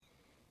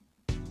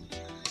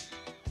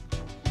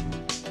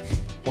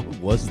What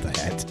was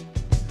that?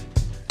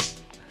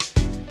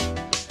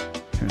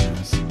 Who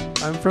knows?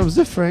 I'm from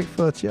the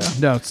Frankfurt, yeah.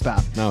 No,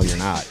 stop. No, you're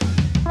not.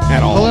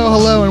 At all.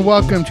 Hello, and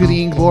welcome to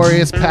the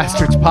Inglorious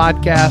Bastards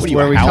podcast, What are you,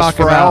 where a we house talk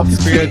about frau?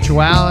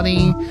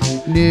 spirituality,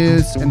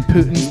 news, and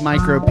Putin's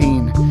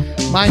micropene.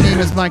 My name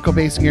is Michael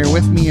Basinger.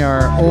 With me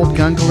are old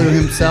Gungaloo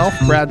himself,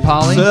 Brad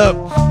Polly, What's up?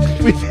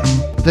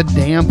 the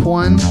damp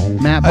one,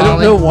 Matt I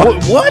Polly. don't know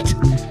what. What?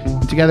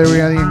 Together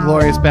we are the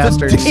Inglorious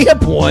Bastards.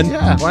 Damp one?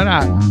 Yeah, why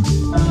not?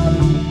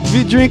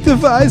 We drink the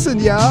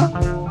Weizen, yeah?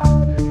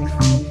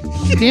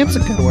 Damp's a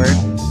good word.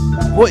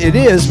 Well, it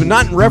is, but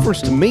not in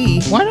reference to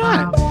me. Why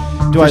not?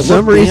 Do I For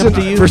some look reason,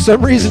 damp to you? for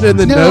some reason in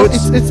the No,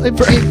 notes,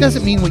 it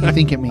doesn't mean what you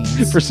think it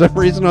means. for some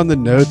reason on the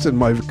notes in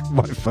my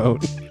phone,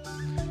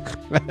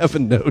 I have a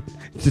note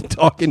to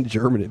talk in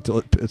German until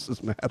it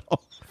pisses Matt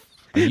off.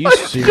 Are you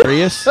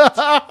serious?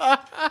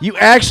 You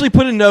actually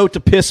put a note to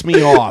piss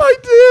me off. I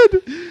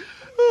did.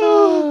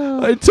 Oh,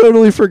 I'd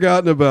totally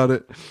forgotten about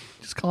it.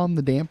 Just call him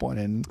the damp one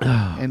in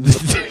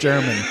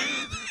German.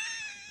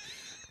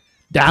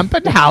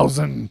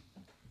 Dampenhausen.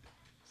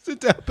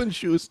 Sit down and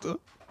Schuster.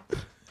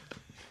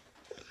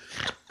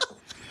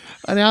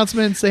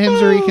 Announcements: the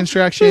Hymns of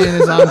Reconstruction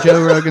is on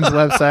Joe Rogan's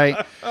website.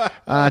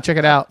 Check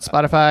it out.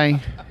 Spotify,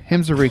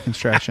 Hymns of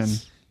Reconstruction.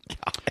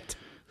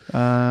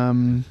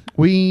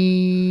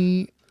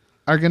 We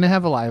are going to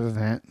have a live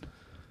event,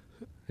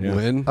 Yeah.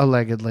 When?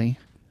 allegedly.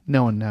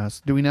 No one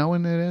knows. Do we know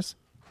when it is?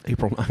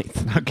 April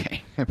 9th.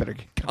 Okay. I better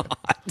get going.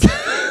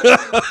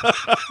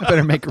 I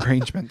better make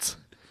arrangements.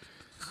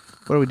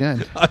 What are we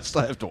doing? I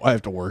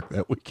have to work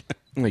that weekend.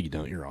 No, you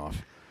don't. You're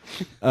off.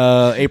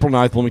 April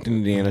 9th, Wilmington,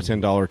 Indiana.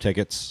 $10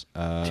 tickets.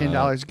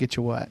 $10 get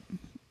you what?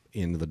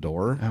 Into the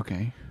door.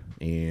 Okay.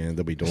 And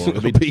there'll be door.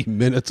 It'll be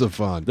minutes of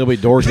fun. There'll be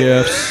door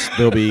gifts.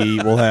 We have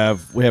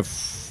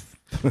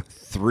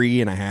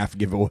 3.5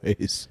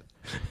 giveaways.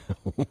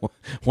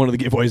 One of the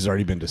giveaways has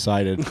already been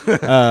decided.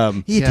 It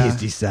Yeah. is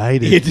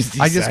decided.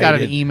 I just got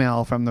an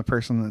email from the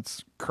person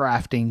that's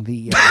crafting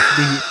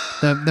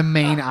the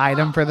main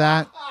item for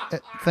that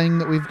thing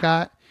that we've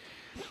got.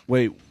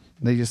 Wait,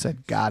 They just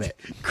said, "Got it."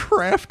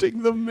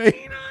 crafting the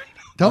main.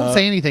 Don't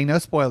say anything. No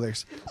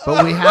spoilers.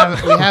 But we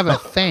have a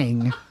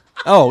thing.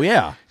 oh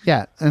yeah,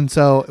 Yeah, and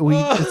so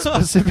it's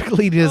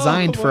specifically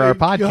designed for our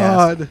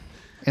podcast God.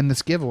 and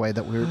this giveaway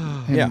that we're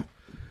yeah.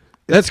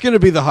 That's going to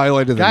be the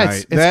highlight of the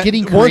Guys, night. it's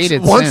getting once-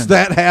 created Once soon.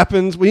 that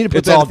happens, we need to put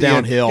It's that all at the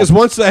end. downhill. Because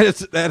once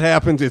that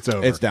happens, it's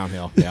over. It's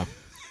downhill. Yeah,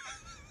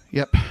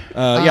 Yep.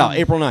 yeah.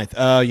 April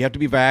 9th. You have to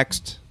be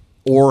vaxxed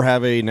or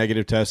have a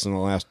negative test in the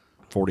last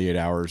 48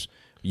 hours.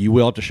 You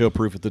will have to show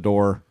proof at the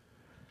door.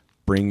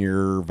 Bring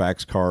your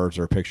vax cards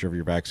or a picture of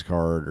your vax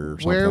card or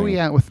something. Where are we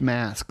at with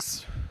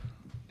masks?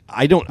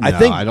 I don't I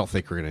think don't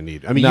think we're going to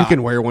need. I mean, No. you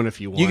can wear one if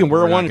you want. You can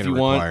wear We're not one if gonna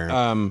you want.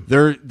 require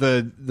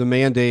it. The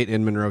mandate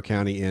in Monroe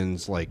County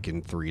ends like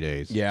in 3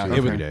 days. Yeah, 2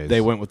 or 3 days.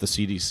 they went with the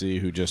CDC,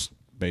 who just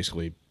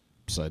basically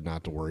said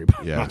not to worry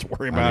about Yeah, not to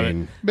worry about it.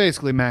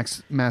 Basically,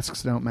 masks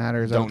don't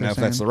matter. Is that what Don't know they're if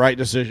that's the saying? right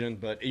decision,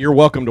 but you're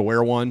welcome to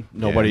wear one.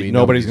 Nobody's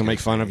nobody's gonna gonna make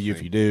fun of you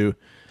if you do.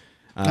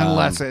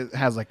 Unless it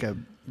has like a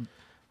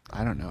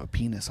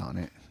penis on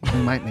it. We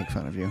might make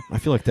fun of you. I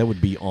feel like that would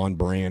be on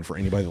brand for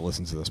anybody that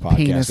listens to this podcast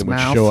Penis and would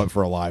mouth. show up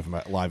for a live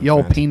Yo,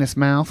 event. penis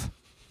mouth,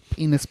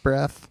 penis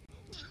breath.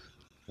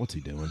 What's he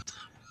doing?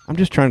 I'm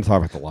just trying to talk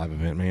about the live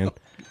event, man.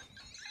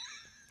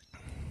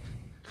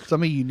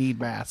 Some of you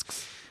need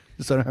masks,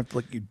 just so I don't have to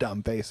look at your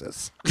dumb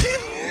faces.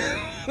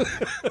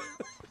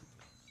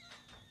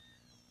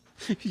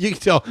 You can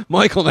tell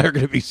Michael and I are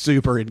going to be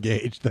super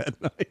engaged that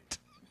night.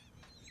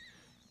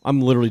 I'm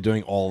literally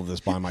doing all of this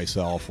by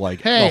myself.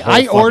 Like, Hey, the whole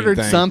I fucking ordered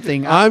thing.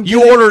 something.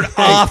 You ordered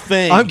a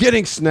thing. I'm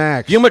getting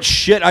snacks. You know how much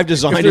shit I've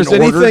designed if there's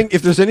and ordered? anything,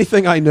 if there's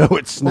anything I know,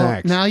 it's Well,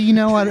 snacks. now you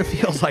know what it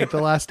feels like.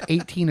 The last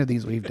 18 of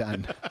these we've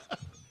done.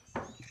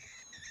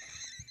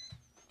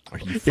 Are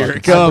you Here fucking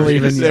it comes.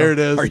 believe in you. There it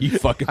is. Are you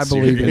fucking I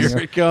believe in serious? you.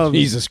 Here it comes.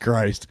 Jesus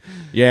Christ.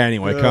 Yeah,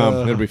 anyway, come.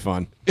 It'll be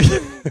fun.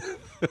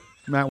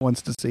 Matt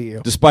wants to see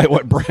you. Despite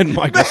what Brad and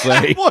Michael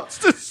say, Wants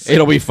to see.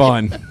 it'll be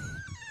fun.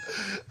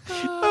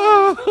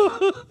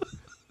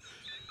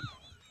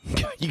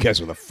 You guys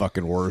are the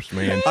fucking worst,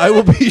 man. I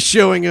will be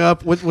showing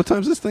up. What time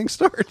does this thing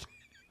start?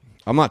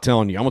 I'm not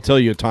telling you. I'm gonna tell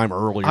you a time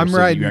earlier. I'm so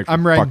that riding- you actually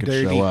I'm riding fucking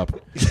dirty. show up.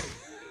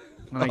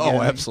 When I get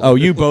in. absolutely. Oh,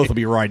 you both will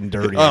be riding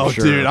dirty. I'm Oh,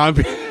 sure. dude,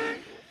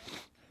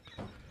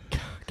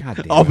 God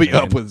damn I'll it, be man.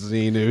 up with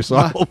Xenu, so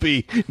I'll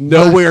be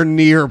nowhere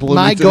near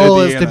Bloomington. My goal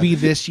is Indiana. to be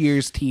this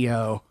year's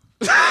TO.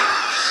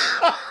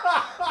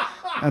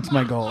 That's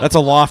my goal. That's a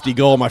lofty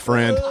goal, my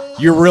friend.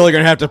 You're really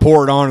gonna have to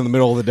pour it on in the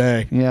middle of the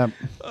day. Yep.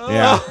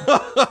 Yeah.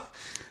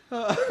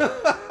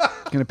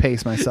 Gonna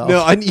pace myself.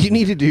 No, you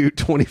need to do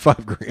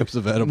 25 grams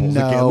of edibles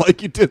No. again,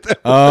 like you did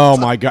that. Oh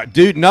my god,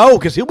 dude, no,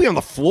 because he'll be on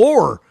the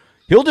floor.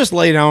 He'll just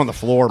lay down on the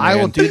floor, man. I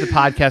will do the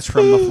podcast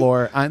from the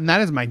floor, and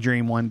that is my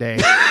dream one day,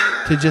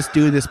 to just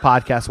do this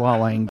podcast while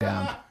laying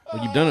down.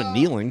 Well, you've done it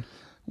kneeling.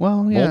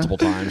 Well, yeah. Multiple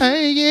times.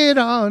 I get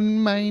on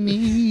my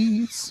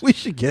knees. We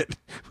should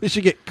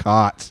get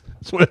cots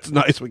So when it's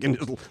nice, we can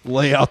just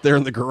lay out there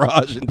in the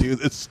garage and do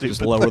this stupid.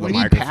 Just lower the We need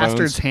microphones.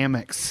 pastors'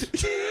 hammocks.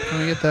 Can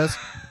we get those?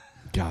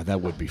 God,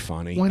 that would be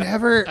funny.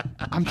 Whenever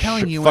I'm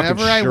telling you, Fucking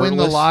whenever I win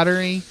the shirtless.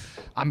 lottery,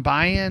 I'm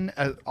buying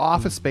an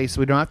office space so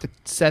we don't have to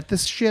set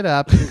this shit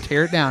up and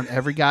tear it down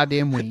every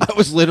goddamn week. I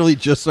was literally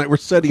just like, we're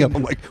setting up.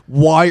 I'm like,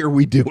 why are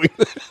we doing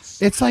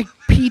this? It's like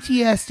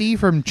PTSD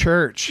from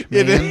church,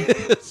 man. It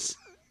is.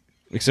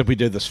 Except we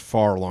did this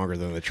far longer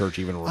than the church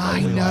even remotely I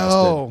lasted.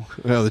 know.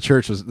 Well,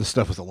 the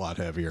stuff was a lot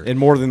heavier. And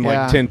more than like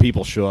Yeah. 10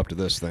 people show up to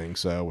this thing,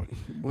 so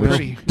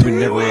Pretty- we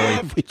never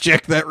really. we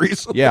checked that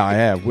recently. Yeah, I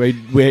have. We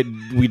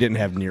didn't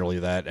have nearly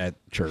that at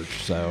church,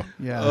 so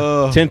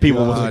Yeah. 10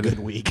 people was a God. good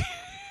week.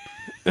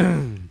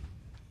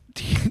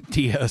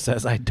 Tio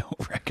says I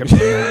don't recommend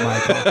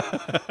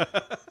that,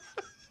 Michael.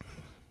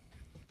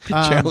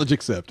 Challenge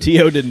accepted.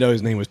 T.O. didn't know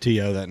his name was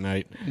T.O. that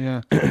night.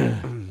 Yeah.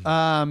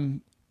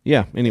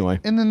 Yeah, anyway.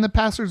 And then the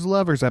Pastor's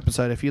Lovers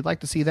episode, if you'd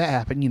like to see that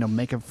happen,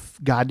 make a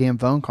goddamn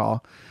phone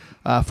call.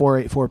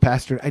 484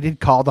 Pastor. I did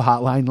call the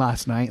hotline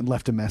last night and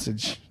left a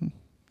message.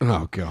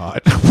 Oh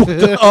God.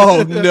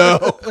 Oh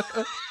no.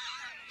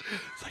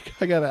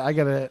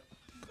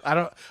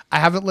 I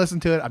haven't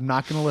listened to it. I'm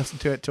not going to listen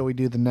to it till we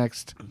do the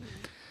next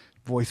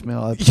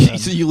voicemail So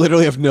episode. you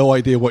literally have no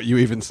idea what you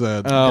even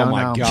said. Oh Don't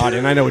my know. God!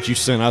 And I know what you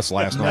sent us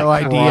last night. No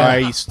idea.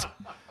 Christ.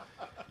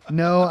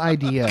 No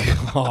idea.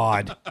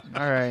 God.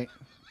 All right.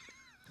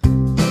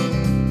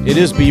 It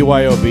is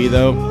BYOB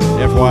though.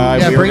 FYI,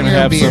 Yeah, we're bring gonna your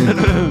have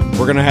own some.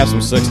 We're gonna have some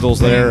sixtals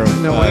there.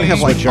 No, I have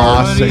like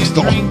Switchards.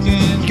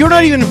 6 You're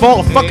not even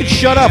involved. Fucking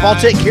shut up. I'll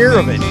take care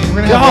of it. We're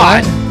gonna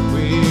God. have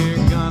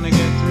We're gonna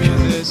get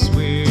through this.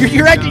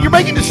 You're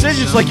making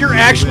decisions like you're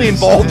actually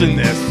involved in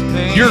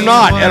this. You're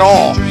not at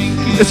all.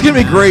 It's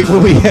gonna be great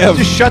when we have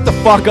Just shut the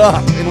fuck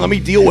up and let me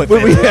deal with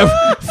when it. we have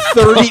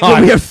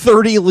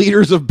 30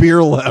 liters of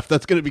beer left.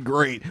 That's gonna be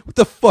great. What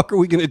the fuck are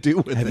we gonna do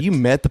with Have it? you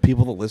met the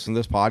people that listen to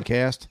this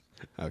podcast?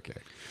 Okay.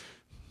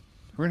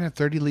 We're going to have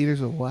 30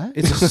 liters of what?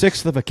 It's a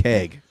sixth of a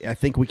keg. I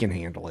think we can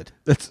handle it.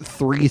 That's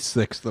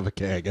 3/6 of a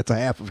keg. It's a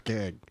half of a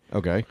keg.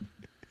 Okay.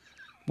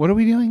 What are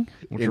we doing?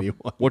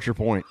 What's your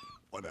point?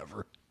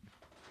 Whatever.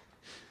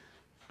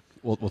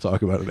 We'll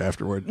talk about it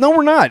afterward. No,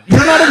 we're not.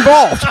 You're not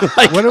involved.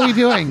 Like, What are we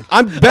doing?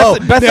 I'm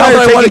Beth. Beth and now I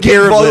that are I wanna taking get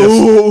care of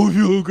involved-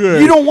 this. Oh,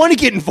 okay. You don't want to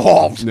get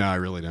involved. No, I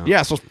really don't.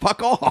 Yeah, so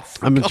fuck off.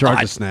 I'm in charge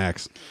God. of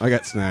snacks. I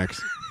got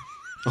snacks.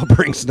 I'll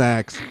bring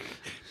snacks.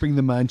 Bring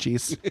the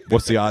munchies.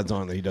 What's the odds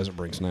on that he doesn't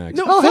bring snacks?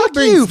 No, Oh, he'll fuck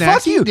bring you.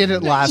 snacks. Fuck you. He did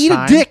it last Eat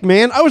time. a dick,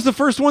 man. I was the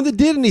first one that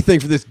did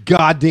anything for this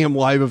goddamn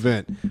live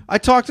event. I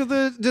talked to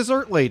the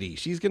dessert lady.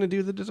 She's going to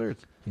do the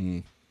desserts.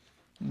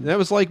 That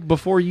was like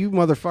before you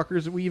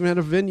motherfuckers we even had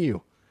a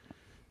venue.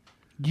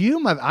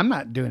 I'm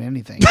not doing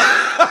anything.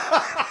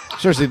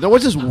 Seriously,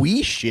 what's this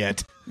wee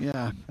shit?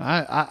 Yeah,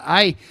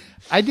 I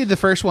did the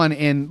first one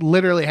and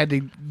literally had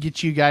to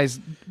get you guys,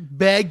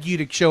 beg you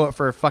to show up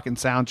for a fucking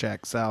sound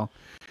check. So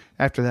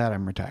after that,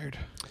 I'm retired.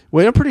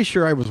 Wait, I'm pretty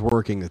sure I was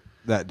working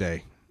that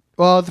day.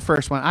 Well, the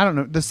first one, I don't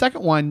know. The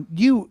second one,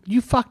 you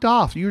fucked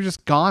off. You were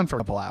just gone for a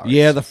couple hours.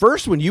 Yeah, the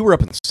first one you were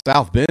up in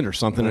South Bend or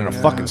something in a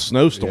fucking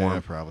snowstorm. Yeah,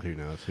 probably. Who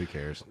knows? Who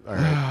cares? All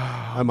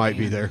right. I might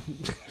be there.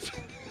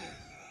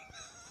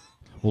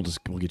 We'll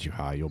get you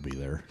high. You'll be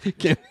there.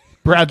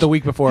 Brad, the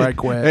week before I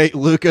quit. Hey,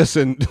 Lucas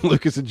and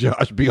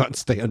Josh, be on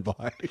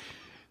standby.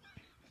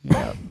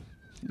 Yeah.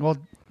 Well,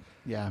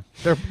 yeah,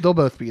 they'll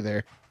both be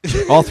there.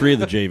 All three of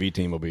the JV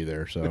team will be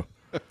there. So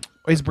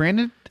Is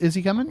Brandon? Is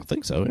he coming? I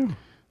think so. Yeah,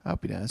 I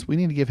hope he does. We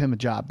need to give him a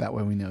job. That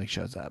way we know he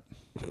shows up.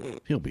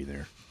 he'll be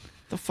there.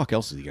 The fuck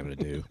else is he gonna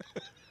do?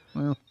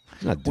 Well,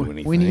 He's not doing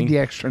anything. we need the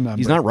extra number.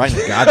 He's not writing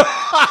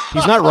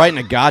He's not writing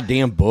a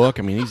goddamn book.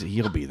 I mean,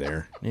 he'll be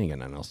there. He ain't got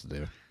nothing else to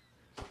do.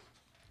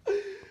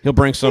 He'll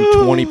bring some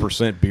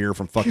 20% beer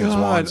from fucking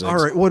God, Swansea. all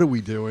right, what are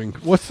we doing?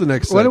 What's the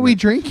next What are we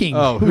segment? drinking?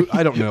 Oh,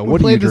 I don't know. We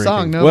What are you played the drinking?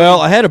 song. No.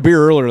 Well, I had a beer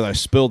earlier that I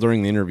spilled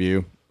during the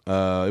interview.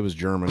 It was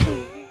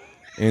German.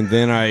 And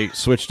then I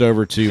switched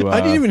over to...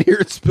 I didn't even hear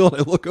it spilled.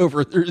 I look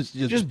over. There's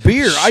just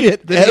beer.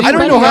 Shit. I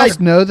don't know how... Else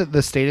know that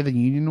the State of the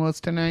Union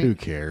was tonight. Who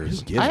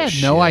cares? gives I a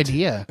had no shit?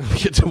 idea. We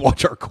get to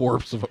watch our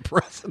corpse of a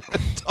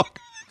president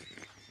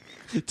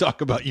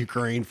talk about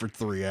Ukraine for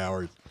 3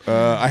 hours.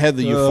 I had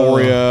the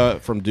Euphoria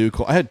from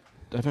Ducal.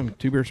 I've had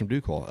 2 beers from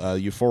Ducal.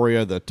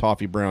 Euphoria, the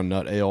toffee brown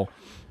nut ale.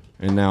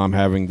 And now I'm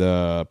having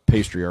the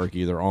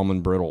Patriarchy, their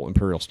almond brittle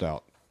imperial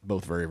stout.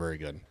 Both very, very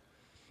good.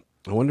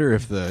 I wonder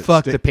if the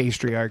Fuck the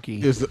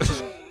patriarchy. is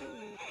the.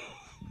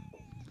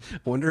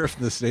 Wonder if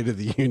the State of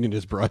the Union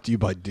is brought to you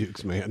by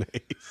Duke's mayonnaise.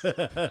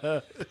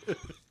 Did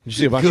you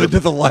see a bunch Good of to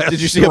the last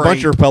Did you see a bunch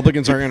strain. of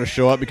Republicans aren't going to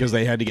show up because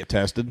they had to get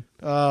tested?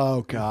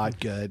 Oh God,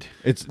 good.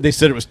 They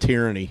said it was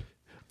tyranny.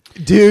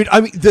 Dude,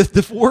 I mean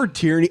the word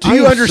tyranny. Do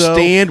you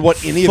understand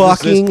what any of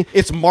this is?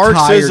 It's tired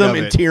Marxism of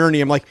and it. tyranny.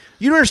 I'm like,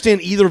 you don't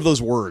understand either of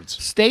those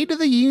words. State of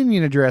the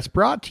Union address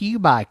brought to you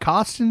by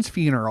Costin's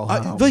Funeral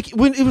Home. Like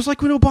when it was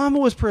like when Obama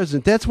was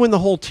president. That's when the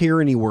whole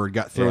tyranny word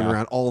got thrown Yeah.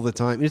 around all the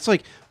time. And it's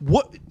like,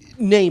 what?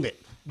 Name it.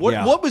 What?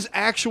 Yeah. What was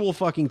actual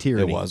fucking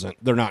tyranny? It wasn't.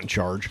 They're not in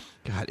charge.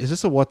 God, is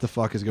this a what the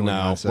fuck is going No,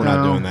 on? we're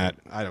not No. doing that.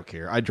 I don't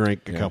care. I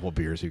drank a couple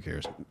beers. Who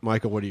cares?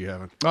 Michael, what are you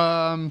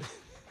having?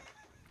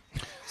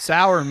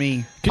 Sour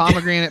me,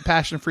 pomegranate,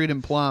 passion fruit,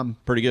 and plum.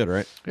 Pretty good,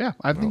 right? Yeah,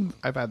 I think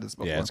I've had this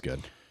before. Yeah, it's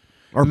good.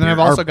 And then I've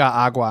also got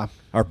agua.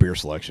 our beer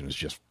selection is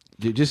just.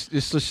 Dude, let's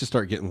just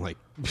start getting like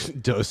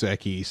Dos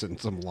Equis and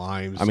some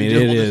limes. I mean,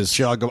 We'll it just is.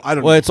 chug 'em. I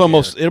don't. Well, even it's care.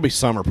 almost. It'll be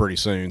summer pretty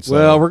soon. So.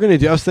 Well, we're gonna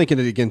do. I was thinking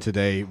it again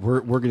today.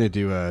 We're gonna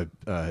do a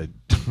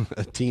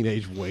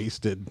teenage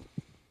wasted.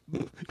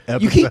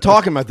 you keep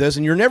talking about this,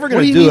 and you're never going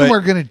What to do you do mean it.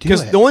 we're gonna do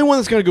Because it? the only one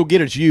that's going to go get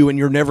it's you, and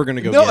you're never going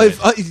to go. No,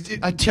 get if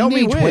it. tell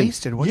me teenage when.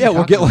 wasted? What are yeah, you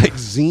we'll talking get like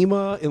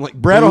Zima and like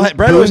Brad Boone-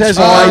 Brad always has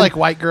Boone's all Farm, like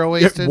White Girl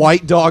Wasted.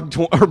 White Dog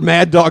or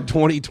Mad Dog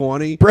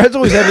 2020. Brad's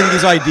always having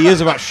these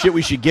ideas about shit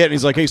we should get, and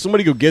he's like, "Hey,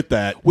 somebody go get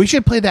that." We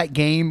should play that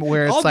game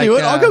where it's I'll like do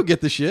it. I'll go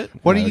get the shit.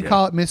 What do you Okay.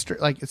 call it, Mister?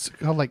 Like it's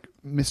called like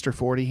Mr.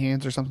 40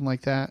 Hands or something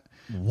like that.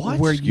 What?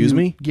 Where Excuse you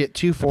me? get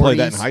two 40s. I played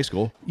that in high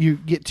school. You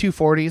get two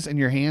 40s in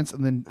your hands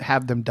and then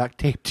have them duct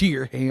taped to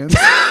your hands,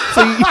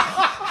 so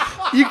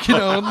you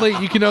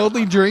can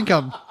only drink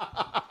them.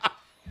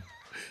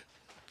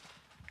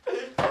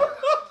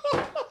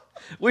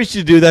 We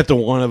should do that to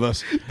one of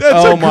us.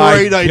 That's oh a my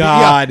great idea.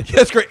 God. Yeah,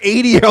 that's great.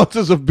 80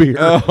 ounces of beer.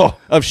 Oh,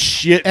 of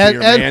shit beer,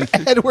 man.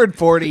 Edward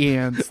 40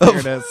 Hands. There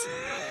it is.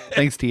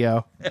 Thanks,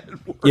 T.O.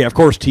 Yeah, of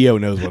course T.O.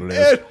 knows what it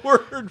is.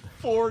 Edward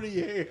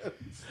 40 hands.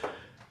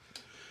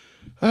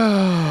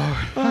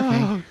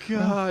 Oh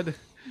God.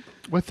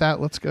 With that,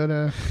 let's go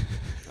to.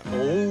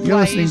 You're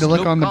listening to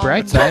Look on the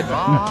Bright Side.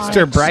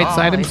 Mr.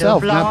 Brightside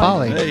himself, not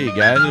Polly. Hey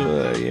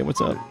guys, yeah,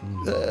 what's up?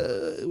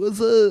 What's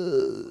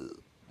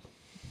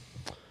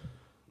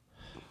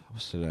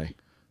What's today?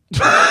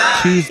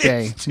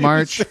 Tuesday,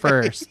 March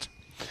 1st.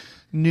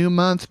 New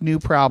month, new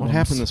What problems.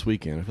 happened this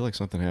weekend? I feel like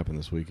something happened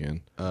this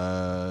weekend.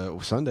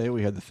 Sunday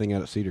we had the thing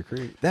out at Cedar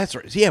Creek. That's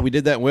right. Yeah, we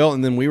did that well,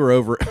 and then we were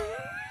over.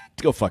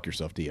 Go fuck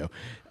yourself, Dio.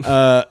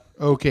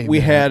 Okay, we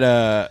man.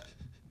 had.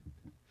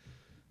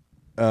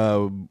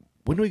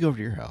 When did we go over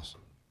to your house?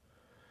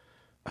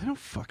 I don't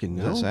fucking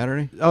Was know. that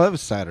Saturday? Oh, that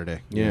was Saturday.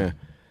 Yeah.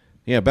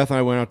 Yeah, Beth and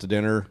I went out to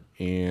dinner,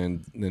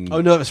 and then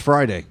Oh no, it was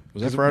Friday.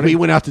 Was that 'Cause Friday? We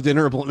went out to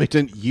dinner at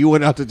Bloomington. You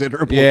went out to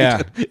dinner at Yeah.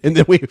 Bloomington. And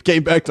then we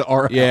came back to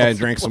our yeah, house. and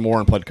drank some more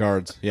and played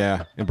cards.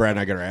 Yeah, and Brad and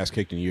I got our ass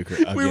kicked in euchre.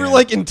 We were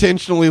like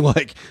intentionally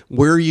like,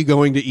 where are you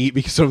going to eat?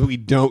 Because so we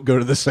don't go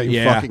to the same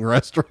Yeah. fucking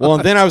restaurant. Well,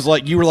 and then I was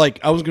like, you were like,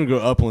 I was going to go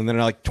to Upland. Then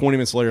like 20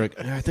 minutes later, like,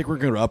 I think we're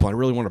going to Upland. I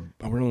really want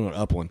to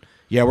Upland.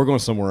 Yeah, we're going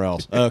somewhere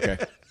else. Okay.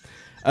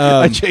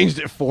 I changed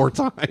it 4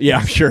 times. Yeah,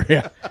 I'm sure.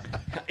 Yeah.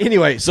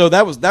 Anyway, so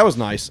that was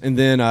nice. And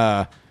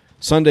then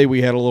Sunday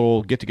we had a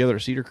little get together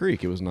at Cedar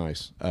Creek. It was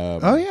nice.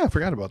 Oh, yeah, I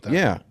forgot about that.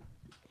 Yeah.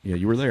 Yeah,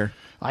 you were there.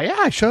 Yeah,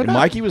 I showed And up.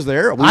 Mikey was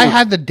there. I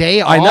had the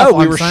day off. I know.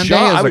 We on were Sunday.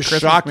 shocked. It I a was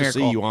Christmas shocked to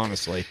miracle. see you,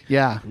 honestly.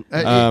 Yeah,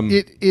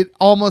 it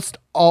almost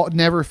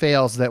never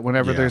fails that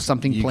whenever Yeah, there's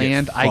something you get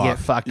planned, I get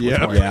fucked. fucked.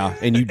 Yeah. With Yeah,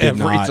 and you did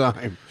Every not.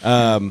 time.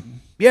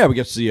 Yeah, we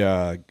got to see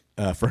a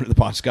friend of the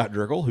pod, Scott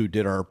Drickle, who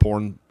did our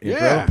porn intro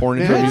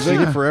yeah, music.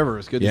 He's forever.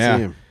 It's good to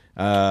see him.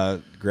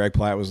 Greg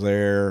Platt was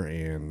there,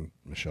 and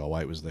Michelle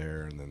White was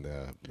there, and then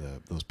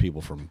those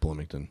people from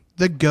Bloomington.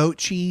 The goat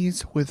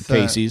cheese with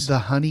Casey's. the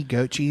honey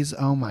goat cheese.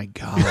 Oh my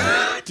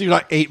god! Dude,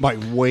 I ate my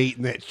weight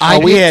in that. I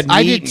we did, had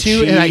I meat did and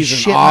too, and I cheese and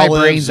shit my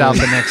olives brains out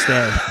and- the next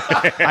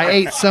day. I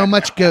ate so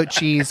much goat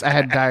cheese, I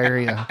had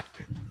diarrhea.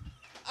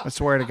 I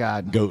swear to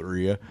God,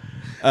 Goateria.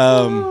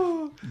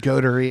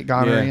 goateria,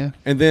 gonorrhea.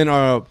 And then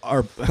our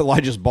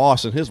Elijah's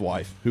boss and his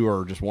wife, who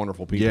are just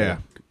wonderful people. Yeah.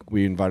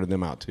 We invited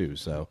them out too.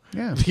 So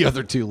Yeah. The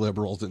other 2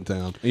 liberals in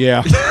town.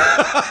 yeah,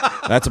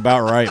 that's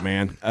about right,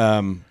 man.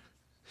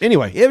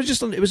 Anyway, it was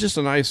just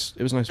a nice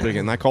weekend.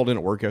 And I called in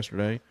at work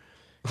yesterday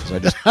because I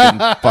just didn't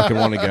fucking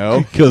want to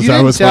go. Because You I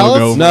didn't was tell going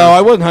to us? go. No, I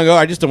wasn't hungover.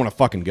 I just don't want to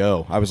fucking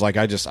go. I was like,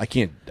 I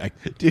can't.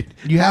 Dude,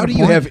 You how had do a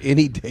you point. have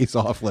any days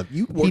off left?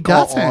 You work He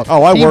doesn't. all off.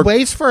 Oh, I he worked-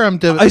 waits for him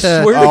to, I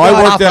swear to God. I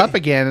worked pop at- up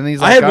again, and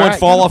he's I like, had "All one right,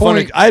 fall get off the on.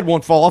 point." I had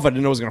one fall off. I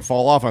didn't know it was going to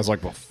fall off. I was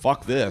like, well,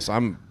 fuck this.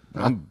 I'm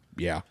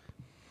yeah.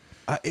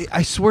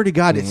 I swear to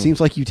God, it seems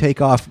like you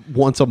take off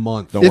once a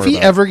month. Don't If worry he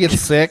about it. ever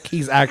gets sick,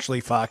 he's actually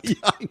fucked.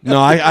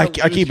 No, I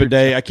keep a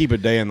day. I keep a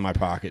day in my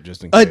pocket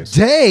just in A case.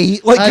 day?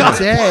 Like, A God.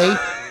 day.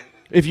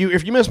 If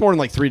you miss more than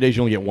like 3 days,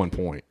 you only get 1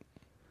 point.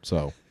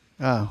 So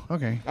Oh,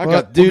 okay. I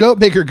Well, got dude. go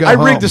big or go I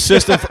home. rigged the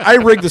system. I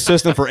rigged the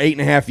system for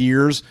 8.5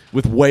 years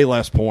with way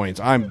less points.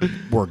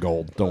 We're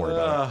gold. Don't worry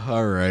about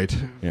All right.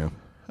 it.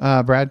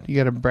 Yeah. Brad, you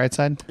got a bright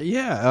side?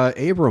 Yeah,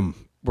 Abram.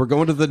 We're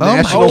going to the my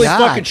national. Holy God.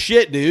 fucking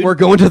shit, dude. We're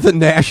going to the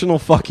national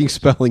fucking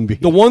spelling bee.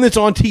 the one that's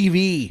on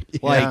TV.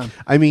 Like Yeah.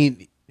 I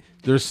mean,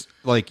 there's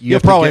like you You'll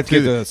have to probably get have to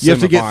through. get to the You have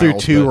to get through semifinals,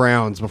 2 but-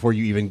 rounds before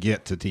you even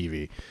get to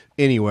TV.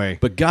 Anyway,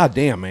 but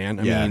goddamn, man.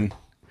 I Yeah. mean,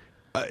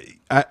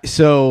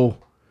 so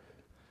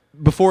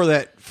before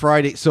that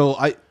Friday, so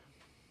I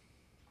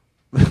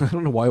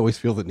don't know why I always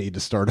feel the need to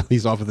start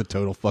these off with a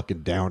total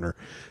fucking downer.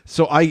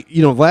 So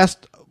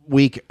last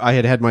week I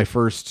had my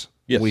first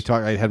Yes. We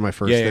talked. I had my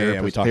first Yeah, yeah,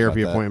 yeah, we talked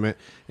therapy about that. appointment,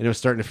 and it was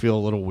starting to feel a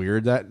little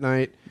weird that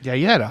night. Yeah,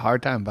 you had a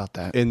hard time about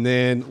that. And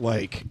then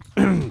like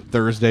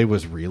Thursday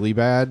was really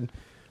bad,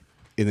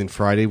 and then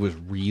Friday was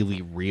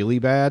really, really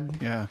bad.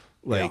 Yeah.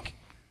 Like,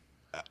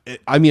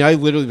 I mean, I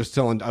literally was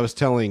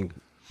telling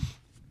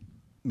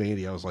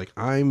Mandy, I was like,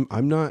 I'm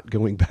not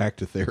going back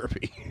to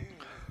therapy.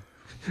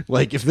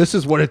 Like, if this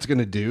is what it's going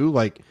to do,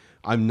 like,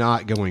 I'm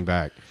not going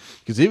back,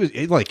 because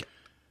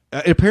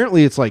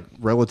apparently it's like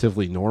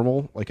relatively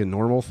normal, like a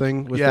normal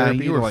thing with Yeah,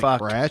 therapy. you were to, like,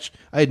 fucked. crash.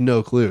 I had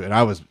no clue, and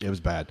it was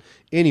bad.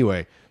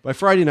 Anyway, by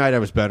Friday night I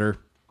was better.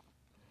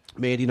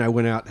 Mandy and I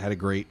went out, had a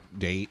great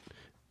date.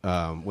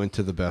 Went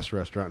to the best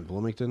restaurant in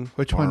Bloomington.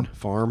 Which one?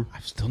 Farm.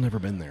 I've still never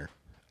been there.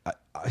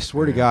 I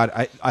swear to God,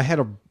 I had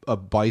a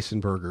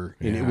bison burger,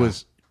 and it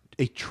was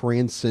a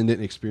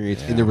transcendent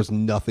experience, and there was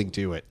nothing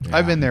to it.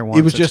 I've been there once.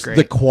 It was It's just great.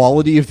 the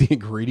quality of the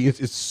ingredients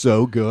is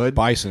so good.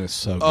 Bison is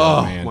so good,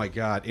 Oh man. my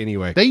God!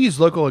 Anyway, They use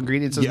local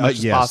ingredients as much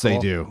as yes, possible.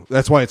 they do.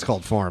 That's why it's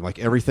called farm. Like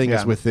everything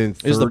is Yeah. within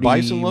 30, Is the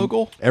bison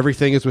local?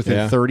 Everything is within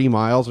Yeah. 30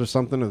 miles or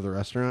something of the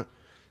restaurant,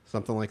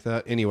 something like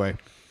that. Anyway,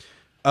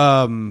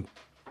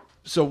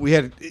 so we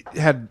had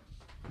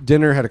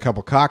dinner, had a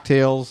couple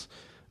cocktails,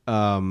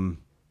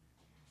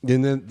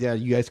 and then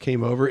you guys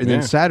came over, and Yeah.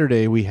 then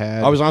Saturday we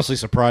had. I was honestly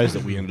surprised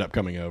that we ended up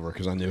coming over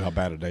because I knew how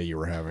bad a day you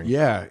were having.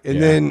 Yeah, and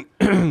Yeah.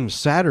 then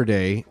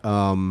Saturday,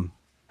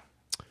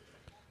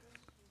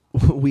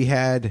 we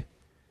had.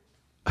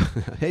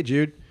 Hey,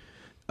 Jude,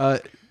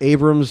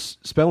 Abrams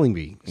Spelling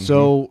Bee.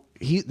 So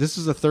this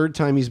is the third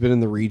time he's been in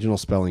the regional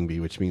spelling bee,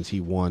 which means he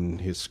won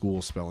his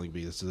school spelling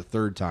bee. This is the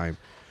third time,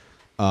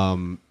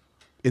 and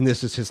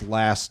this is his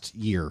last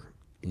year,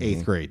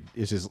 8th grade.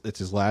 It's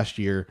his last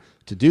year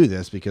to do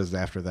this, because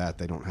after that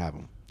they don't have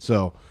him.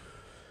 So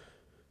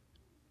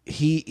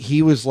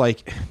he was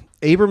like,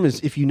 Abram is,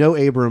 if you know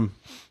Abram,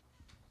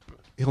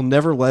 he'll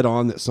never let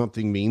on that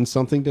something means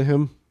something to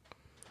him.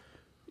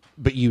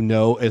 But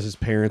as his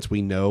parents,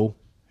 we know.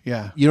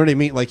 Yeah. You know what I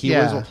mean? Like, he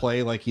always Yeah. will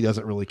play like he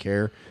doesn't really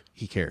care.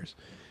 He cares.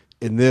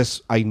 And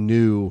this, I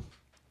knew,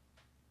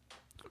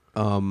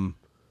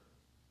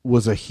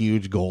 was a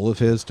huge goal of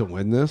his to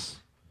win this.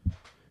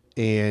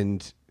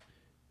 And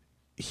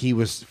he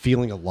was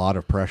feeling a lot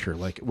of pressure.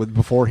 Like,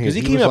 beforehand. Because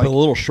he came was up like, a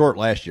little short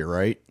last year,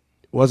 right?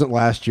 wasn't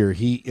last year.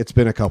 It's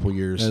been a couple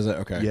years. Is it?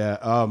 Okay. Yeah.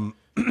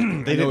 They I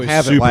know didn't he's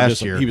have it super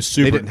last year. He was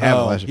super. They didn't have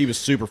it oh, last year. He was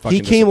super fucking.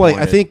 He came I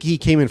disappointed. think he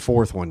came in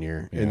 4th one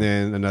year, Yeah. and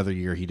then another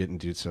year he didn't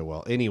do so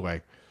well.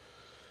 Anyway,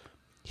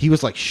 he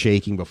was like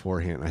shaking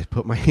beforehand. I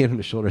put my hand on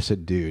his shoulder. I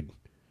said, "Dude,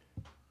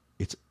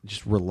 it's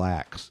just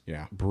relax.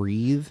 Yeah.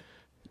 Breathe.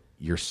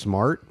 You're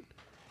smart.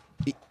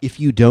 If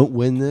you don't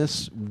win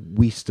this,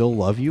 we still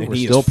love you. And We're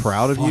he still is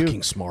proud of you.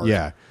 fucking smart.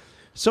 Yeah.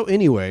 So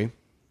anyway,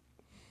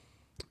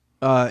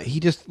 he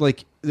just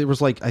there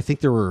was I think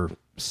there were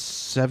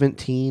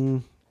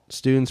 17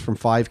 students from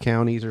 5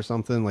 counties or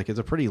something. Like, it's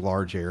a pretty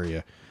large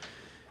area,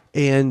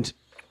 and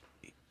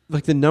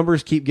the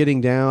numbers keep getting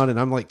down, and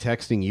I'm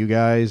texting you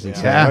guys and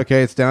saying, Yeah.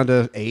 okay, it's down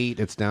to 8,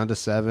 it's down to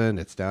 7,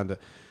 it's down to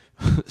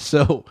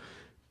so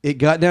it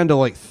got down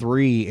to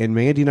 3, and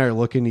Mandy and I are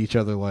looking at each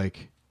other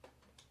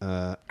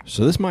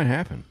So this might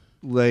happen.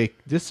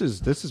 this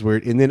is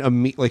weird. And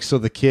then so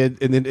the kid,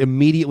 and then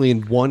immediately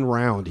in one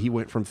round he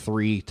went from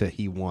 3 to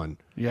he won.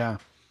 Yeah.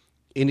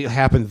 And it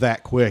happened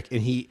that quick,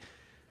 and he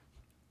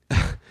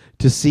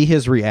to see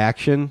his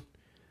reaction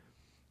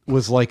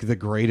was the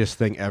greatest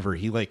thing ever.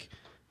 He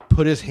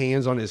put his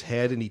hands on his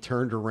head, and he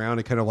turned around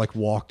and kind of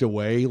walked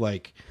away.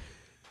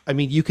 I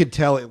mean, you could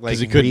tell it Because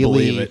he couldn't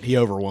really, believe it. He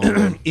overwhelmed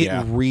him. it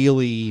Yeah.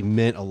 really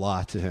meant a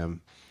lot to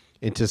him.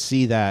 And to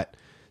see that,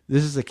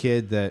 this is a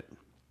kid that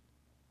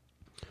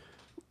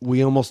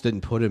we almost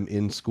didn't put him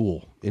in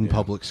school, in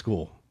public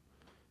school,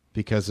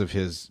 because of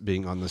his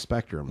being on the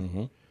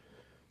spectrum.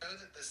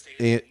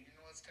 And,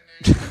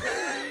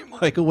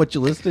 Michael, what you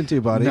listening to,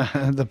 buddy?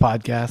 The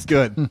podcast.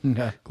 Good.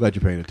 Glad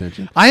you're paying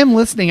attention. I am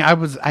listening. I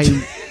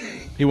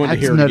He wanted had to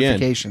hear some it again.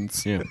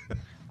 notifications. Yeah.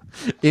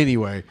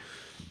 Anyway,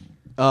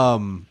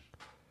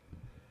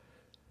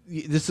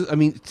 this is, I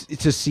mean,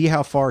 to see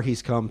how far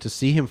he's come, to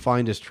see him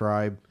find his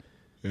tribe,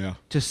 Yeah.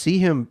 to see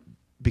him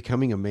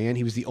becoming a man.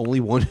 He was the only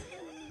one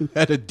who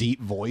had a deep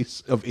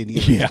voice of any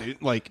of the Yeah.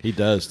 students. He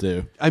does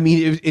too. I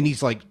mean, and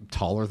he's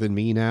taller than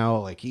me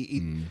now. I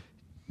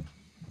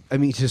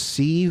mean, to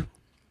see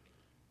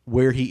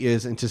where he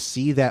is, and to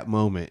see that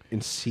moment,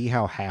 and see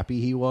how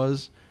happy he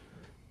was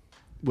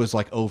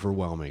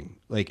overwhelming.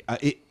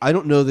 I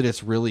don't know that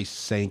it's really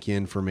sank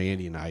in for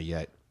Mandy and I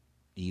yet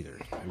either,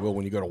 He will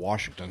when you go to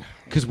Washington.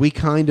 because we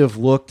kind of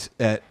looked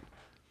at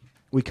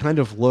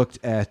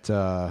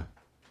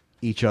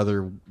each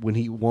other when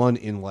he won.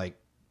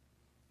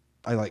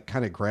 I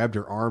kind of grabbed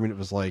her arm, and it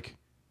was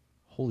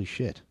holy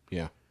shit.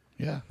 Yeah.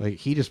 Yeah.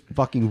 He just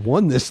fucking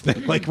won this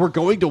thing. We're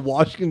going to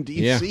Washington,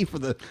 D.C. Yeah. for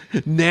the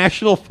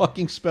national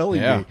fucking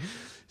spelling Yeah. bee.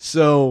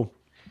 So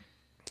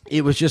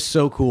it was just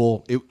so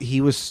cool.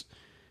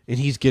 And and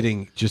he's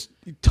getting just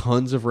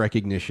tons of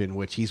recognition,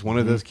 which he's one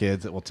of those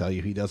kids that will tell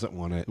you he doesn't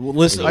want it. Well,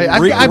 listen,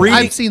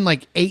 I've seen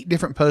like 8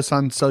 different posts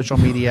on social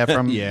media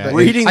from Yeah.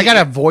 I got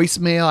a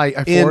voicemail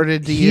I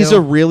forwarded to you. He's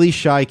a really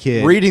shy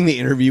kid. reading the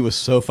interview was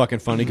so fucking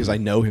funny because I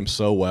know him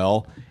so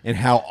well and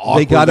how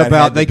awkward They got that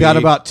had to be.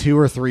 about 2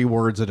 or 3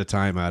 words at a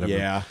time out of him.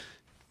 Yeah.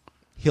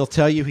 He'll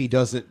tell you he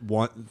doesn't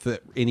want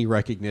any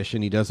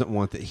recognition. He doesn't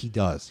want that. He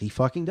does. He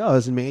fucking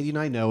does. And Mandy and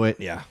I know it.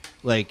 Yeah.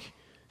 Like,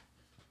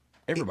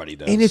 Everybody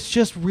does. and it's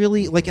just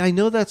really like, I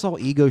know that's all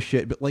ego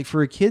shit, but like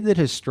for a kid that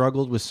has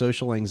struggled with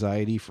social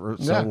anxiety for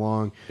so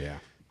long, yeah.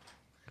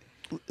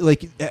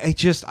 like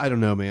I don't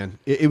know, man.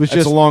 It was It's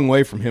just a long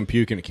way from him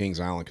puking at Kings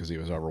Island because he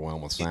was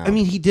overwhelmed with sound. I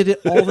mean, he did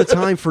it all the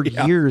time for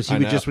years. He I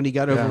would know. just, when he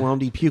got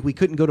overwhelmed, he'd puke. We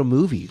couldn't go to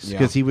movies Yeah.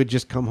 because he would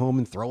just come home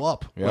and throw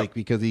up, Yep. like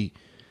because he.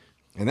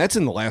 and that's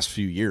in the last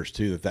few years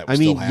too. That I was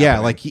mean, still yeah,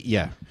 happening. like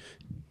yeah.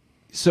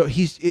 So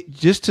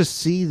just to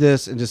see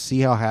this and to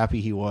see how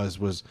happy he was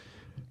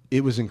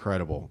it was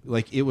incredible.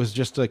 Like it was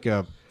just like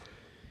it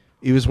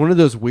was one of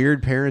those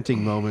weird parenting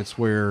moments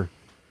where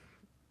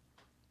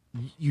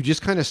you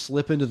just kind of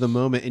slip into the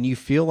moment and you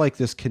feel like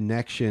this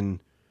connection.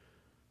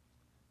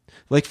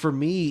 Like for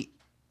me,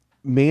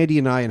 Mandy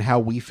and I and how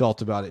we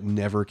felt about it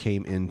never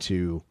came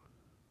into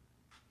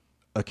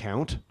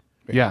account.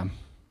 yeah.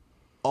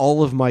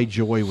 All of my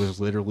joy was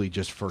literally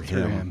just for For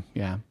him. him.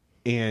 Yeah.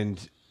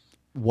 And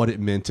what it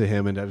meant to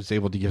him, and I was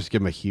able to just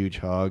give him a huge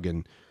hug,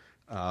 and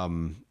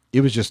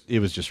it was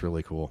just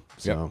really cool.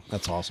 So Yep,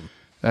 that's awesome.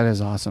 That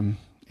is awesome.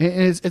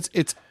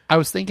 It's I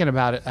was thinking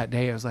about it that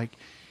day. I was like,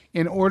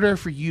 in order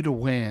for you to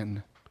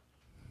win,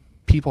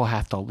 people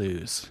have to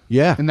lose.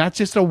 Yeah. And that's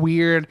just a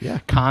weird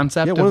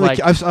concept yeah, of one of the, like,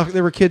 I saw,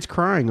 there were kids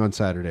crying on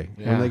Saturday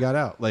Yeah. when they got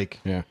out. Like,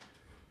 Yeah.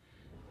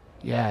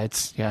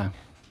 it's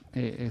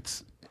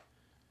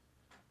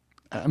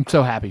I'm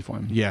so happy for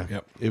him. yeah,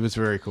 Yep. it was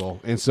very cool.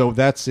 And so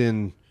that's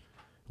in.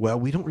 Well,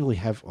 we don't really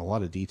have a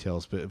lot of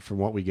details, but from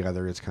what we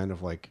gather, it's kind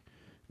of like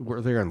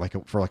we're there in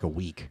for a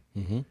week.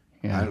 Mm-hmm.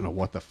 Yeah. I don't know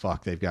what the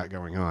fuck they've got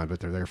going on, but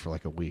they're there for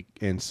like a week,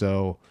 and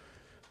so,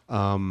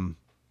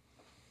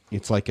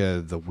 it's like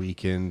the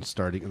weekend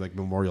starting like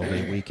Memorial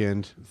Day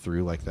weekend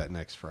through like that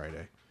next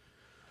Friday.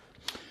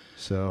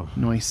 So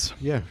Nice.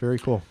 yeah, very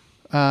cool.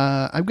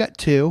 I've got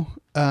 2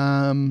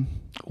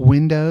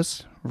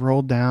 windows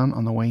rolled down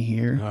on the way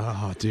here.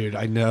 Oh, dude,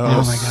 I know. Oh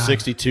my God.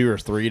 62 or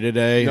 3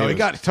 today. No, It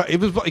it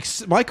was like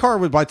my car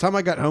was by the time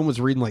I got home was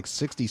reading like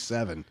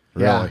 67.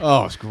 Yeah.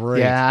 Oh, it's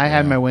great. Yeah, I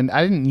had my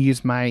I didn't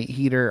use my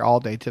heater all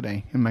day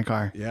today in my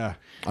car. Yeah.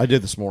 I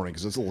did this morning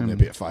because it's a little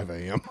nippy at 5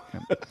 a.m.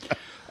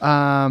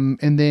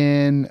 And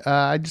then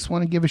I just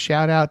want to give a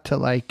shout out to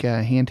like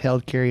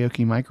handheld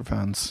karaoke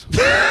microphones.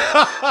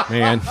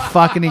 Man,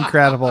 Fucking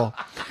incredible.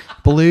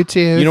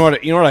 Bluetooth. you know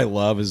what I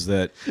love is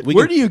that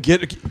Where do you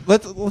get?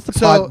 Let the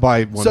pod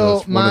buy one of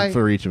those one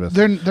for each of us.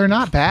 They're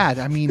not bad.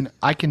 I mean,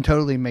 I can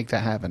totally make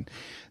that happen.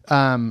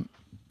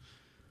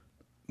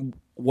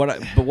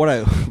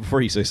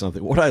 before you say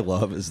something, what I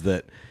love is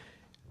that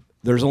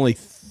there's only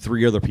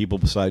 3 other people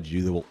besides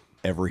you that will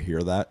ever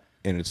hear that,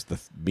 and it's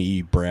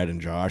me, Brad,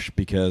 and Josh,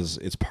 because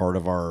it's part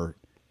of our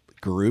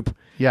group.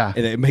 Yeah.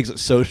 And it makes it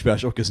so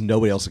special because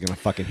nobody else is going to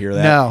fucking hear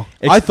that. No.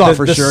 It's I thought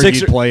for the sure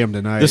 6 you'd play them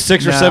tonight. The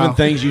 6 or No. 7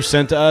 things you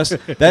sent to us,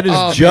 that is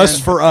Oh, just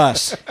man. for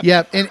us.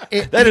 Yep. And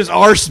That is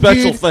our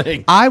special dude,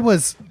 thing. I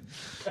was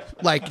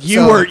like,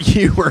 you were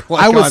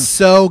like I was on-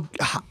 so.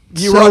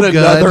 You so were on good.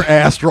 another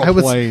astral I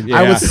was, plane.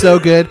 I Yeah. was so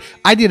good.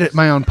 I did it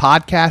my own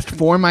podcast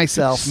for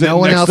myself. sitting No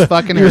one next else to-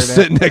 fucking you were heard it.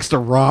 sitting next to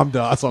Ram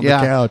Dass on the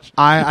couch.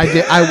 I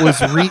did. I was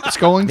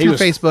scrolling He through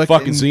was Facebook,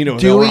 fucking and seeing it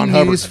with doing L. Ron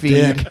Hubbard's news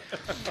feed. dick.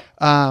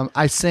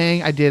 I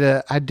sang. I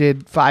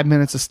did 5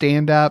 minutes of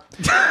stand up.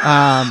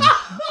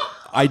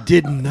 I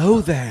didn't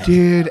know that.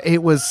 Dude,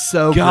 it was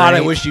so God,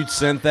 great. I wish you'd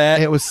sent that.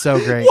 It was so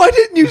great. Why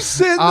didn't you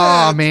send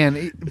that? Oh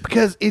man,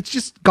 because it's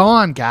just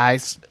gone,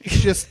 guys.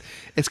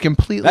 It's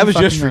completely. that was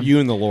just fucking for gone. you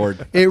and the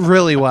Lord. It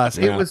really was.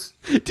 Yeah. It was.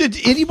 Did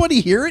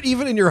anybody hear it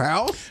even in your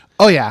house?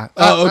 Oh yeah.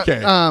 Oh, okay.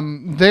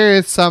 There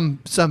is some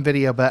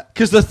video, but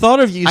Because the thought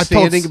of you I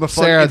told standing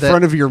Sarah in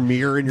front of your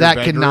mirror in your that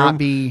bedroom, could not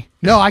be.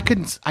 No, I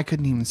couldn't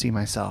even see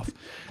myself.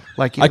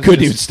 Like it I was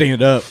couldn't even just-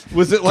 stand up.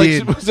 Was it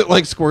Dude.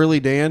 like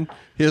Squirrely Dan,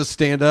 his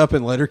stand up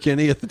and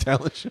Letterkenny at the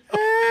talent show?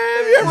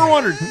 Have you ever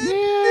wondered? Have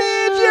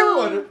you ever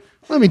wondered?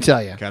 Let me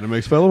tell you. Kind of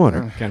makes fellow wonder.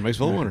 Kind of makes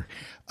me wonder.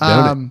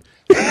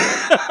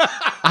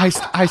 I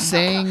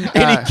sang.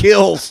 And he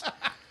kills.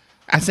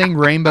 I sang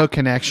Rainbow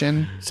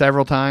Connection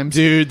several times.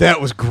 Dude, that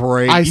was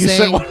great. I You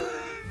sang.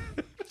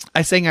 said-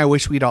 I sang. I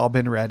wish we'd all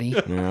been ready.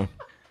 Yeah.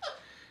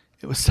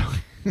 It was so.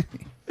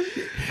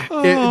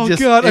 oh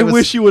just- God, it I was-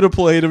 wish you would have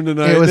played them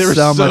tonight. It was they were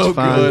so much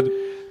fun.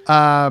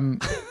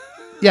 good.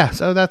 Yeah,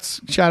 so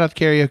that's shout out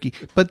to karaoke.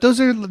 But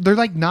they're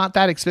like not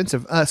that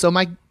expensive. So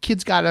my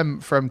kids got them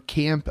from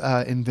Camp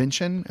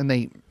Invention, and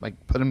they like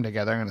put them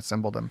together and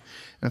assembled them.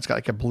 And it's got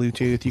like a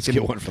Bluetooth. You Let's can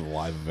get one for the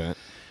live event.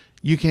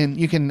 You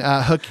can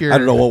hook your. I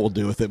don't know what we'll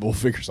do with it, but we'll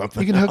figure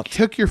something. You can out.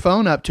 hook your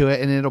phone up to it,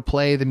 and it'll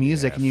play the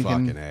music, Yeah, and you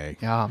can. fucking A.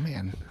 Oh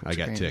man, I it's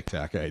got great.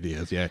 TikTok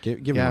ideas. Yeah, give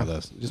me Yeah. one of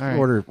those. Just All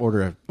right.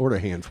 order a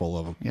handful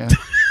of them. Yeah.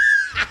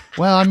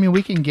 Well, I mean,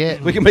 we can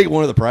get. We can make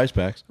one of the prize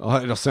packs.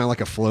 Oh, it'll sound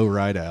like a Flow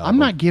Rida album. I'm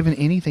not giving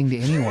anything to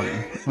anyone.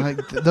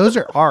 Like those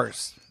are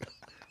ours.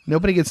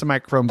 Nobody gets a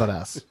microphone but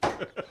us.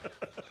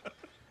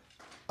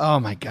 Oh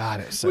my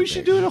god, it's so We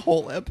should big. do a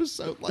whole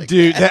episode like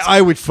Dude,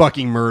 I would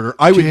fucking murder.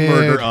 I would Dude.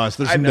 murder us.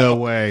 There's no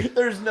way.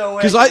 There's no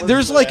way. Because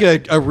there's like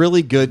a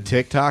really good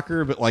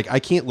TikToker, but like I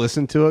can't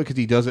listen to it because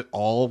he does it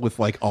all with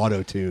like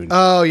auto tune.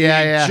 Oh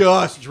yeah, yeah.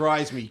 Just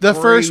drives me. The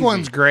first crazy.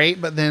 one's great,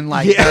 but then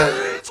like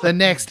Yeah. the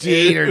next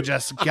 8 are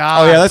just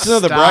god. Oh yeah, that's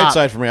another stop. bright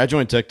side for me. I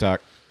joined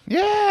TikTok,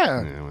 Yeah.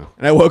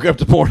 and I woke up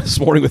this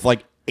morning with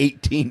like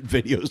 18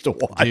 videos to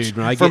watch Dude,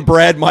 when I from get-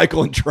 Brad,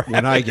 Michael, and Travis.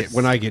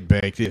 When I get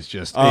baked, it's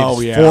just Oh,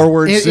 it's yeah.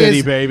 forward It city,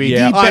 is baby.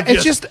 Yeah. the I be-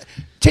 it's just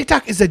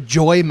TikTok is a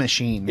joy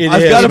machine. It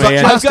I've is, got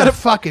man. Just I've got a a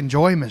fucking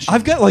joy machine.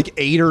 I've got like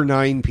 8 or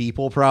 9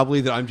 people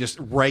probably that I'm just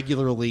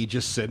regularly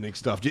just sending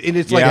stuff, and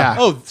it's like, Yeah.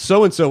 oh,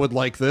 so and so would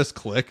like this.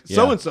 Click. Yeah.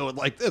 So and so would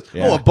like this.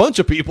 Yeah. Oh, a bunch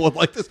of people would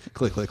like this.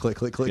 Click, click, click,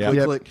 click, click, Yeah.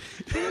 click,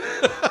 Yep.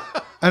 click.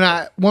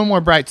 And one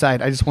more bright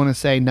side. I just want to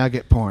say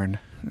nugget porn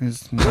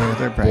is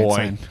another bright Boy,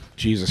 side.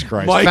 Jesus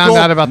Christ, Michael, Found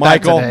out about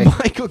Michael, that today.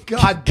 Michael,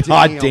 God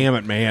damn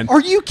it, man!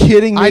 Are you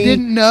kidding me? I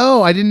didn't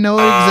know. I didn't know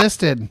it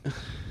existed.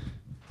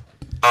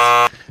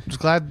 I'm just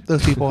glad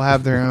those people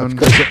have their own.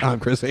 I'm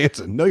Chris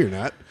Hansen. No, you're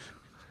not.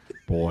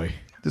 Boy,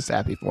 Just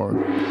happy for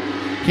him.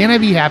 Can I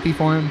be happy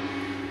for him?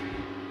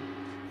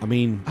 I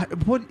mean,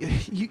 What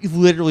you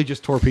literally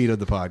just torpedoed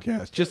the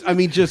podcast. Just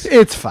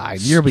It's fine.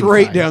 You're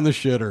straight fine. down the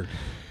shitter.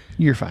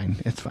 You're fine.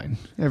 It's fine.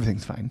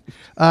 Everything's fine.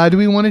 Do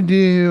we want to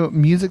do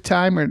music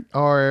time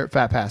or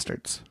Fat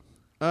Bastards?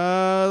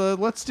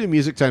 Let's do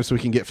music time so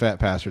we can get Fat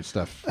Bastard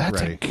stuff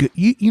That's ready. a good.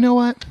 You know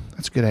what?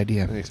 That's a good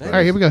idea. Thanks, All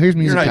right, here we go. Here's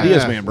music You're an time.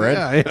 ideas man, Brad.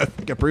 Yeah, I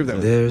think I proved that.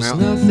 with There's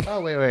Mountain. nothing.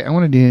 Oh wait. I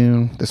want to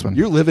do this one.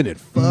 You're living in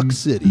fuck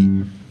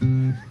city.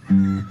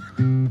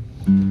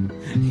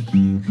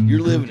 you're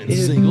living in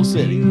Single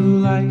City. You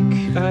like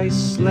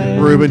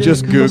Iceland? Ruben,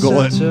 just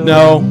Google it.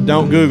 No,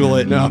 don't Google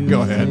it. No,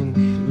 go ahead.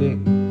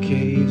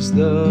 Caves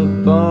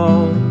the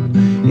bone.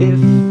 If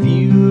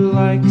you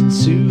like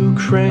to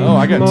crank. Oh,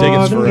 I got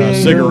tickets for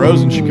Sigur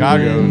Rós in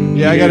Chicago.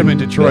 Yeah, I got him in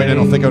Detroit. I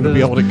don't think I'm gonna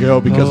be able to go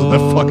because of the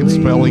fucking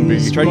spelling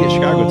bee. Try to get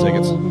Chicago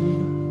tickets.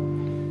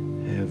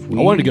 Have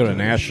I wanted to go to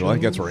Nashville. I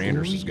think that's where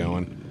Anders is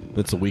going.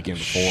 That's the weekend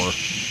before.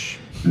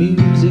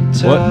 Music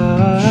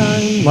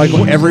time.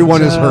 Michael,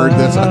 everyone has heard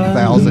this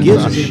 1,000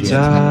 gives a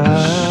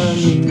times.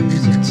 shit?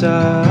 Music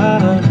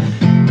time.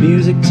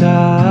 Music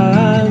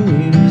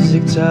time.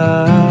 Music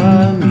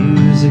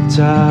time. Music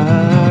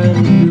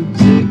time.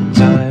 Music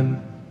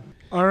time.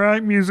 All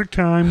right, music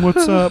time.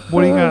 What's up?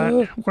 What do you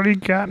got? What do you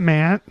got,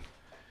 Matt?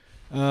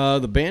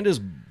 The band is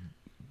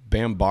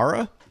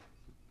Bambara.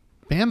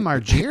 Bam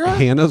Margera,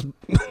 Hannah's.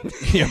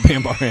 Yeah,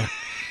 Bambara.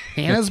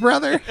 Hannah's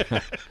brother.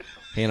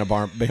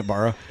 Bambara.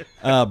 Bambara.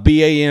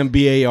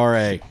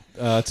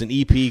 It's an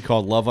EP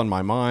called Love on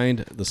My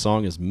Mind. The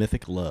song is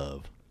Mythic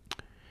Love.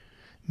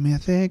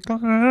 Mythic.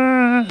 Up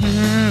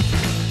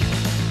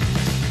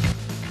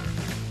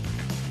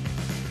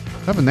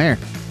in there.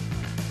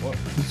 What?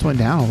 It just went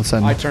down all of a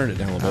sudden. I turned it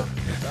down a little bit.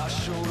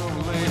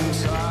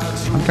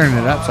 I'm turning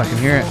it up so I can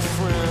hear it.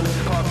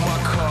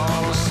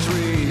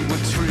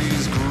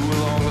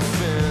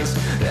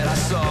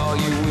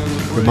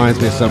 Reminds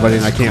me of somebody,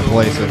 and I can't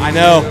place it. I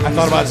know. I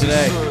thought about it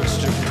today.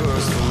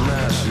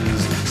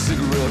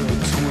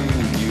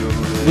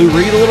 Lou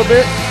Reed a little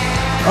bit.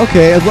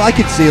 Okay, well, I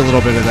could see a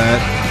little bit of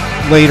that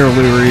later.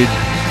 Lou Reed.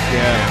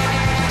 Yeah.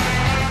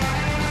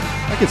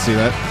 I could see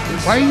that.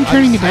 Why are you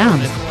turning it down?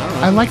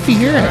 I like to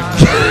hear it.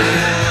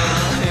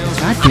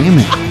 God damn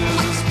it.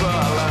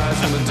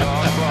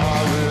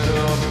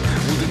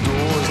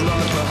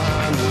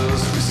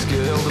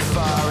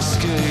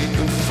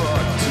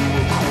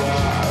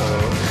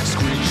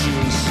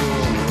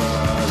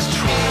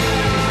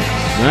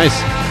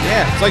 Nice.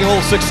 Yeah, it's like a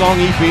little 6-song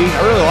EP.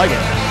 I really like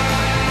it.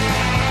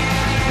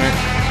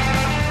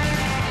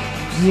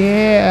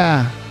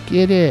 Yeah.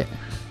 Get it.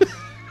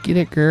 Get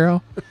it,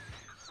 girl.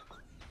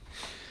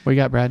 What you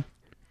got, Brad?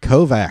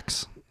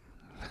 Kovacs.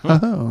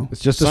 Oh.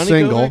 It's just Sonny a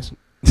single.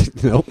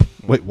 Kovacs? Nope.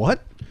 Wait, what?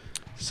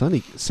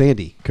 Sandy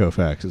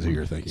Koufax is who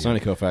you're thinking.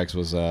 Sonny Koufax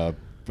was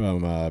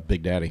from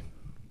Big Daddy.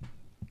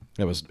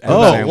 That was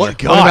Oh, Adam Sandler. what? What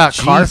God, about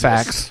Jesus.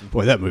 Carfax?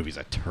 Boy, that movie's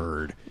a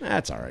turd.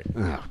 That's all right.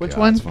 Oh, Which God.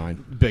 one? It's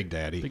fine. Big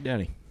Daddy. Big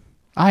Daddy.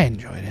 I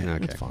enjoyed it.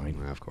 Okay, It's fine.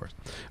 Of course.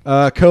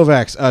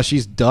 Kovacs.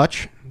 She's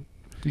Dutch.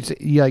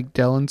 You like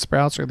Dylan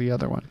Sprouts or the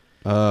other one?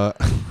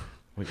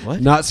 Wait,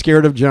 what? Not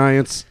Scared of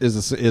Giants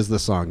is the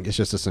song. It's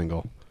just a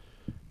single.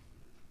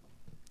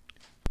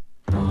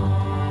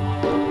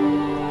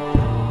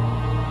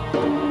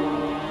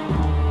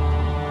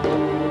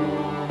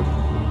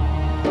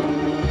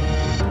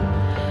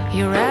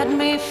 You read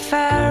me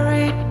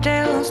fairy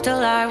tales till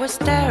I was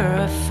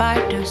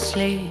terrified to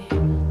sleep.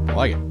 I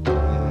like it.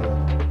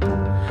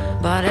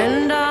 But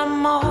in the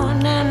morning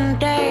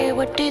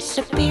would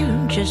disappear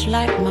just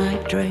like my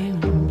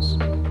dreams.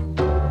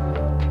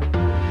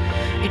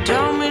 You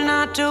told me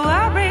not to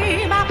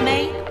worry about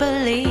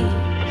make-believe.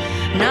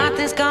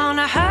 Nothing's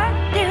gonna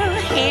hurt you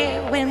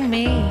here with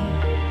me.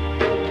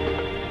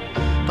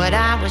 But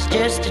I was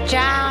just a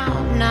child,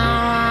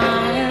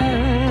 now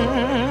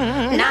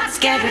I'm not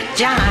scared of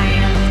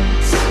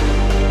giants.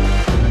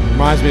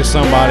 Reminds me of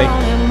somebody.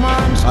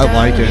 I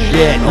like it.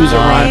 Shit, who's it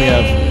remind me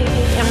of?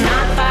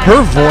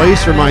 Her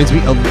voice reminds me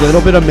a little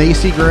bit of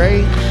Macy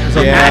Gray.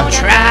 Yeah.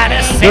 Try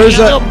to say There's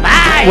a-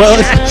 goodbye well,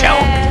 and I it's-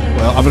 choke.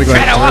 Well, I'm gonna go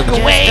Try to ahead walk and turn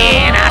it. away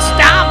and I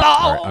stumble.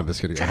 All right, I'm just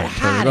gonna go ahead and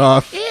turn it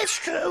off. It's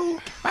true.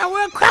 My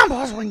world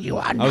crumbles when you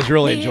are I was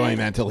really enjoying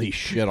that until he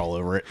shit all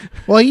over it.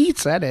 Well, he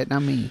said it,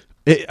 not me.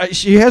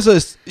 She has a.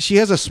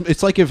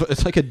 It's like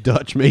a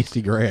Dutch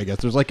Macy Gray, I guess.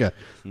 There's like a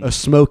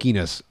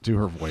smokiness to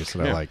her voice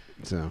that I like.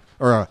 So,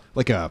 or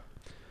like a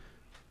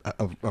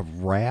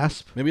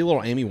rasp. Maybe a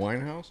little Amy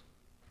Winehouse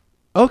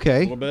Okay,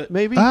 little bit.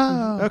 maybe.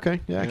 Oh.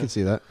 Okay, yeah, I can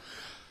see that.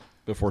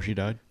 before she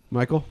died.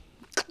 Michael,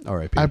 all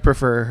right. I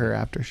prefer her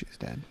after she's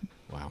dead.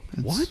 Wow.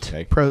 What?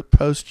 Okay.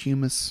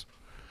 Posthumously.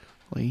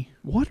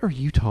 What are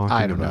you talking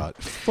I don't know.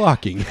 about?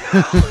 Fucking.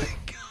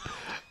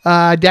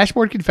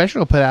 Dashboard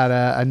Confessional put out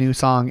a new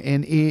song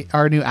and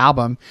our new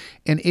album,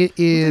 and it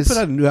is They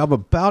put out a new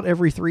album about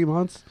every 3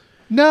 months.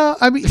 no.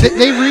 I mean,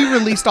 they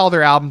re-released all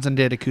their albums and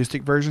did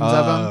acoustic versions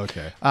of them.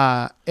 Okay.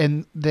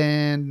 And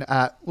then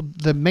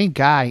the main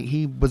guy,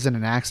 he was in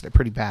an accident,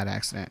 pretty bad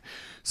accident.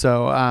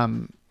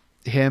 So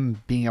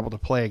him being able to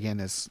play again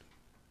is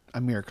a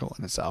miracle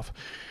in itself.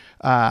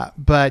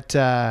 But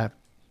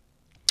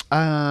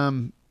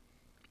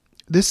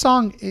this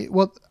song,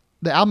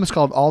 the album is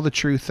called All the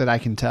Truth That I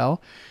Can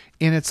Tell.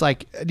 And it's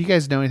like, do you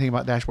guys know anything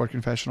about Dashboard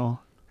Confessional?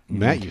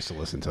 Matt used to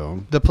listen to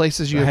him. The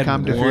places you I have had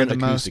come to fear one the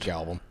most. acoustic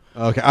album.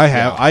 Okay, I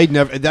have.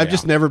 Yeah. I've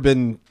just never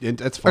been.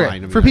 That's fine. Okay, I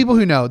mean, for people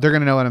who know, they're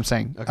going to know what I'm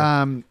saying.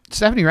 Okay.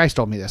 Stephanie Rice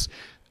told me this.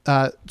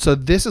 So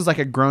this is like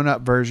a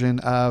grown-up version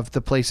of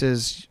the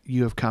places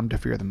you have come to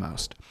fear the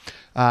most.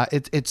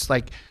 It's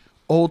like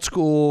old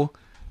school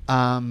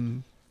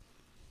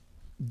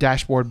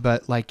Dashboard,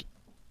 but like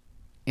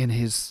in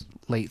his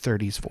late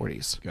 30s,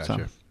 40s.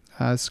 Gotcha.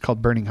 So, it's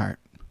called Burning Heart.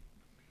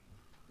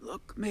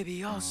 Look,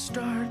 maybe I'll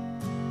start.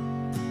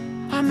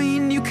 I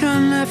mean, you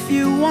can if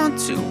you want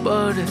to,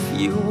 but if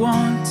you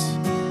want,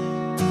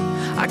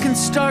 I can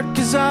start,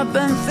 'cause I've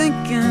been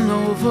thinking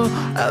over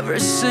every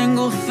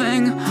single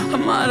thing I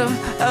might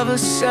have ever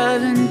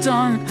said and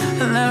done.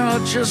 And there are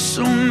just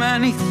so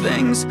many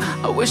things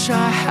I wish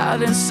I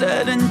hadn't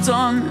said and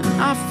done.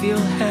 And I feel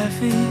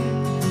heavy.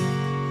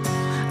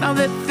 Now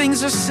that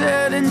things are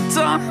said and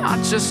done,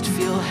 I just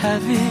feel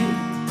heavy.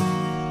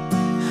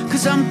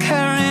 'Cause I'm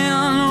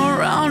carrying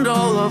around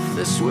all of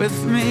this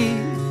with me.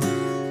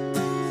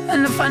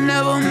 And if I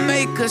never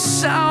make a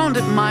sound,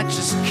 it might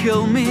just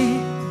kill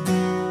me.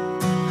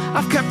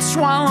 I've kept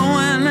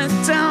swallowing it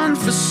down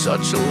for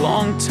such a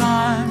long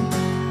time.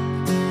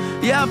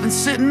 Yeah, I've been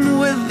sitting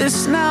with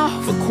this now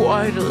for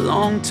quite a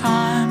long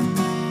time.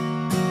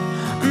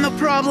 And the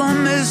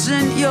problem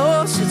isn't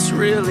yours, it's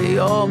really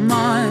all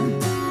mine.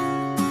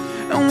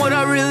 And what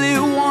I really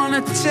want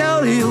to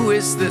tell you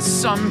is that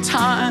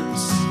sometimes,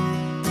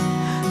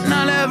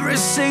 not every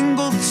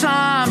single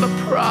time, but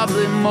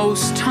probably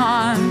most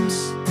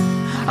times,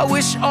 I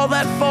wish all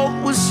that fault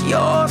was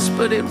yours,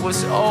 but it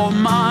was all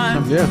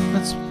mine. Yeah.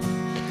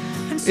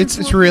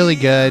 It's really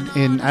good,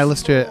 and I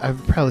listened to it. I've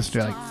probably listened to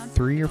it like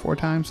 3 or 4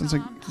 times since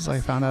I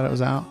found out it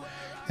was out,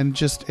 and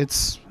just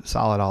it's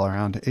solid all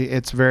around.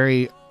 It's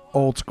very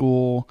old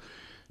school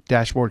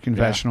Dashboard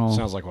Confessional. Yeah,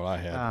 sounds like what I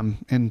had.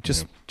 And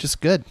just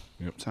good.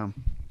 Yep. So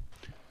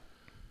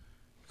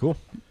Cool.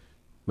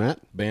 Matt?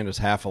 Band is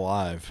Half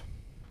Alive.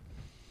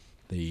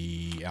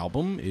 The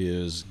album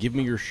is Give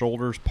Me Your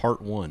Shoulders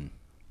Part 1.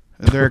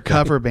 they're a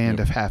cover band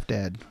of Half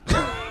Dead.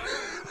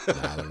 No,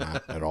 they're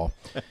not at all.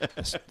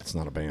 It's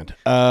not a band.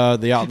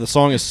 The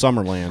song is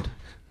Summerland.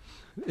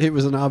 It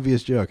was an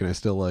obvious joke, and I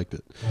still liked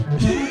it.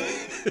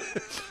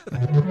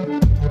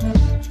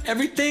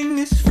 Everything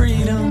is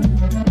freedom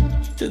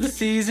till the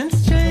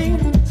seasons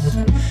change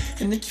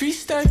and the trees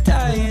start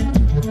dying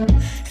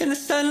and the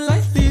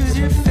sunlight leaves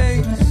your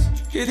face.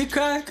 Hear the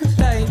crack of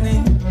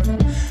lightning,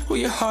 well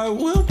your heart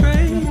will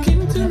break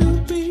into new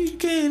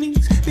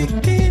beginnings,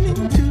 beginning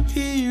to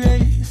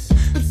erase.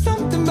 But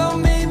something about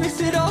me makes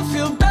it all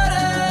feel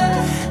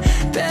better,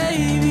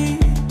 baby.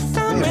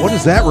 Man, what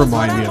does that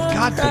remind me of?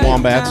 God, The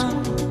Wombats.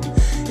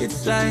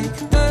 It's like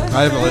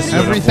I haven't listened to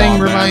it. Everything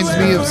reminds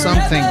me of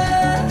something.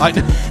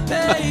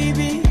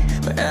 baby,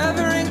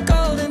 forever and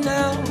golden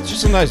now. It's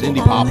just a nice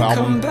indie pop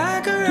album.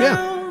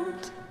 Yeah.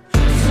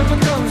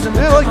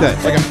 Yeah, I like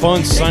that. Like a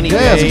fun, sunny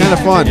Yeah, day. it's kind of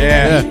fun.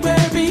 Yeah.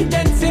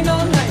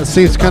 It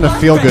seems kind of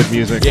feel-good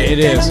music. Yeah, it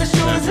is.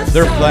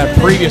 Their that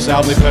previous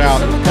album they put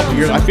out a couple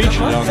years, I featured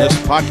it on this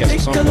podcast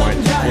at some point,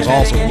 was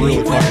also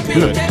really fucking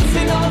good.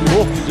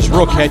 Cool. Just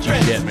real catchy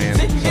shit, man.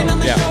 So,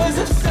 yeah.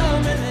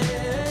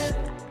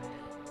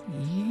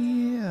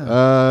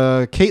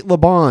 Yeah. Kate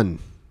LeBon,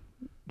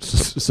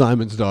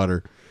 Simon's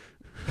daughter.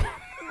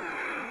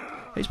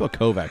 How do you spell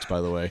Kovacs, by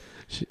the way?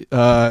 She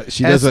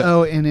does a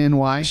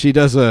SONNY.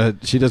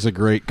 she does a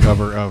great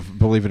cover of,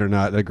 believe it or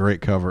not, a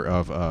great cover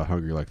of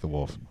Hungry Like the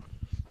Wolf.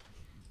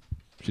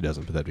 She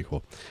doesn't, but that'd be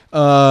cool.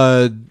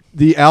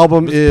 The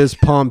album is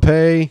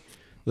Pompeii.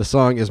 The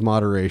song is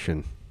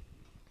Moderation.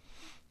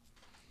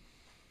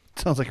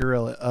 Sounds like a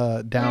real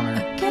downer.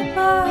 Get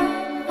by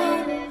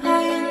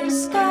high in the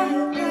sky,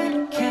 but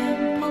I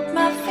can't put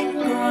my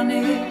finger on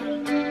it.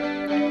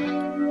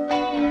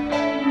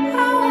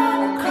 I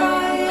wanna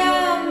cry,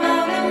 I'm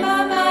out in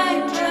my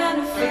mind, trying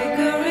to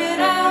figure it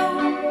out.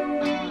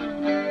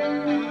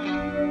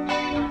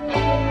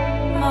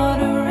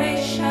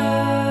 Moderation,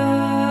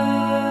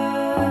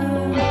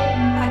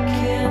 I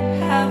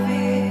can't have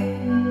it.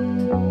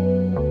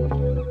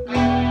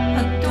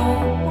 I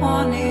don't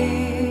want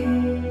it.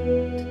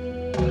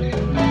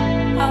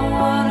 I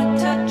wanna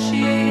touch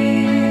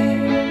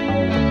it.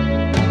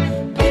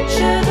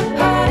 Picture the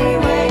party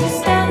where you're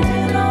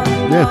standing on the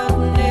Yeah.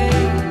 mountain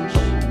edge.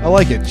 I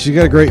like it. She's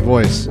got a great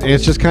voice. And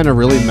it's just kind of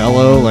really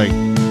mellow. Like,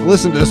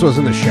 listen to this was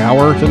in the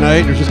shower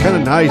tonight. It was just kind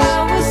of nice.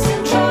 I was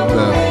in trouble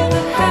with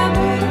a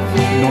habit of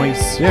it.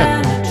 Noise. Yeah.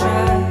 And I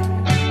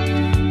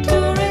tried to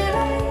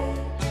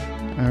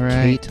relate. All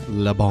right. Kate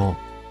Le Bon.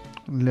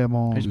 Le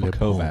Bon. How do you spell Le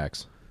Bon.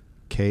 Kovacs?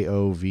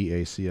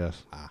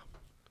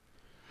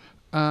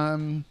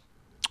 Kovacs.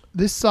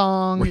 This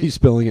song. Were you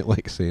spelling it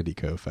like Sandy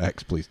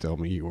Koufax? Please tell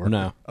me you were.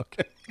 No.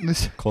 Okay.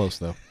 This Close,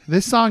 though.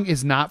 this song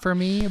is not for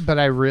me, but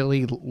I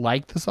really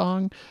like the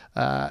song,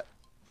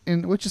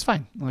 and which is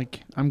fine.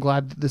 Like, I'm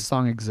glad that this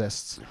song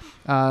exists.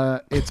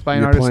 It's by an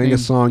You're artist playing a named.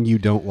 song you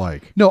don't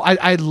like. No,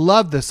 I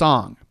love the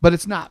song, but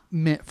it's not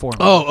meant for me.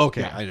 Oh,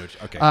 okay. Yeah. I know.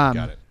 Okay, Um,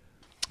 got it.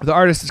 The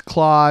artist is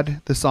Claude.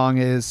 The song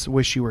is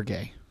 "Wish You Were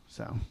Gay."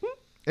 So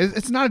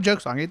it's not a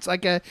joke song. It's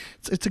like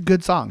it's a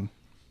good song.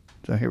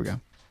 So here we go.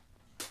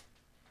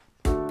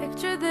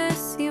 Picture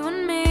this, you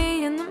and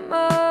me in the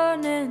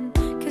morning,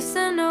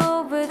 kissing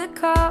over the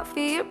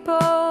coffee you're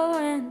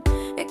pouring.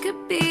 It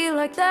could be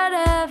like that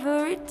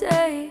every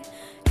day.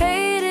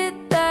 Hate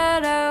it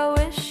that I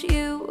wish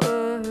you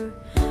were.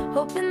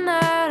 Hoping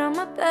that I'm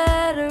a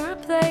better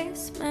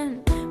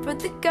replacement for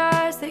the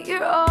guys that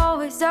you're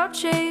always out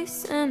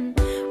chasing.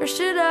 Or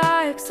should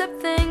I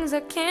accept things I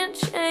can't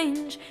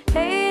change?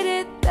 Hate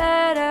it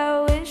that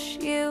I wish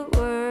you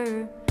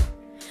were.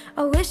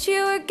 I wish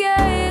you were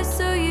gay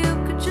so you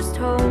could just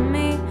hold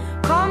me.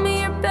 Call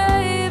me your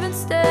babe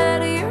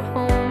instead of your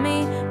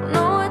homie. Don't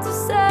know what to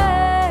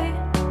say,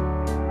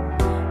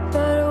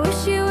 but I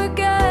wish you were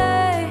gay.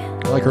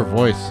 I like her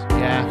voice.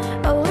 Yeah.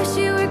 I wish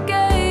you were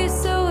gay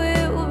so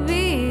it would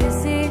be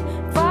easy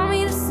for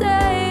me to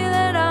say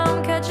that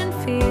I'm catching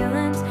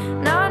feelings.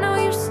 Now I know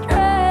you're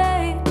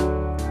straight,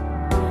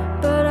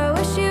 but I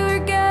wish you were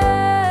gay.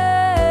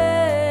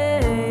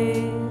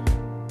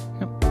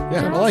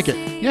 Yeah, I like it.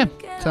 Yeah.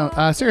 So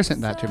Sarah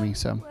sent that to me.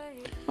 So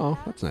Oh,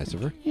 that's nice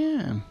of her.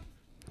 yeah.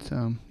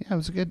 So yeah, it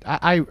was good.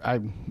 I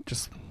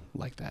just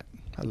like that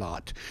a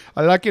lot.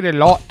 I like it a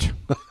lot.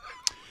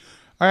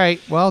 All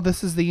right. Well,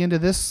 this is the end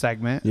of this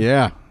segment.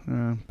 Yeah.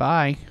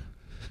 Bye.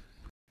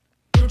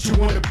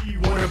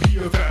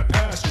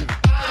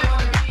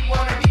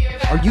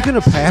 Are you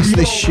gonna pass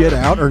this shit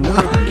out or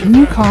not? Can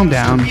you calm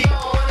down?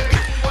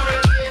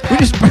 We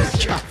just.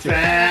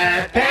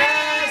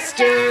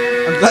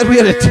 I'm glad we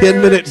had a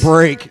 10-minute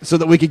break so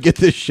that we could get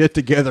this shit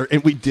together,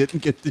 and we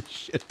didn't get this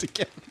shit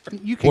together.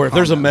 You can Or if calm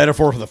there's a down.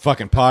 metaphor for the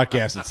fucking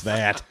podcast, it's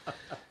that.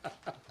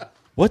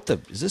 What the?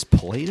 Is this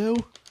Play-Doh?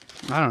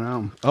 I don't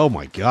know. Oh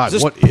my god, Is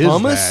this what is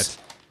pumice?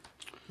 that?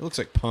 It looks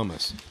like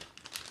pumice.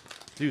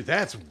 Dude,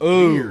 that's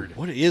Ooh, weird.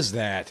 what is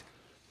that?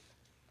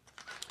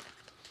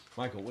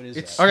 Michael, what is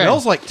It that?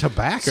 smells like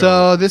tobacco.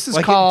 So this is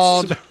Like,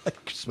 called it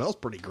smells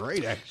pretty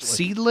great, actually.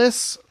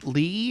 Seedless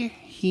Li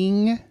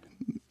Hing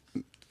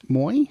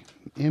Moi.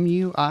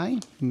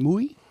 MUI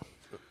Mui.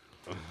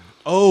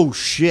 Oh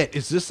shit!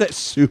 Is this that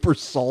super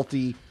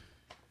salty?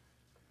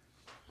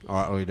 All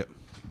right, wait.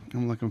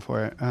 I'm looking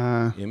for it.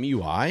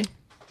 MUI?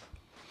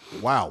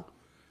 Wow,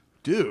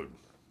 dude,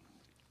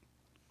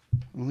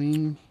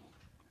 Lean.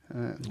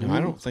 No, I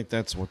don't think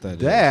that's what that is.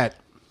 that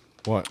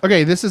What?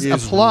 Okay, this is a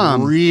is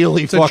plum.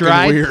 really it's a fucking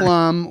dried weird.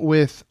 plum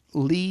with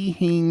Li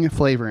Hing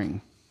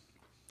flavoring.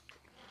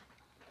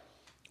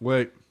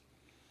 Wait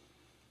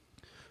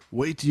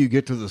till you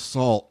get to the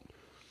salt.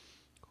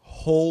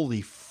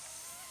 Holy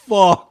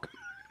fuck!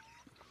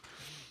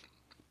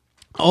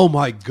 Oh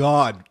my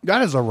god,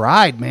 That is a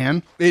ride,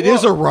 man. it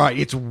is a ride.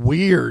 It's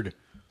weird,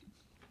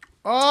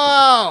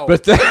 Oh,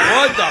 but that,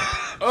 what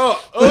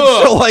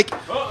the? So like,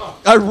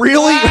 I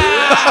really.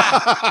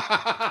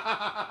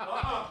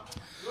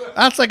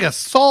 that's like a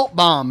salt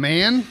bomb,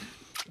 man.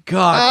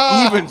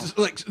 God, even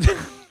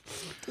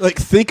like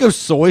think of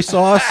soy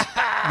sauce,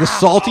 the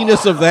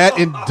saltiness of that,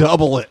 and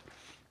double it.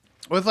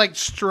 With like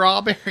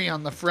strawberry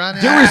on the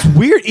front Dude, end. it's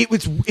weird.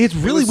 It's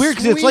really was weird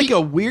because it's like sweet.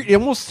 a weird. It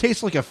almost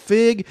tastes like a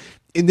fig,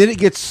 and then it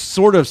gets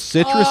sort of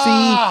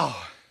citrusy,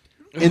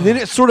 and then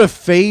it sort of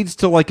fades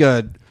to like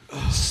a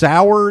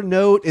sour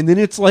note, and then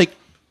it's like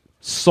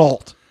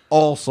salt.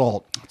 all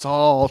salt. It's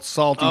all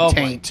salty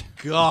taint.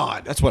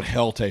 God. That's what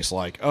hell tastes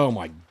like. Oh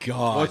my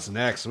god. What's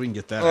next? We can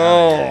get that out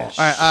of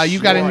here. All right, you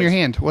got it in your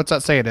hand. What's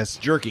that say it is?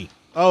 jerky?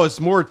 Oh, it's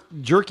more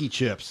jerky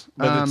chips,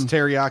 but it's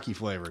teriyaki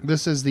flavored.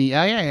 This is the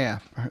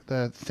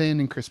the thin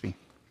and crispy.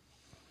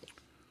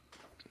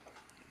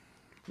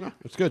 Yeah,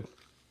 it's good.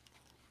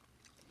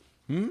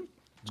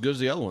 As good as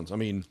the other ones. I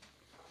mean,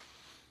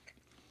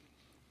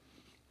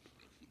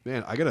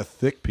 Man, I got a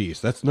thick piece.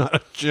 That's not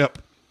a chip.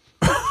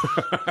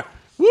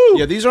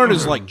 yeah, these aren't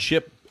as like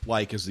chip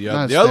like as the Not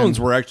other. as The other thin. ones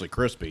were actually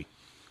crispy.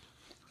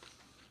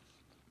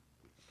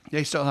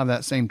 They still have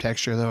that same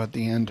texture though at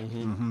the end.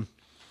 Mm-hmm.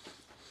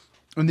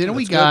 And then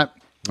we got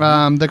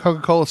the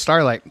Coca-Cola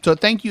Starlight. So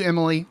thank you,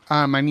 Emily,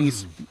 my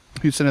niece,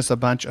 who sent us a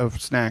bunch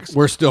of snacks.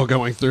 We're still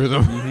going through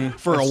them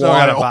for a Still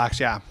got a while. box,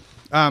 yeah.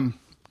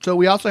 So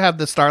we also have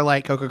the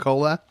Starlight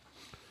Coca-Cola.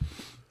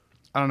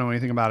 I don't know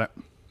anything about it.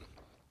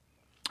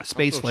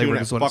 Space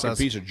flavored is what it fucking says.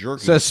 piece of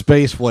jerky. It says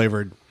space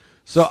flavored.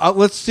 So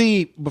let's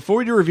see. Before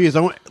we do reviews,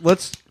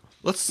 Let's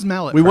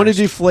smell it. we want to first.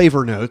 do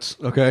flavor notes.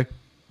 Okay.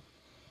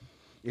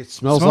 It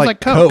smells, Smells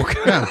like Coke.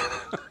 Coke. Yeah.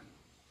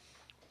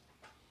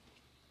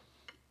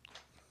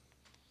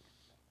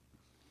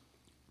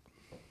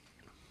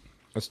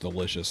 That's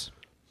delicious.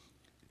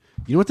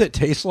 You know what that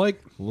tastes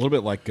like? A little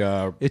bit like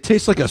It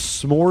tastes like a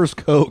s'mores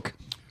Coke.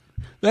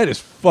 That is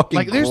fucking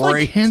Like there's great.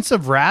 like hints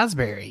of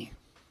raspberry.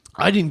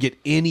 I didn't get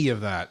any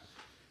of that,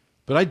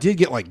 but I did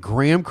get like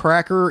graham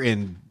cracker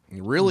and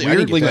Really? I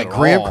didn't weirdly get that like at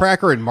graham all.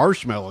 cracker and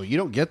marshmallow. You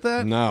don't get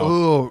that?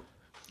 no.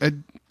 Oh,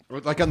 Or,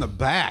 like on the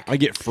back. I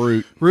get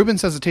fruit. Ruben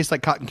says it tastes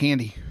like cotton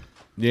candy.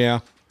 Yeah.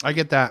 I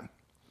get that.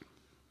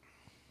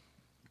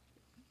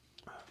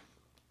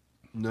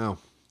 No.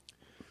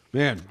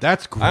 Man,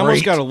 that's great. I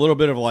almost got a little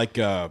bit of like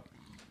the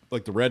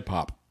Red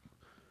Pop.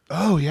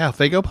 Oh yeah,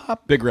 Fago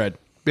Pop, Big Red.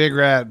 Big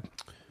Red.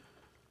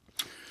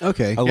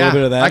 Okay. A little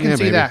bit of that. I can Yeah,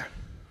 see maybe. that.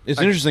 It's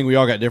interesting we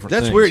all got different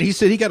That's things. weird. He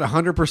said he got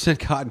 100%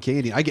 cotton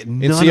candy. I get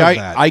none And see, of I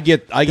that.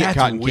 get That's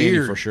cotton candy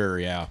weird. for sure,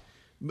 yeah.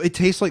 It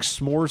tastes like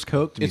s'mores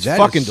Coke to me. It's That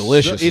fucking is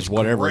delicious so- is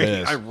whatever it great.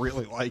 is. I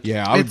really like it.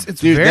 Yeah. It's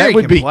Dude, very that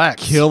would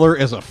complex. be killer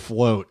as a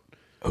float.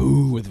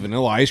 Ooh, with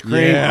vanilla ice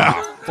cream? Yeah.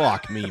 Ah,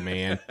 fuck me,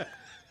 man.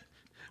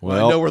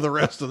 Well, I know where the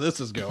rest of this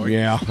is going.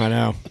 Yeah, I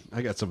know.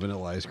 I got some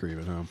vanilla ice cream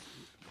at home.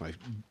 My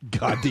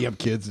goddamn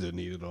kids didn't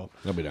eat it all.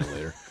 They'll be done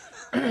later.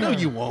 No,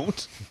 you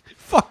won't.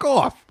 Fuck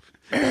off.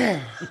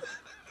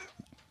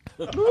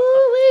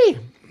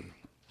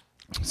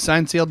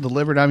 Signed, sealed,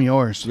 delivered. I'm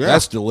yours.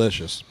 That's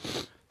delicious.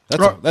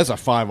 That's a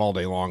 5 all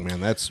day long, man.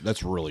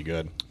 That's really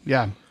good.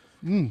 Yeah.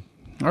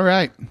 All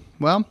right.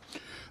 Well,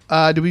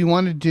 do we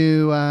want to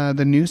do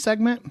the news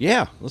segment?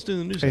 Yeah, let's do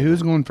the news. Okay,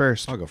 who's going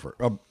first? I'll go first.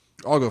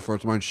 I'll go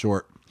first. Mine's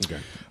short. Okay.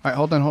 All right,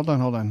 hold on.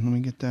 Let me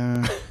get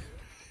the.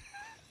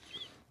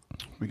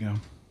 Here we go.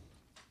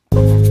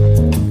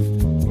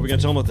 Are we going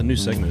to tell them what the new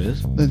segment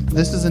is?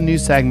 This is a new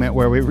segment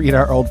where we read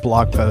our old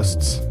blog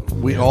posts.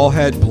 We all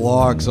had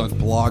blogs on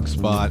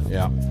Blogspot.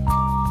 Yeah.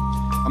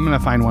 I'm gonna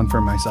find one for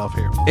myself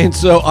here. And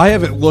so I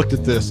haven't looked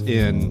at this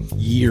in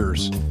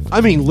years.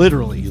 I mean,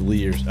 literally.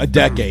 Years. A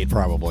decade,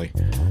 probably.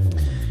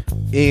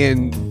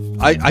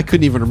 And I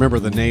couldn't even remember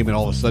the name, and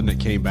all of a sudden it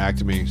came back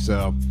to me.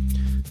 So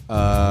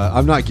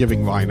I'm not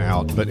giving mine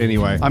out. But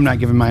anyway, I'm not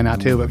giving mine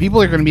out too, but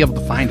people are gonna be able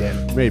to find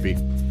it. maybe.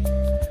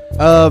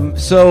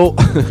 So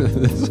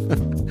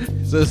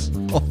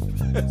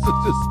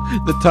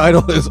the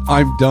title is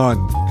 "I'm Done."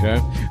 Okay.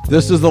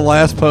 This is the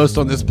last post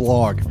on this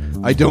blog.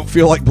 I don't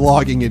feel like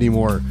blogging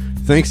anymore.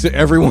 Thanks to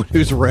everyone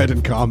who's read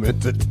and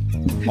commented.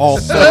 All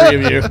 3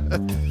 of you.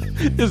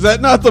 Is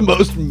that not the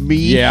most mean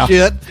Yeah.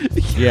 shit?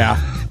 Yeah.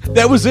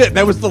 That was it.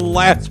 That was the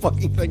last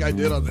fucking thing I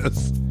did on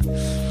this.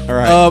 All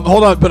right.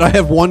 Hold on, but I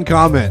have one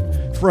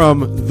comment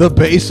from the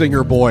Bass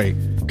Singer Boy.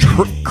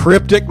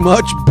 Cryptic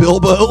much,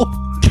 Bilbo?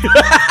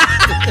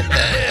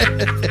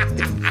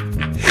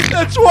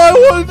 That's why I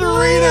wanted to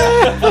read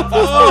it.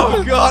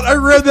 Oh, God. I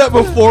read that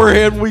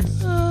beforehand. We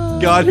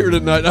got here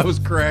tonight. I was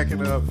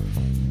cracking up.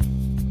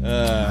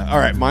 All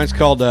right. Mine's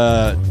called.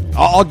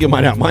 I'll get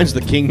mine out. Mine's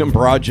the Kingdom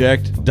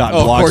Project.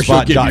 Oh, of course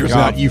you'll give yours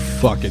out, you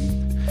fucking...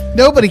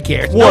 Nobody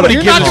cares. Nobody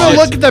You're not gives a gonna shit.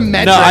 look at the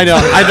metrics. No, I know.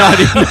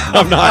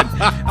 I'm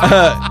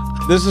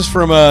not. This is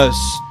from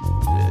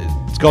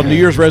it's called New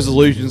Year's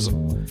Resolutions,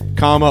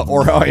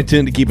 or how I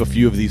intend to keep a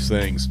few of these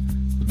things.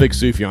 The big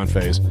Sufjan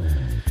phase.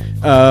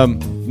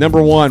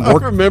 Number 1, I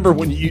remember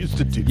when you used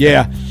to do that.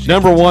 Yeah.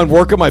 Number 1,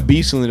 work on my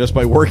beastliness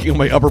by working on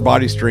my upper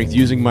body strength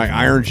using my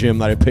iron gym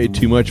that I paid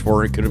too much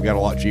for and could have got a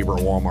lot cheaper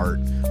at Walmart.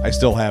 I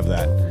still have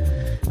that.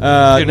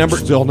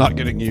 Still not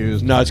getting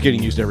used. No, it's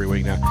getting used every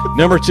week now.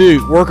 Number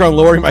 2, work on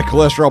lowering my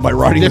cholesterol by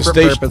riding Different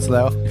the station. purpose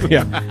though.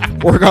 Yeah.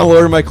 Work on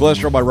lowering my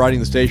cholesterol by riding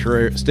the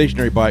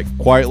stationary bike,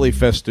 quietly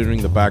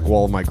festooning the back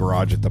wall of my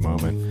garage at the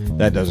moment.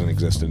 That doesn't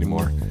exist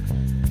anymore.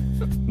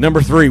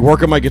 Number 3,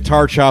 work on my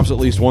guitar chops at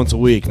least once a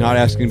week. Not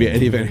asking to be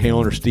Eddie Van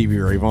Halen or Stevie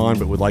Ray Vaughan,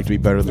 but would like to be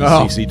better than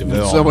CC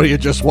DeVille. Somebody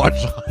had just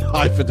watched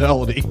High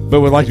Fidelity.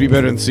 But would like to be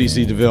better than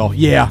CC DeVille.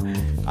 Yeah.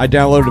 I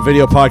downloaded a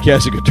video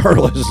podcast of guitar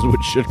lessons,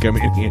 which should come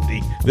in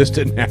handy. This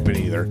didn't happen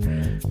either.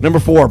 Number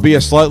 4, be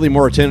a slightly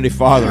more attentive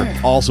father.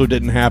 Also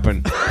didn't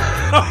happen.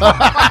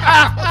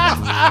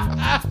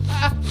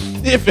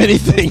 If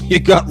anything, you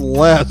got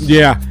less.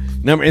 Yeah.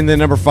 And then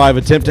number 5,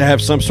 attempt to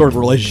have some sort of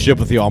relationship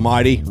with the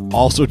Almighty.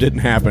 Also didn't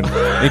happen.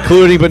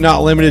 Including but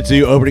not limited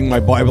to opening my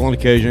Bible on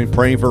occasion,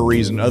 praying for a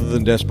reason other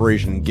than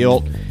desperation and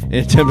guilt, and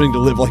attempting to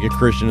live like a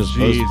Christian as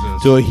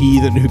opposed to a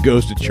heathen who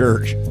goes to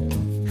church.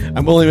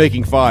 I'm only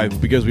making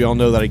 5 because we all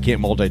know that I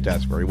can't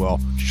multitask very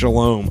well.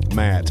 Shalom,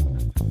 Matt.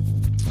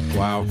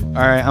 Wow. All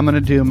right, I'm gonna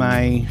do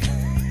my.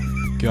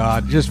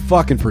 God, just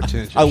fucking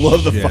pretentious. I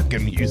love the shit.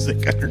 fucking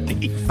music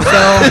underneath. So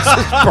This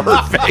is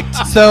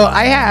perfect. So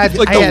I had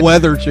Like I the had,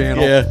 Weather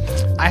Channel. Yeah.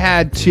 I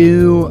had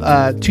two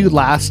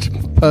last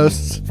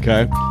posts.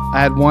 Okay. I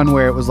had one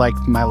where it was like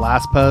my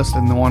last post,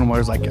 and the one where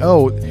it was like,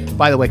 oh,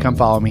 by the way, come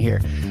follow me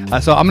here.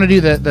 So I'm gonna do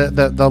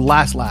the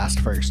last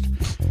first.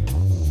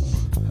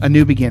 A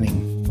new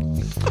beginning.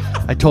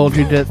 I told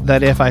you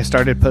that if I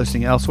started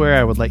posting elsewhere,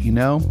 I would let you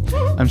know.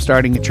 I'm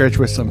starting a church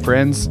with some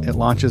friends. It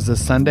launches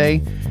this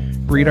Sunday.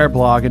 Read our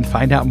blog and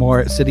find out more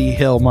at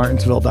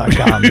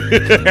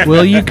cityhillmartinsville.com.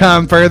 Will you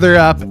come further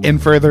up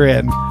and further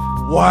in?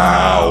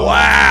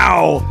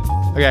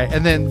 Wow. Okay,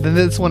 and then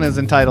this one is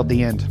entitled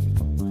The End.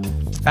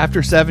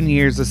 After 7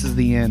 years, this is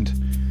the end.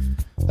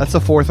 That's a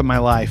fourth of my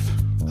life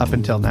up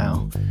until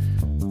now.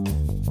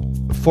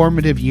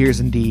 Formative years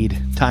indeed.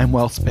 Time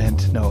well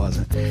spent. No, it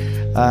wasn't.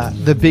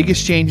 The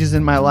biggest changes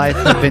in my life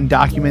have been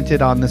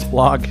documented on this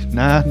blog.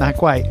 Nah, not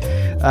quite.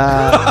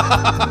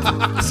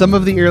 Some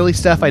of the early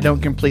stuff I don't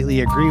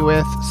completely agree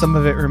with. Some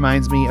of it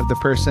reminds me of the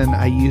person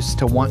I used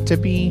to want to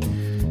be.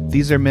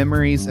 These are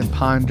memories and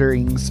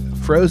ponderings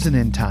frozen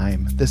in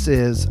time. This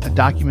is a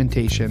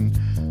documentation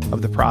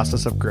of the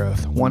process of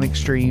growth, one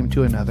extreme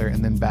to another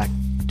and then back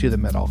to the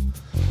middle.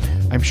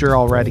 I'm sure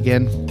I'll write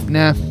again.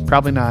 Nah,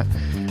 probably not.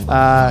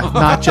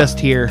 Not just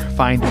here.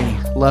 Find me.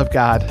 Love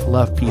God.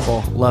 Love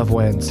people. Love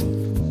wins.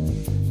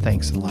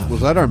 Thanks and love.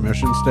 Was that our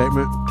mission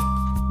statement?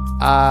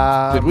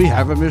 Did we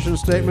have a mission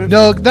statement?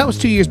 No, that was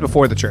 2 years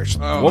before the church.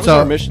 What was So-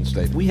 our mission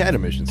statement? We had a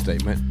mission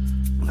statement.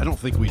 I don't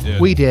think we did.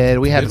 We did.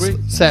 We had Did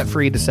a set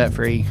free to set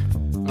free.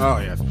 Oh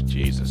yeah,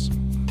 Jesus.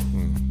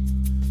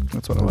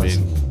 That's what it was.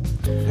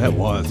 That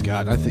was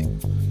God. I think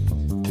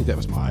that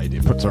was my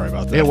idea. But sorry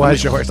about that. It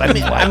was yours.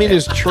 I mean,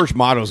 his church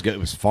motto's good. It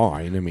was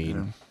fine. I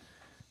mean,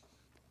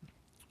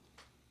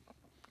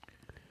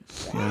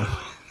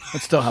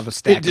 Let's still have a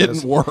stack. It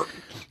didn't work.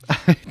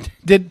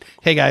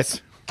 Hey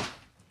guys,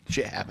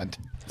 shit happened.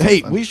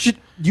 Hey, we should.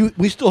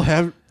 We still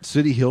have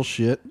City Hill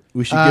shit.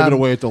 We should give it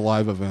away at the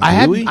live event.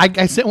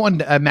 I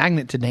sent a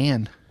magnet to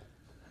Dan.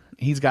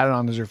 He's got it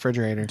on his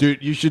refrigerator.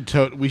 Dude, you should.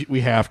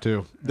 We have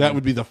to. That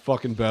would be the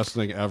fucking best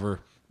thing ever.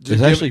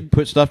 just actually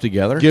put stuff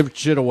together. Give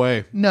shit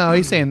away. No,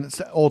 he's saying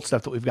it's old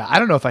stuff that we've got. I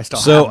don't know if I still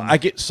So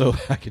have them.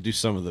 I could do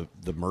some of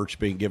the merch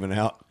being given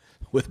out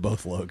with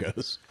both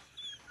logos.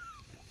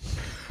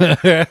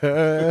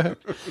 No,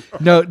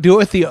 do it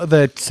with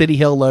the City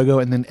Hill logo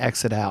and then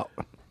exit out.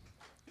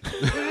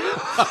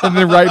 And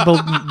then right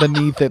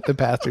beneath it, the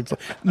pastor's.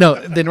 No,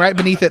 then right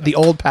beneath it, the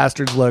old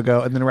pastor's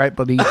logo, and then right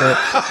beneath it,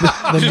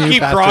 the new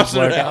pastor's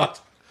logo.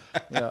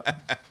 Yeah.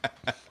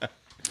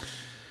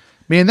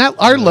 Man,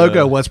 our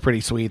logo was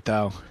pretty sweet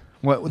though.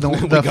 What the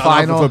We got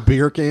final? off of a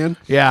beer can.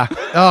 Yeah.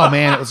 Oh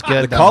man, it was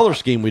good. The though. collar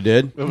scheme we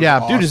did.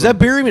 Yeah, Dude, does that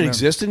beer even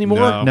exist anymore?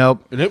 No.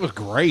 Nope. And it was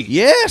great.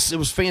 Yes, it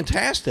was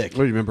fantastic. What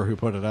do you remember who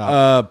put it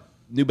out?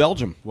 New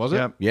Belgium. Was it?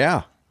 Yep.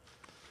 Yeah.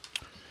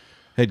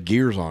 Had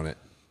gears on it.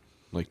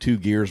 Like 2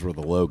 gears were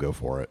the logo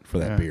for that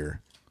Yeah.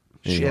 beer.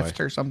 Anyway. Shift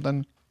or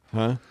something.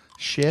 Huh?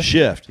 Shift.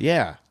 Shift.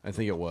 Yeah, I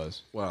think it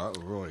was. Wow, that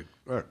was really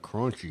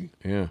crunchy.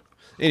 Yeah.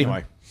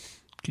 Anyway.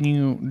 Can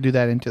you do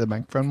that into the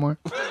microphone more?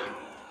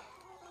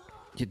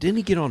 Yeah, didn't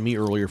he get on me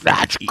earlier? For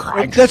That's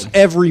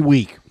every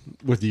week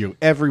with you.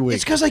 Every week.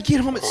 It's because I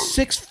get home at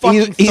 6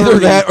 fucking Either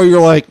that or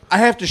you're like, I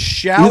have to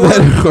shower.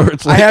 or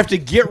it's like, I have to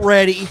get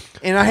ready,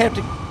 and I have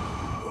to.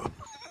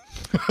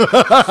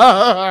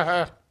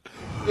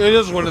 It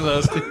is one of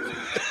those.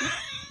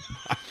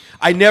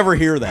 I never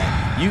hear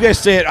that. You guys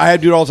say it. I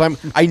do it all the time.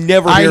 I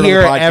never I hear it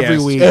hear on it the podcast. every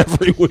week.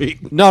 every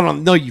week.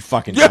 No, you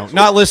fucking don't.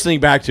 Not listening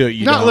back to it,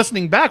 you Not don't.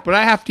 listening back, but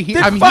I have to hear.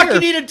 Then I'm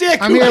fucking here. eat a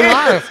dick. I'm Who here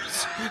cares? live.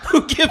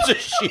 Who gives a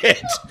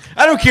shit?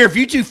 I don't care if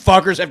you two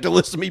fuckers have to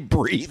listen to me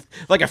breathe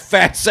like a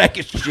fat sack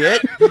of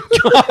shit.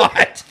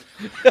 God.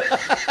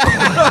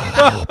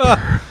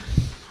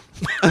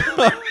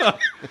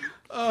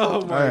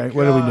 All right,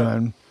 what are we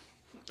doing?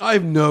 I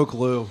have no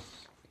clue.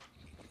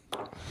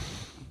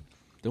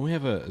 Don't we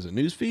have a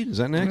news feed? Is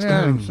that next?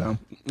 Yeah, I think so.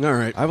 All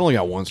right. I've only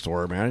got one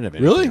story, man. I didn't have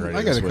anything Really? ready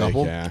I got this a week.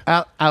 couple.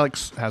 Yeah.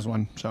 Alex has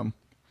one. So,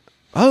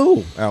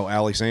 Oh,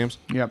 Allie Sams.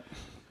 yep.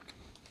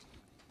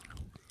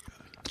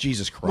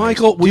 Jesus Christ,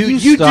 Michael, will Dude,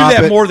 you do stop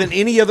that it? more than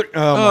any other.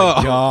 Oh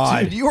my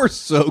God, Dude, you are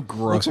so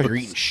gross. looks like you're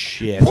eating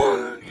shit.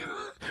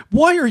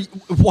 Why are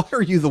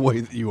you the way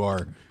that you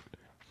are?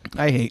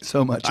 I hate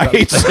so much. I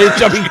hate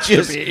Cinch. I mean,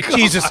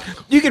 Jesus.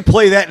 You could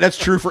play that. And that's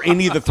true for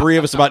any of the three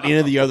of us about any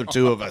of the other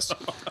two of us.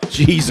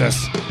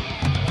 Jesus.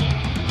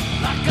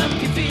 Lock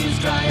up your fears,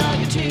 dry all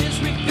your tears,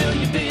 refill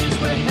your beers.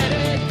 We're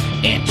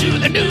headed into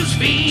the news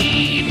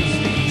feed.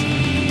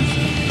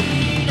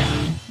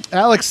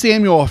 Alex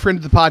Samuel, a friend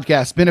of the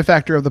podcast,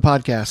 benefactor of the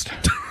podcast.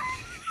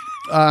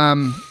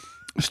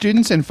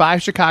 Students in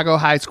 5 Chicago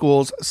high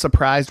schools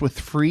surprised with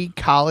free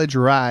college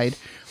ride,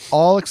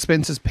 all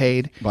expenses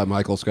paid, By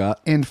Michael Scott.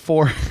 and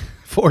for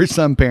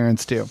some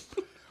parents too.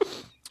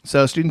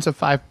 So students of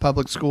 5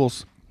 public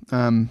schools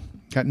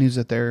got news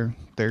that they're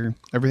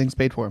everything's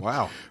paid for.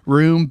 Wow.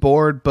 Room,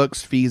 board,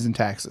 books, fees, and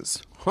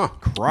taxes. Huh.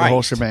 The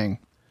whole shebang.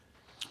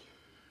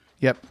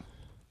 Yep.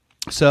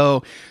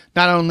 So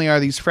not only are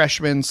these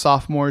freshmen,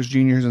 sophomores,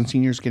 juniors, and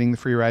seniors getting the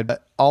free ride,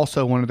 but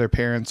also one of their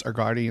parents or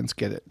guardians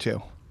get it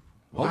too.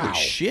 Holy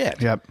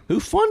shit. Yep. Who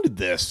funded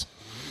this?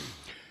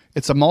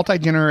 It's a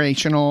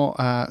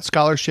multi-generational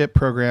scholarship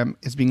program.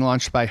 Is being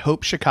launched by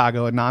Hope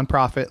Chicago, a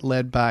nonprofit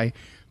led by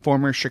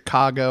former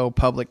Chicago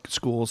Public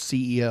Schools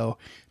CEO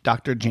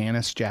Dr.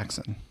 Janice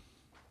Jackson.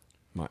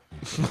 No,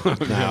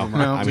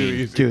 No, I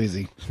mean, too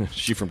easy.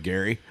 she from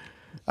Gary.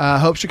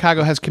 Hope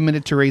Chicago has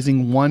committed to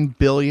raising $1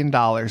 billion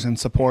in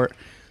support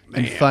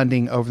and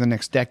funding over the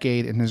next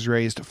decade and has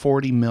raised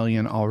 $40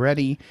 million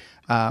already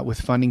with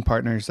funding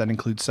partners that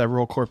include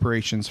several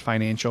corporations,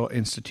 financial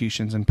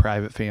institutions, and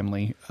private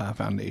family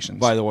foundations.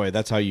 By the way,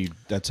 that's how you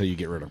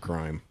get rid of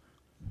crime.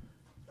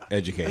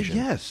 Education.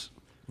 Yes.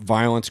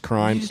 Violence,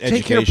 crime, You just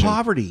education. take care of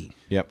poverty.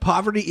 Yep.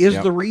 Poverty is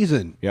Yep. the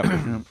reason. Yep.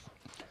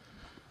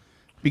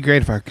 Be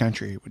great if our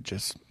country would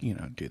just, do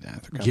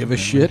that. Their Give a government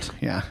shit.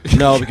 would- Yeah.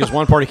 No, because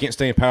one party can't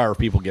stay in power if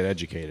people get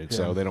educated,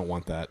 so they don't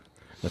want that.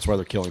 That's why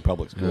they're killing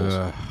public schools.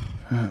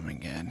 Oh my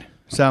God.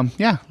 So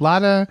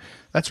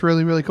that's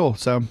really, really cool.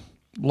 So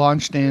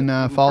launched in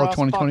fall of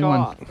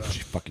 2021.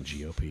 Fucking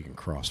GOP can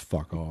cross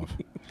fuck off.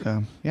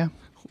 So yeah,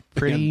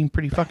 pretty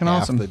fucking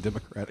Half awesome. the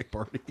Democratic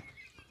Party.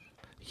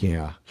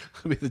 Yeah.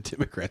 I mean, the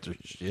Democrats are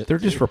shit. They're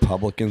just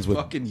Republicans with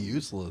fucking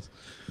useless.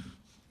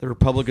 they're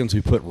Republicans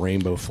who put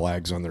rainbow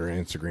flags on their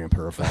Instagram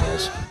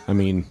profiles. I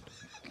mean,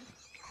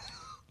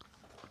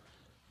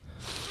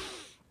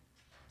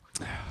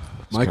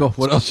 Michael,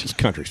 what else? this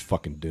country's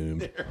fucking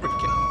doomed.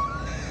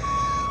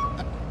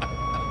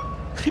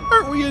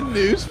 Aren't we in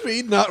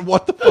newsfeed? Not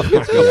what the fuck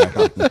is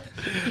going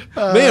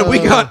on? Man, we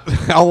got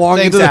how long?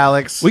 Thanks, into the,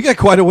 Alex. We got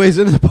quite a ways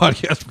into the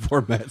podcast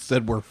before Matt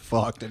said we're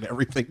fucked and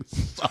everything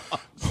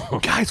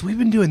sucks. Guys, we've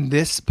been doing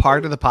this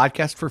part of the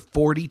podcast for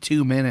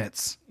 42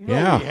 minutes.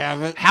 Yeah. We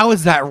haven't. How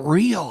is that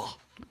real?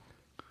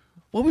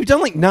 Well, we've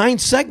done like 9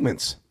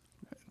 segments.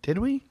 Did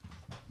we?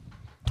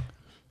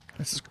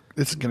 This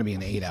is going to be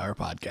an 8-hour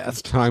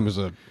podcast. Time is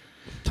a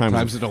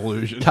Time's an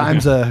illusion.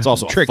 Time's a It's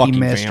also a tricky fucking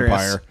mistress.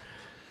 vampire.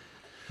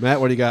 Matt,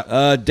 what do you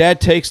got?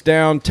 Dad takes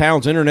down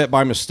town's internet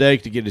by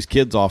mistake to get his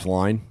kids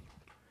offline.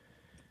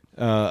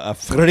 A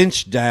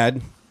French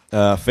dad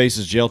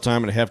faces jail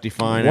time and a hefty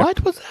fine.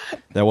 What was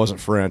that? That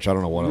wasn't French. I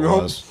don't know what it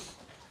Nope. was.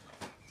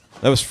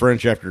 That was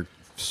French after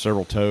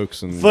several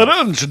tokes and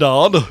French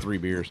dad. 3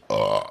 beers.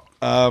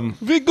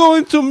 We're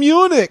going to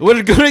Munich.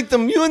 We're going to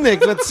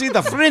Munich. Let's see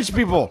the French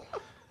people.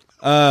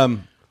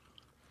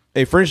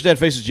 A French dad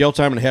faces jail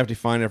time and a hefty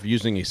fine after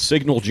using a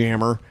signal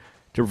jammer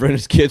to prevent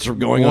his kids from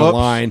going Whoops.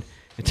 online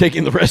and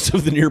taking the rest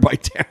of the nearby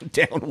town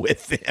down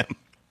with them.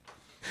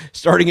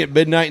 Starting at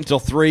midnight until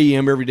 3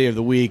 a.m. every day of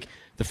the week,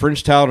 the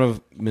French town of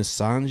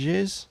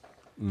Massages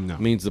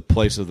means the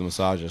place of the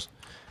massages.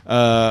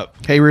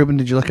 Hey, Ruben,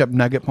 did you look up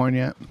nugget porn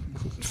yet?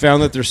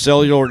 Found that their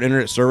cellular and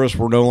internet service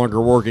were no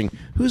longer working.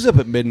 Who's up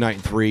at midnight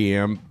and 3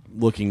 a.m.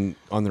 looking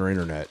on their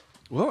internet?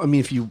 Well, I mean,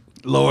 if you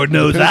Lord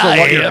knows depends on I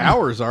what your am.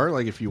 hours are,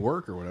 like if you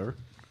work or whatever.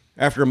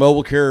 After a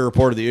mobile carrier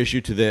reported the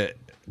issue to the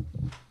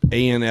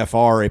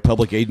ANFR, a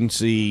public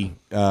agency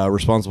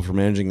responsible for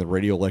managing the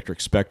radioelectric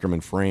spectrum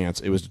in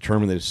France, it was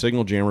determined that a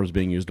signal jammer was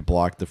being used to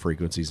block the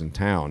frequencies in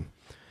town.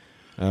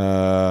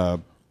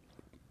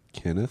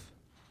 Kenneth?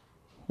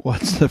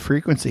 What's the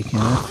frequency,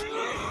 Kenneth?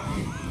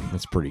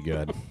 That's pretty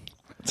good.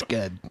 It's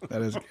good.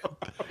 That is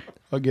good.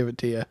 I'll give it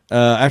to you.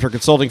 After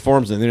consulting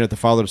forums on the internet, the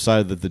father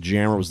decided that the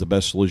jammer was the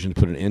best solution to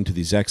put an end to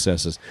these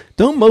excesses.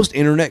 Don't most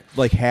internet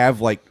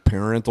have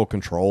parental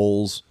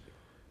controls?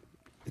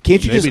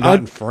 Can't you Maybe just not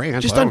in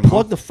France, just I don't know.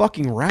 unplug the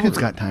fucking router? Kid's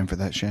got time for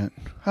that shit.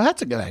 Oh,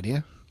 that's a good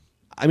idea.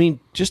 I mean,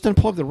 just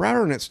unplug the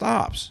router and it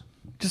stops.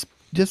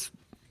 Just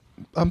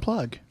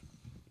unplug.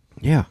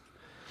 Yeah.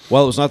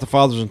 Well, it was not the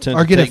father's intent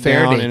Or to get a take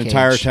down Faraday an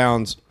entire cage.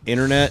 town's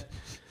internet.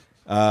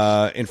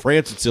 In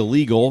France, it's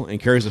illegal and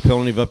carries a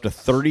penalty of up to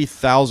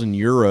 30,000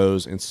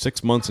 euros and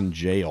 6 months in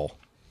jail.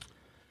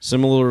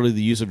 Similarly,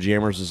 the use of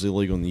jammers is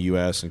illegal in the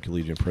U.S. and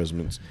collegiate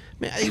imprisonments.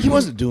 Man, he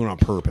wasn't doing it on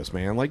purpose,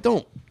 man.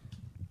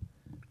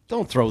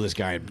 Don't throw this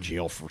guy in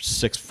jail for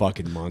 6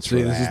 fucking months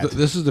See, for that.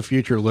 this is the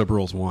future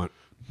liberals want.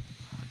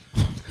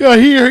 Yeah,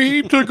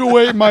 he took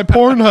away my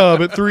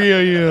Pornhub at 3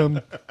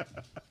 a.m.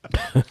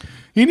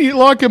 You need to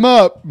lock him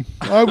up.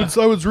 I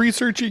was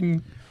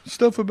researching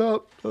stuff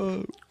about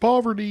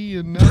poverty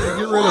and how to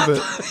get rid of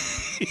it.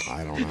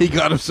 I don't know. He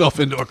got himself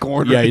into a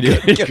corner. Yeah, he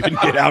did. He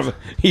couldn't get out of it.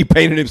 He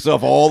painted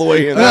himself all the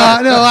way in. No,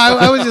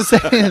 I was just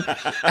saying.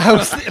 I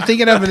was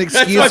thinking of an That's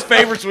excuse. my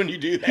favorite when you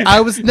do that.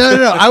 I was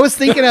no. I was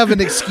thinking of an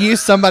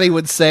excuse somebody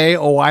would say,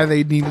 "Oh, why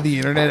they needed the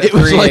internet at It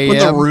was 3 like when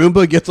the a.m."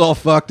 Roomba gets all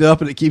fucked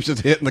up and it keeps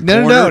its hitting the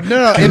No.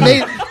 corner.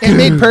 It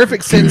made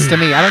perfect sense to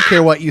me. I don't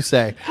care what you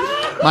say.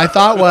 My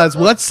thought was,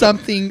 what's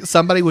something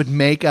somebody would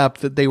make up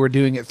that they were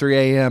doing at 3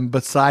 a.m.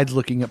 besides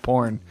looking at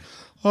porn?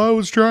 I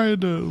was trying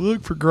to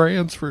look for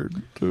grants to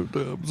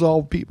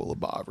absolve people of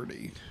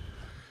poverty.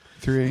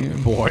 3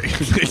 a.m. Boy.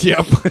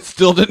 Yep. It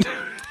still didn't.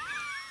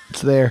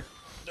 It's there.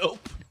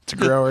 Nope. It's a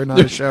grower, not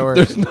a shower.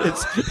 This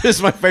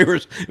is my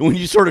favorite. When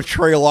you sort of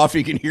trail off,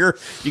 you can hear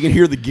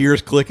the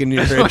gears clicking in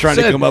your head trying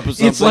to come up with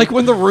something. It's like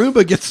when the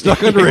Roomba gets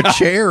stuck under a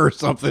chair or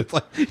something. It's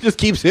like it just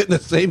keeps hitting the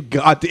same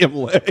goddamn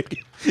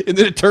leg. And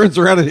then it turns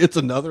around and hits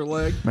another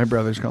leg. My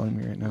brother's calling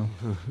me right now.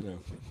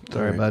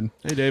 Sorry, bud.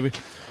 Hey, Davey.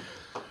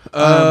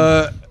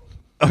 Are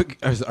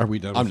we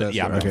done with that?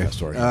 Yeah, I'm done with that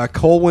story.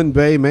 Colwyn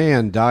Bay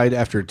man died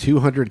after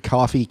 200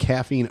 coffee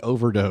caffeine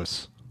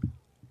overdose.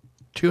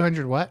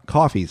 200 what?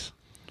 Coffees.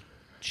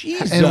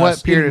 Jesus. And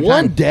what period in of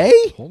one time? day?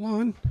 Hold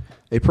on.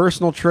 A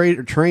personal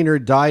trainer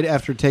died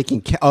after taking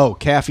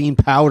caffeine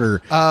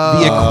powder,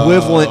 the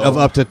equivalent of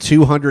up to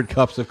 200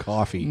 cups of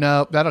coffee.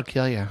 No, that'll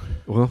kill you.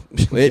 Well,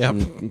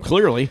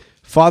 Clearly.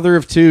 Father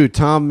of two,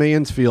 Tom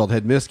Mansfield,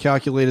 had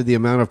miscalculated the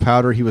amount of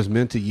powder he was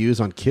meant to use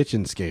on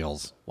kitchen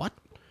scales. What?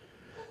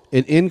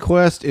 An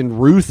inquest in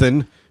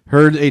Ruthin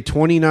heard a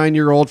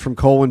 29-year-old from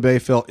Colwyn Bay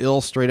fell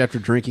ill straight after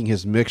drinking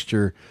his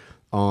mixture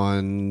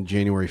on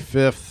January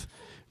 5th.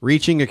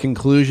 Reaching a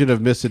conclusion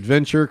of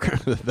misadventure,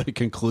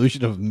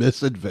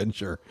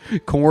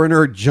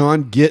 Coroner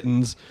John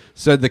Gittins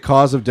said the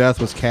cause of death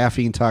was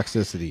caffeine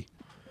toxicity.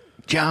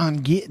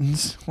 John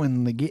Gittins,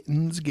 when the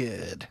getting's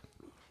good.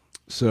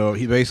 So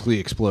he basically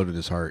exploded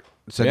his heart.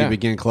 Said Yeah. he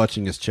began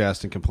clutching his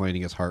chest and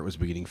complaining his heart was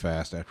beating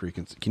fast after he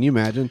can you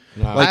imagine?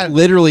 No.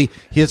 Literally,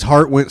 his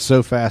heart went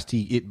so fast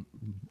it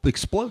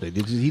exploded.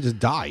 He just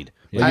died.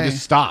 Like, he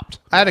just stopped.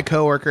 I had a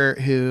coworker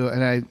who,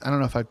 and I don't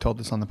know if I've told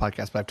this on the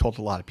podcast, but I've told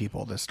a lot of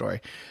people this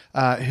story,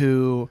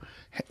 who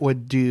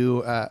would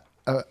do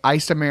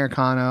iced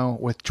Americano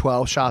with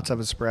 12 shots of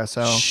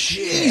espresso.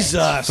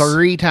 Jesus.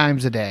 3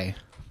 times a day.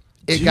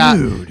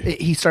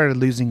 He started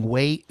losing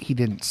weight. He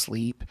didn't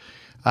sleep.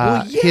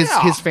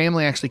 His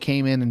family actually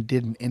came in and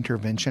did an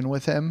intervention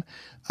with him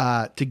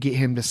to get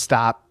him to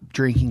stop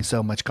drinking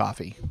so much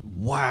coffee.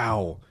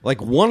 Wow.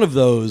 Like one of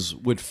those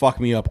would fuck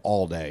me up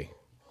all day.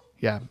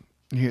 Yeah.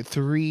 You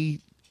 3,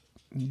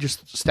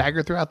 just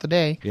stagger throughout the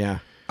day. Yeah.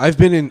 I've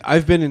been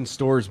in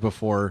stores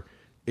before.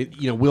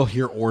 We'll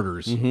hear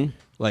orders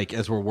like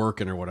as we're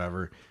working or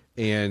whatever.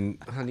 And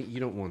honey, you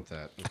don't want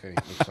that. Okay,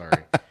 I'm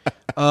sorry.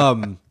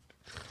 I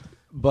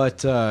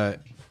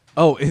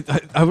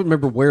don't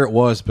remember where it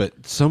was,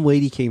 but some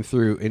lady came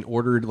through and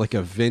ordered like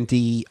a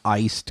venti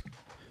iced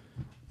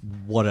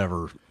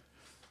whatever,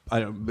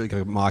 like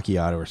a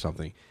macchiato or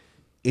something.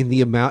 In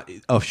the amount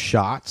of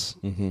shots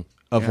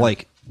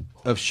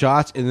of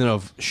shots and then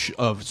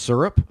of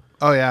syrup.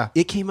 Oh yeah,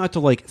 it came out to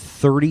like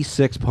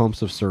 36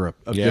 pumps of syrup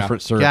of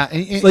different syrup. Yeah,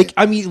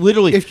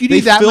 literally, if you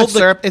need that much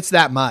syrup, it's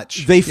that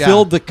much. They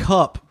filled the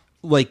cup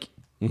like.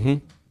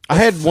 I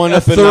had one a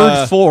up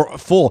third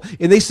full,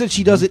 and they said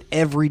she does it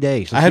every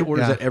day. So she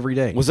orders that every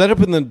day. Was that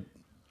up in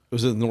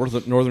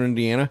northern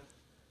Indiana?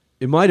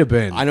 It might have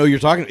been. I know you're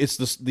talking. It's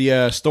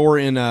the store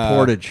in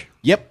Portage.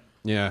 Yep.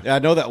 Yeah, I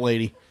know that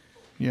lady.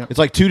 Yeah, it's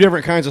like 2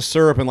 different kinds of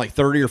syrup and like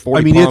 30 or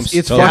 40. I mean, pumps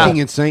it's total. fucking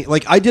insane.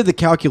 Like I did the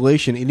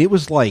calculation, and it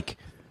was like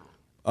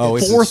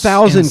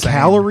 4,000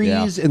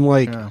 calories, and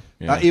like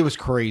it was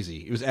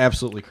crazy. It was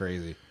absolutely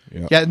crazy.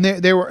 Yeah, and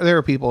there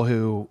were people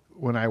who,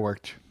 when I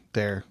worked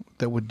there,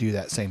 that would do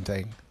that same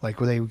thing. Like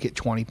where they would get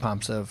 20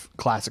 pumps of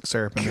classic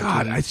syrup. In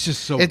God, it's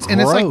just so. And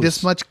it's like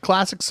this much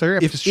classic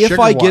syrup. If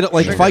I get it,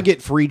 like if I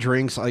get free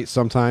drinks,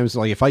 sometimes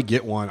like if I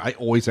get one, I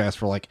always ask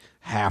for like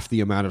half the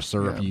amount of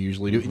syrup you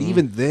usually do, and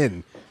even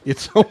then,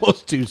 it's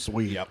almost too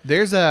sweet. Yep.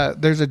 There's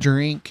a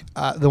drink.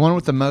 The one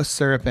with the most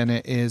syrup in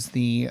it is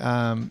the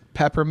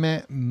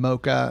peppermint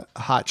mocha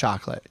hot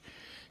chocolate,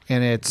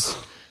 and it's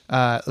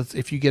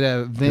if you get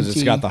a venti,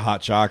 it's got the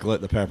hot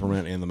chocolate, the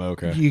peppermint, and the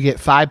mocha. You get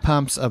 5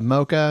 pumps of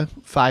mocha,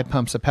 5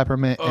 pumps of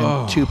peppermint,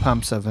 and 2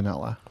 pumps of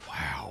vanilla.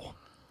 Wow.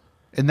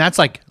 And that's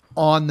like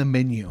on the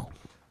menu.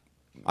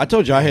 I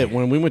told you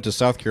when we went to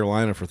South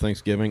Carolina for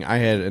Thanksgiving, I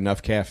had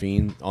enough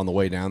caffeine on the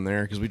way down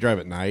there because we drive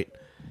at night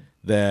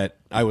that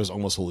I was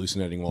almost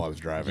hallucinating while I was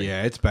driving.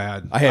 Yeah, it's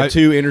bad. I had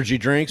 2 energy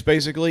drinks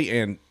basically,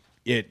 and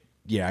it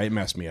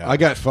messed me up. I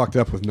got fucked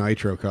up with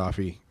nitro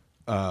coffee.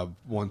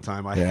 One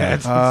time I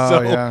had.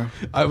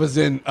 I was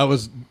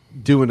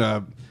doing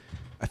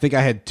I think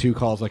I had 2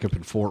 calls like up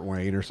in Fort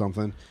Wayne or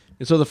something.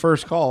 And so the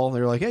first call, they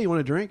were like, "Hey, you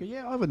want a drink?"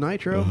 Yeah, I'll have a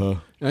nitro.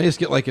 And I just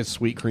get like a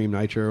sweet cream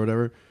nitro or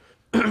whatever.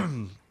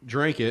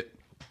 Drank it.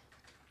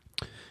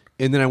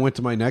 And then I went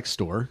to my next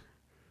store,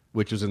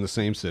 which was in the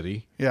same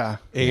city. Yeah.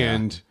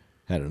 And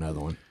Had another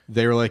one.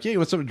 They were like, "Yeah, you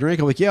want something to drink?"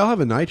 I'm like, "Yeah, I'll have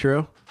a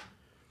nitro."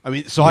 I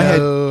mean, so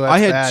No, I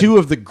had that's bad. two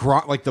of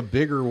the like the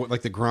bigger,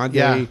 like the grande.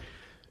 Yeah.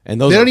 And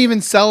those They are- don't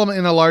even sell them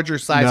in a larger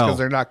size No. because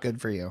they're not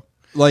good for you.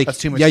 Like, That's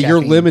too much yeah, you're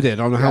caffeine. limited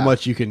on how Yeah.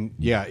 much you can.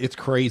 Yeah, it's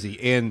crazy.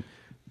 And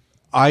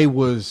I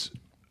was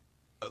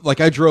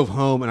like, I drove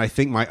home, and I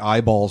think my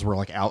eyeballs were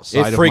like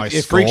outside of my skull.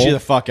 It freaks you the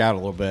fuck out a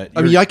little bit.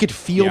 I mean, I could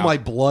feel yeah. my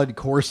blood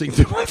coursing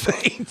through my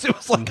veins. It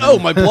was like, oh,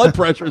 my blood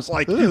pressure is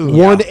like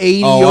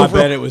 180 Oh, I over.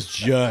 bet it was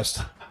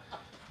just.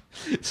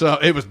 So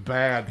it was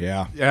bad.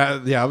 Yeah.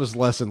 Yeah. It was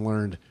lesson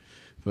learned.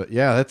 But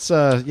yeah, that's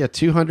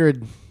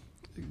 200,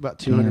 about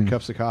 200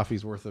 cups of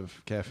coffee's worth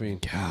of caffeine.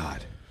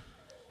 God.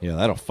 Yeah,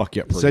 that'll fuck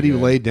you up. Pretty Said he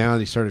good. laid down.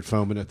 He started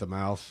foaming at the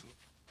mouth,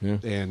 Yeah.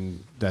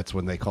 and that's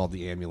when they called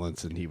the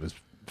ambulance, and he was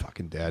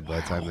fucking dead by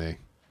the time they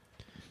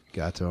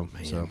got to him.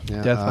 So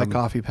yeah, Death by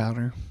coffee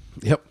powder.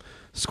 Yep.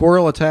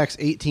 Squirrel attacks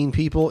 18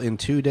 people in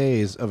 2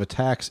 days of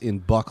attacks in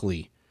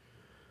Buckley.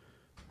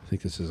 I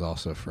think this is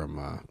also from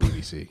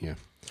BBC. Yeah.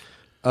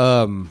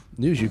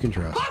 News you can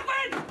trust.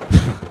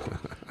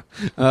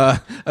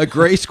 A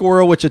gray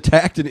squirrel which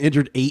attacked and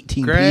injured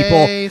 18 Gray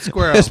people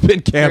squirrel. has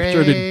been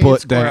captured Gray and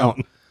put squirrel.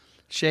 down.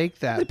 Shake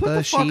that They put the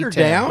bushy fucker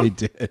tail. down? They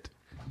did.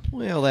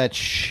 Well, that's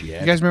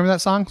shit. You guys remember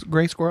that song,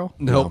 Gray Squirrel?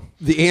 No.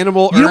 The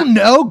animal. You don't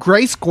know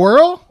Gray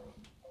Squirrel?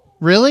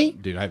 Really?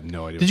 Dude, I have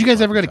no idea. Did you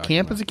guys ever go to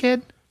camp as a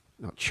kid?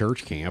 No,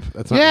 church camp.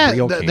 That's not Yeah,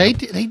 real camp. they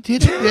did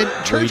it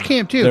at church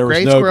camp too. There was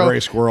Gray no squirrel, gray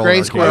squirrel in Gray our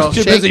camp. squirrel. I was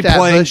too Shake busy that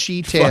playing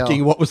bushy tail.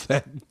 fucking, what was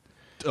that?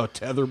 A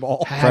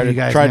tetherball. Have you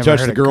guys try to never touch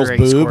heard the of girl's Gray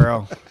boob?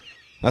 Squirrel?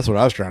 That's what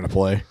I was trying to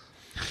play.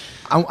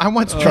 I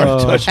once Trying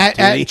to touch the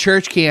titty. at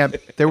church camp.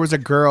 There was a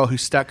girl who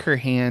stuck her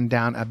hand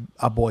down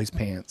a boy's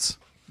pants.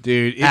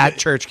 Dude, At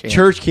church camp.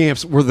 Church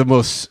camps were the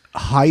most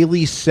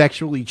highly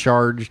sexually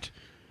charged.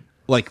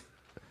 Like,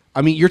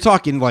 I mean, you're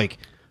talking like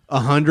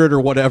 100 or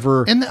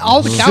whatever. And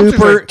all the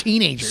counselors are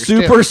teenagers,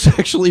 Super too.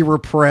 sexually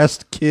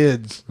repressed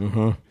kids.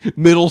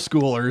 Middle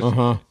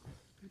schoolers.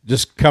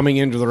 Just coming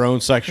into their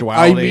own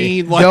sexuality. I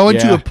mean, like, Going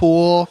to yeah. a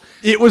pool.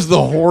 it was the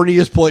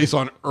horniest place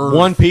on earth.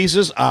 One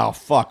Pieces? Oh,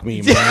 fuck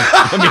me, man.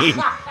 I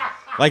mean,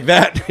 like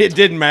that, it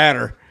didn't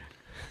matter.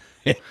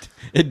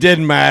 It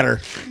didn't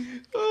matter.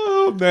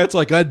 Oh, Matt's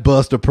like, I'd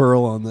bust a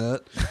pearl on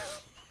that.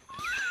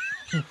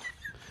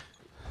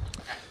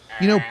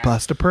 You know,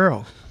 bust a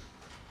pearl.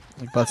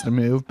 Like bust a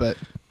move, but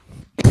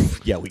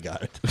Yeah, we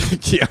got it.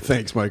 Yeah,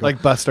 thanks, Michael.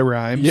 like bust a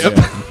rhyme. Yep.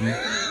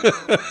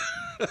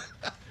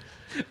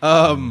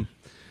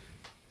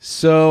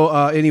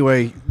 So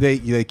anyway,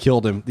 they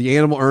killed him. The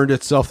animal earned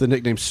itself the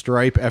nickname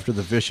Stripe after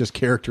the vicious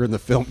character in the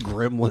film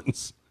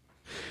Gremlins.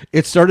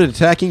 It started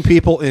attacking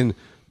people in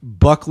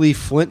Buckley,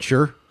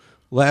 Flintshire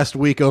last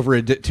week over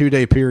a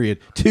 2-day period.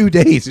 2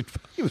 days. It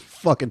was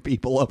fucking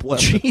people up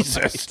left. and right.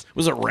 Jesus.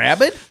 Was it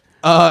rabbit?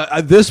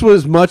 This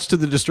was much to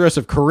the distress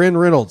of Corinne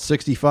Reynolds,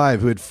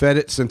 65, who had fed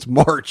it since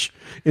March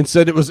and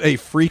said it was a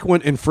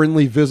frequent and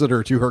friendly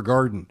visitor to her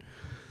garden.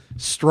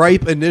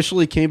 Stripe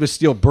initially came to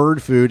steal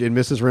bird food, and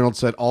Mrs. Reynolds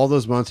said all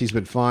those months he's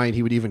been fine,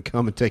 he would even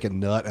come and take a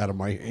nut out of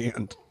my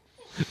hand.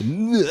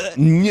 Nut.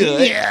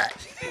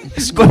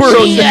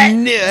 Squirrel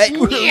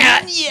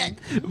nut.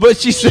 But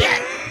she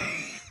said...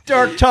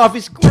 Dark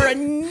toffee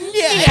squirrel.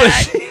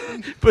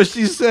 But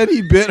she said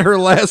he bit her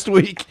last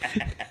week.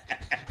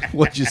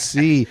 What'd you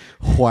see,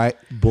 white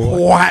boy?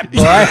 White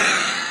boy.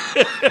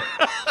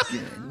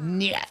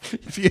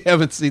 If you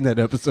haven't seen that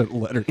episode of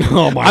Leonard,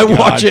 Oh, my I God.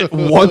 watch it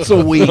once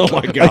a week. Oh, my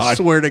I God.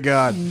 swear to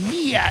God.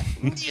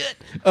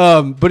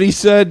 But he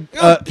said,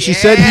 she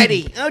said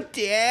he, Oh,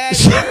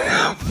 Daddy.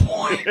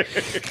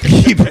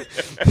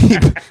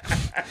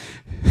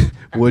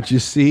 what'd you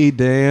see,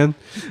 Dan?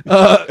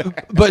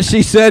 But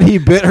she said he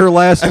bit her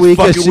last week.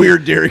 as Fucking she-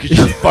 weird, Derek.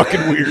 You're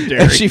fucking weird,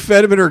 Derek. And she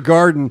fed him in her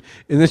garden,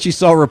 and then she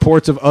saw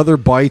reports of other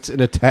bites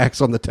and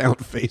attacks on the town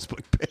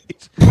Facebook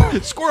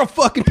page. Squirrel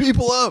fucking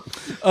people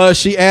up.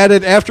 She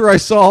added, after I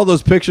saw all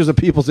those pictures of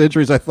people's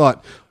injuries, I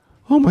thought,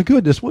 oh my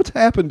goodness, what's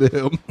happened to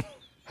him?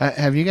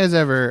 Have you guys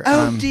ever?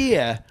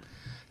 dear.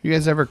 You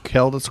guys ever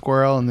killed a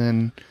squirrel and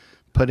then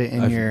put it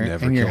in I've your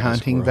never in your killed a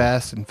hunting squirrel.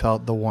 vest and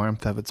felt the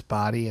warmth of its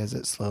body as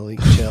it slowly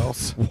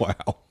chills?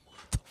 Wow.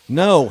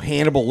 No,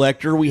 Hannibal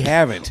Lecter, we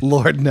haven't.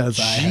 Lord knows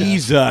I have.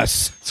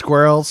 Jesus.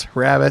 Squirrels,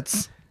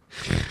 rabbits.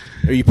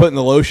 Are you putting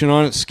the lotion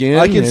on its skin?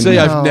 I can and- say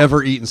No. I've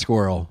never eaten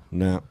squirrel.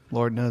 No.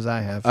 Lord knows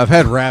I have. I've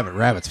had rabbit.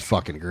 Rabbit's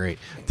fucking great,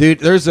 dude.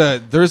 There's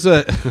a there's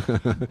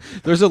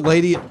a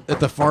lady at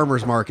the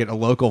farmers market, a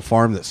local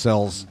farm that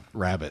sells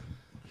rabbit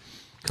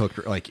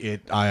cooked like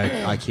it.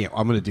 I can't.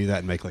 I'm gonna do that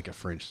and make like a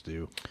French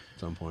stew at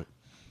some point.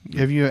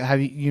 Have you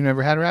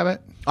never had a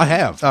rabbit? I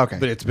have. Okay.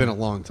 but it's been a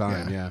long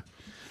time. Yeah.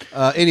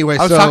 Yeah. Anyway,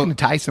 I was so talking to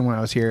Tyson when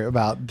I was here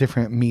about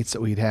different meats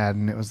that we'd had,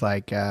 and it was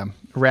like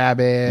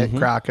rabbit,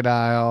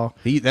 crocodile.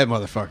 that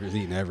motherfucker's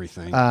eating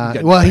everything.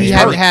 Well, I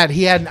had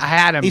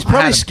him. He's I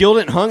probably had him. skilled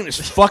it and hung in his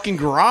fucking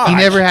garage. He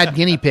never had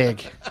guinea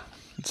pig,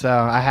 so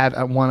I had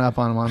one up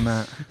on him on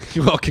that.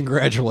 Well,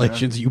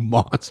 congratulations, you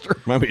monster.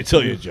 Might be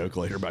tell you a joke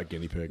later about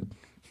guinea pig.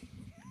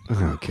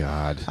 Oh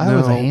God, I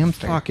was a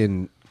hamster.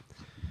 Fucking.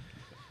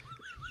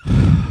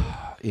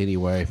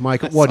 Anyway,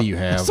 Mike, what do you I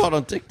have? saw it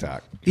on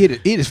TikTok.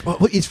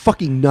 It's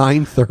fucking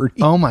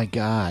 9:30. Oh my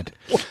God.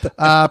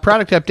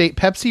 Product update.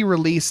 Pepsi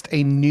released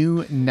a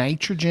new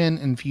nitrogen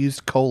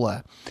infused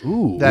cola.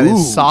 Ooh. That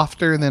is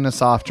softer than a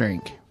soft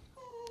drink.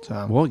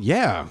 So Well,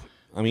 yeah.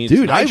 I mean,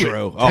 Dude, it's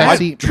nitro.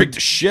 Pepsi- I'd drink the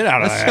shit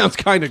out of That that. sounds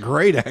kind of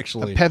great,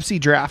 actually. Pepsi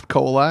draft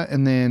cola,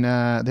 and then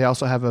they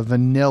also have a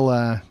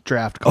vanilla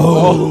draft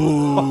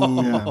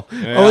cola.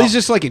 Oh, these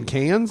just like in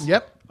cans?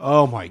 Yep.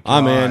 Oh my god.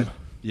 I'm in.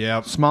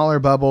 Yep. Smaller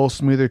bubble,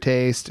 smoother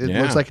taste. It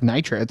Yeah. looks like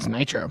nitro. It's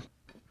nitro.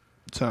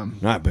 So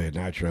Not bad.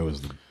 Nitro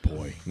is the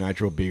boy.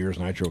 Nitro beers,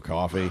 nitro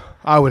coffee,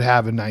 I would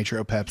have a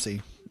nitro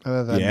Pepsi.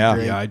 That'd be Yeah.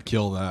 great. Yeah, I'd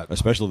kill that.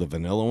 especially the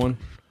vanilla one.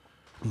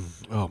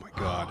 Oh my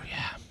god.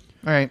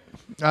 All right.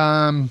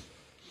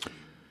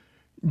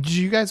 Did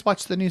you guys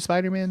watch the new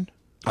Spider-Man?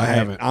 I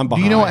haven't. I'm Do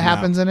behind. you know what now.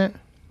 happens in it?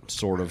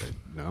 Sort of.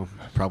 No,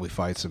 probably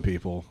fight some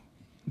people.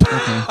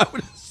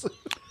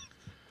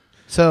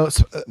 So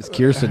Is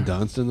Kirsten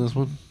Dunst in this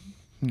one?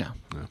 no,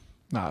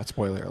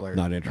 spoiler alert.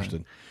 Not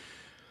interested.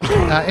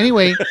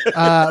 Anyway,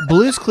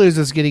 Blue's Clues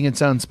is getting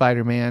its own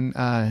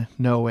Spider-Man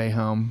No Way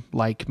Home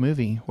like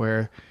movie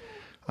where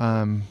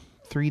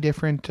 3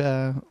 different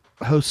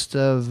hosts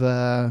of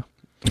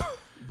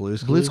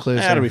Blue's Blue's Clues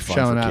That'll are be fun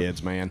showing for up,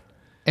 kids, man.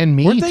 and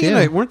me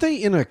too. Weren't they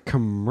in a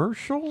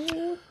commercial?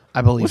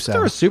 I believe Was so.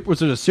 there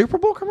was it a Super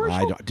Bowl commercial?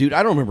 I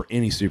don't remember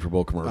any Super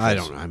Bowl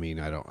commercials.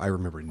 I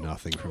remember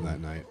nothing from that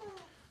night.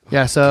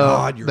 Yeah, so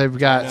God, you're- they've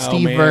got I know,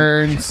 Steve man.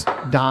 Burns,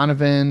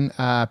 Donovan,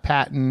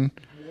 Patton,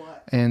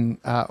 and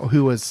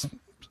who was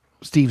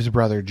Steve's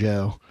brother,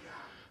 Joe.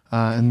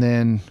 And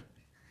then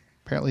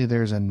apparently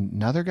there's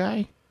another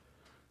guy,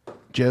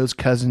 Joe's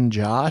cousin,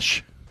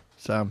 Josh.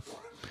 So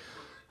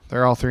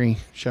they're all 3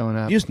 showing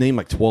up. You just named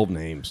like 12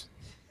 names.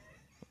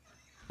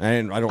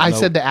 And I don't know. I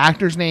said the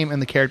actor's name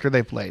and the character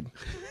they played.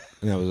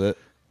 And that was it.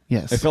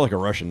 Yes. It felt like a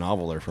Russian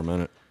novel there for a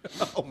minute.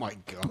 Oh my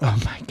god.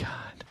 Oh, my God.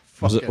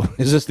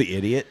 Is this the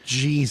idiot?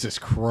 Jesus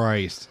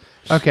Christ.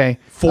 Okay.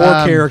 4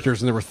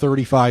 characters and there were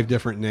 35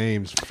 different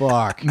names.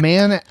 Fuck.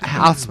 Man,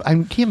 I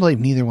can't believe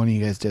neither one of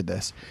you guys did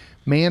this.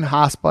 Man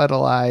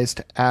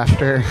hospitalized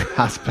after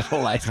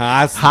hospitalized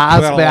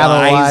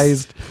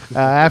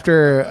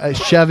after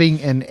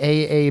shoving an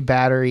AA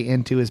battery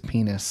into his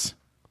penis.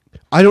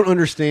 I don't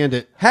understand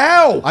it.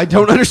 How? I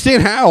don't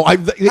understand how. How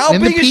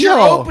in the big is your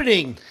pee hole.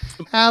 opening?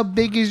 How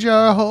big is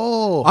your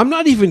hole? I'm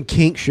not even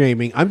kink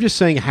shaming. I'm just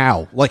saying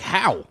how. Like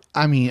how?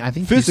 I mean, I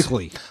think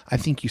Physically. I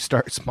think you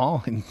start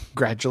small and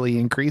gradually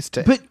increase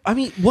to. But I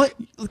mean, what?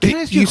 Can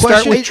I ask you a start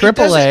question? with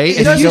triple A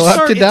and you go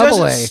up to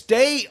double A.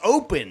 Stay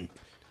open.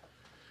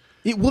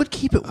 It would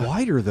keep it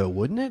wider, though,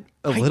 wouldn't it?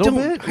 A I little don't-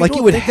 bit. I Like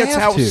don't it would think that's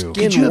have how to. skin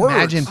Could you works.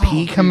 imagine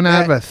pee coming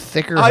out of a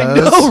thicker hose? I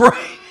know,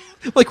 right?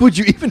 Like, would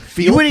you even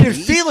feel? You wouldn't even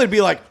pee? feel it. It'd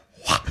be like,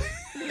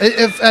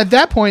 If at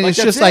that point it's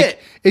Like, just that's like it.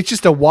 it's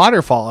just a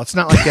waterfall. It's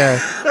not like a.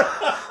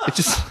 It's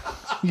just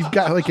you've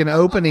got like an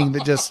opening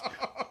that just.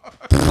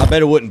 I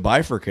bet it wouldn't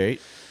bifurcate.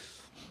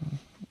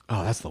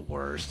 Oh, that's the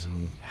worst.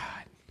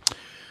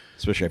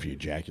 Especially after you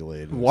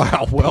ejaculated.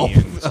 Wow. Well,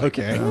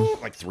 okay.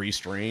 Like 3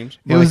 streams.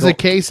 It was a Michael.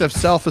 case of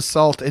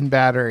self-assault and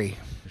battery.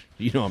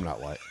 You know I'm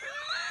not like.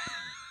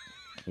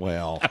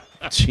 Well,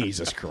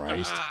 Jesus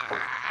Christ.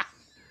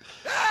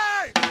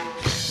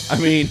 I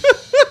mean,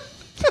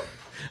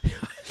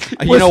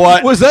 you know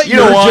what? Was that you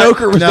your know what?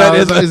 joke or was No, that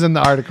it his? was in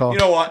the article. You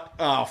know what?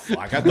 Oh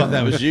fuck! I thought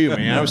that was you,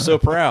 man. I was so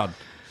proud.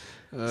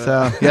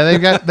 So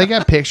yeah, they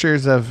got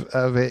pictures of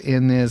it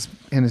in his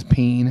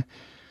peen,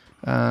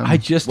 I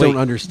just Wait. don't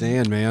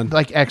understand, man.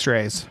 like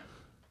X-rays.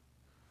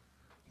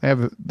 They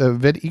have the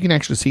vid. You can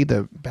actually see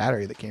the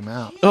battery that came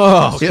out.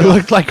 Oh, It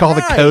looked like all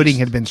the coating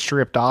had been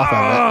stripped off of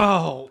it.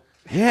 oh,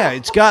 Yeah,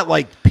 it's got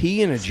like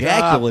pee and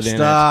ejaculate in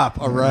stop.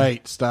 All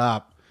right,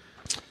 stop.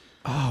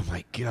 Oh my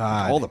it.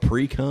 god. All the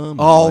pre-cum.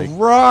 All like,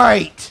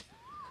 right.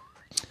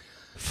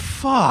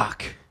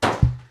 Fuck.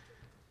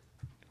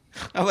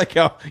 I like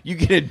how you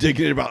get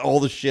indignant about all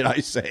the shit I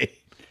say.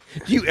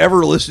 Do you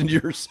ever listen to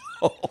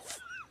yourself?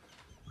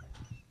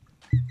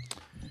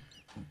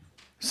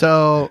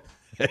 So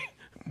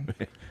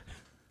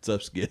What's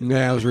up, Skid?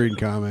 Yeah, I was reading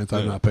comments.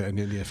 I'm not paying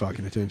any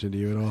fucking attention to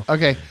you at all.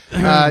 okay,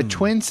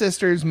 twin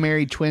sisters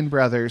married twin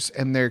brothers,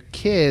 and their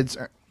kids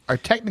are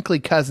technically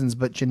cousins,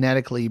 but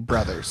genetically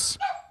brothers.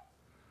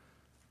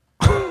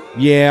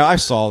 Yeah, I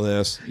saw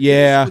this.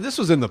 Yeah, This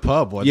was in the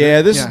pub, wasn't yeah.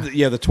 it? This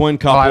Yeah. is the twin I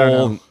don't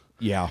couple. know.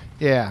 Yeah,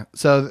 Yeah.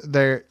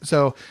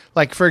 So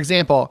like for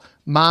example,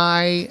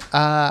 my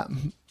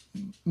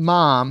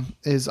mom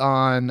is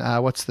on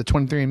what's the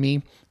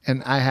 23andMe,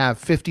 and I have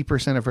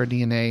 50% of her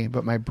DNA,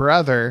 but my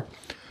brother,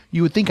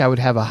 you would think I would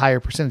have a higher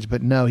percentage,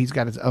 but no, he's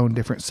got his own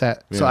different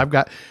set. So I've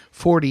got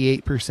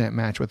 48%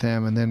 match with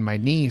him, and then my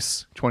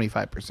niece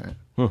 25%.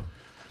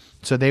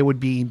 So they would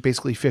be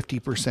basically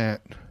 50%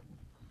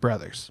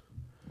 brothers.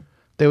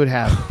 They would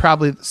have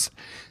probably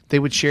they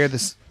would share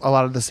this a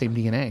lot of the same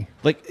DNA.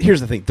 like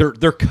here's the thing: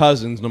 they're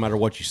cousins, no matter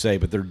what you say.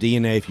 But their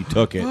DNA, if you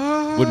took it,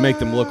 would make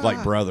them look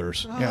like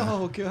brothers. Yeah.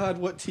 Oh god,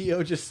 what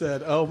T.O. just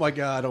said. Oh my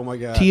god, oh my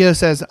god. Tio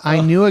says, I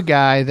knew a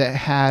guy that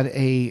had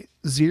a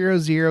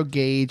 .00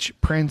 gauge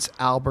Prince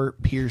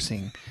Albert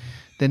piercing.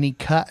 Then he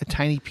cut a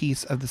tiny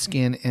piece of the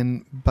skin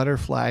and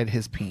butterflied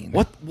his peen.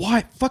 What?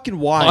 Why? Fucking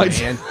why,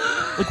 man?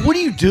 Like, what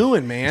are you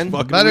doing, man?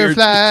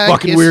 Butterfly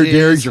Fucking weird, kisses,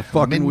 Derek. You're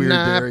fucking weird,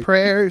 midnight Derek.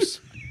 prayers.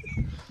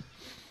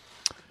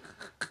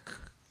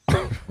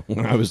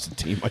 When I was a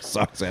teen, my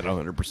socks had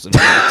 100%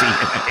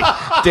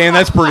 DNA. Damn,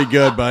 that's pretty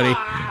good, buddy.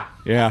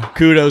 Yeah,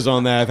 kudos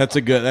on that. That's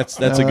a good. That's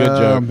a good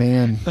joke. Oh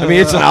man. I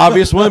mean, it's an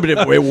obvious one, but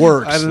it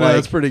works. I don't know.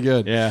 That's pretty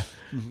good. Yeah.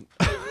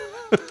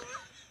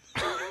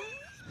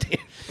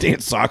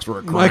 Dan's socks were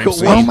a crime Michael,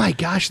 scene. Oh my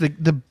gosh,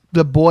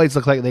 the boys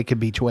look like they could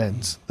be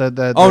twins.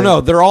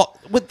 No, they're all.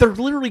 But they're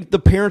literally the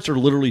parents are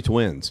literally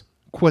twins.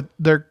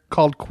 They're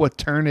called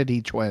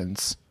quaternity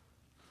twins.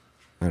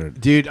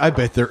 Dude, I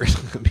bet there.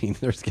 I mean,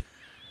 there's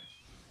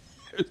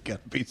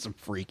got to be some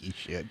freaky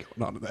shit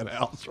going on in that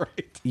house,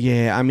 right?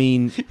 Yeah, I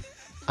mean,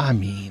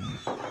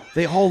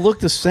 they all look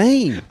the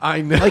same.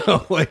 I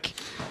know.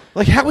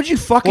 Like how would you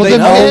fucking? Well, they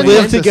know, all man?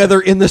 live together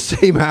in the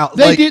same house.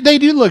 They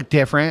do look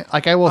different.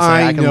 Like I will say,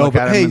 I can know, look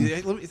but at hey,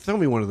 them. let me throw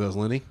me one of those,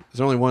 Lenny. Is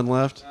there only one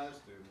left?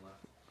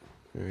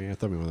 Yeah,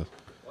 throw me one of those.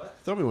 What?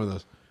 Throw me one of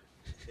those.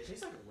 They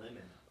taste like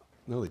lemon.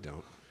 No, they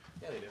don't.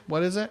 Yeah, they do.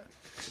 What is it?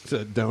 It's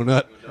a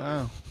donut.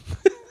 Oh.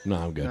 No,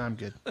 I'm good. No, I'm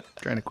good.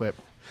 Trying to quit.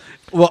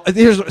 Well,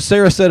 here's what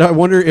Sarah said. I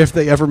wonder if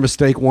they ever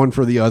mistake one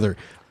for the other.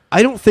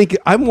 I don't think.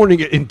 I'm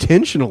wondering it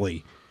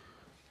intentionally.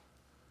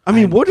 I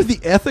mean, what are the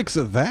ethics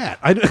of that?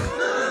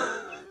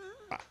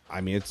 I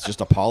mean, it's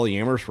just a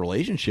polyamorous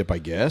relationship, I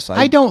guess.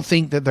 I don't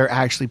think that they're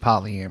actually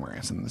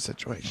polyamorous in this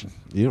situation.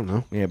 You don't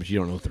know. Yeah, but you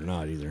don't know if they're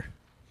not either.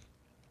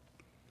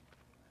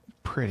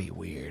 Pretty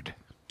weird.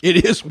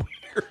 It is weird.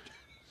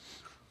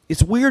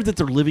 It's weird that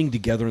they're living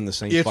together in the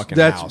same fucking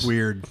that's house.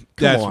 weird. Come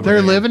That's on, They're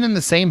man. living in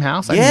the same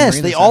house. I didn't Yes,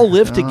 read they this all out.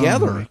 live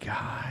together. Oh my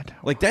god!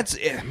 Like that's.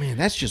 I mean,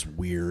 that's just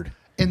weird.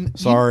 And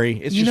sorry,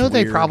 it's you just know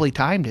they weird. probably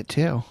timed it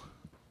too.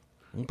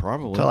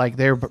 Probably. So like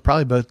they were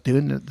probably both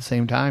doing it at the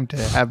same time to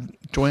have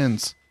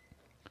twins.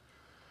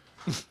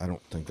 I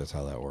don't think that's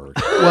how that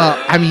works.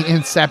 Well, I mean,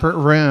 in separate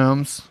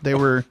rooms, they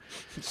were.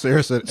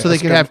 Sarah said, so they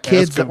could have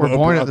kids that were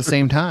born at the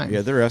same time.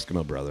 Yeah, they're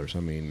Eskimo brothers. I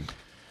mean,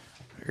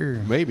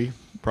 maybe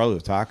probably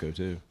with Taco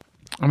too.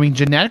 I mean,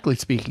 genetically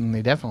speaking,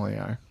 they definitely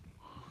are.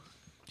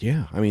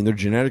 Yeah, I mean, they're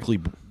genetically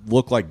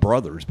look like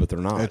brothers, but they're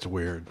not. That's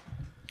weird.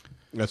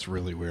 That's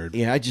really weird.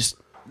 Yeah,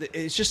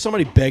 it's just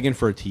somebody begging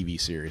for a TV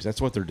series. That's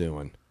what they're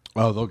doing.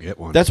 Oh, they'll get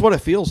one. That's what it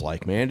feels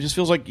like, man. It just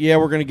feels like, yeah,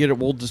 we're going to get it.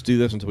 We'll just do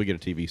this until we get a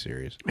TV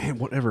series. Man,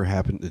 whatever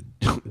happened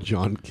to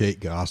John Kate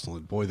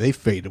Gosselin? Boy, they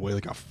fade away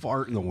like a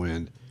fart in the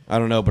wind. I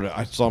don't know, but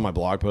I saw my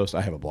blog post.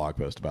 I have a blog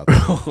post about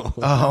that.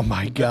 Oh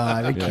my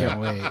god, I can't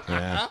wait.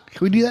 Yeah.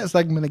 Can we do that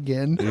segment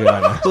again? Yeah,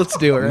 I know. Let's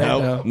do it right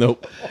now.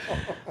 Nope.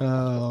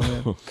 Oh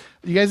man.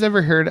 You guys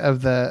ever heard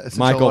of the essential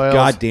Michael, oils?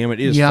 God damn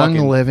it, it is Young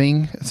fucking-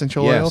 Living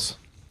essential Yes. oils?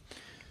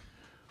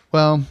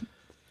 Well,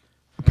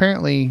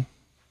 apparently,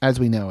 as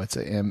we know, it's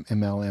a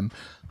MLM,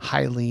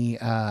 highly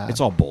It's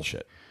all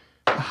bullshit.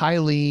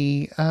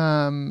 highly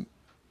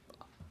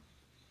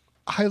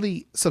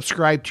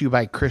subscribed to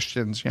by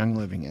Christians. Young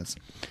Living is,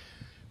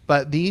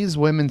 but these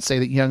women say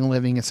that Young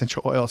Living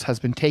essential oils has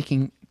been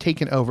taken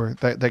over.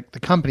 The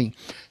company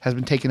has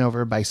been taken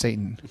over by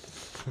Satan.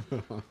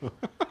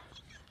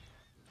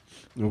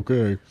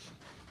 Okay.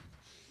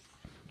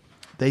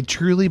 They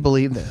truly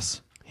believe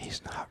this.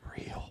 He's not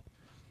real.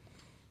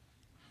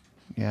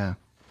 Yeah,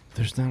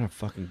 There's not a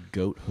fucking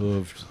goat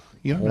hooved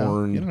you don't know.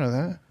 horn. You don't know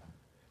that.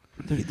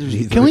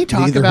 There's Can we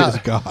talk neither about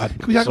is God.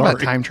 Can we talk about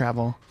Sorry. time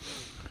travel?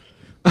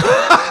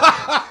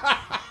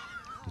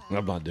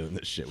 I'm not doing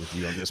this shit with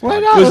you on this Why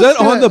podcast. not? Was Let's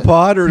that do on it. the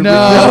pod or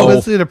No,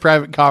 let's do a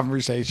private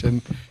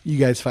conversation. You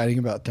guys fighting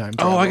about time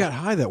travel. Oh, I got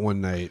high that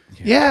one night.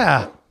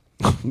 Yeah.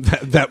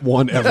 that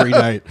one every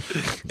night.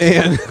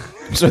 And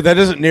So that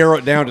doesn't narrow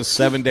it down to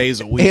 7 days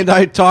a week. and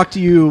I talked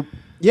to you.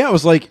 Yeah, it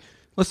was like,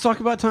 let's talk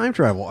about time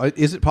travel.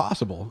 Is it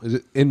possible? Is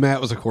it? And Matt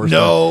was, of course,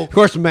 No. Of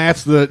course,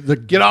 Matt's the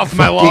Get off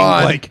my fucking,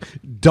 lawn. like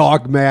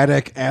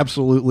dogmatic.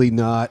 Absolutely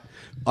not.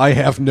 I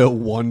have no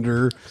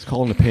wonder. It's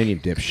called an opinion,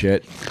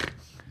 dipshit.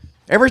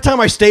 Every time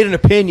I state an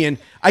opinion,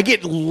 I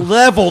get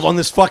leveled on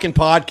this fucking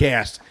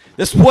podcast.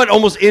 This is what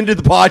almost ended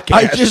the podcast.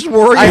 I just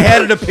worry I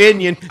had about- an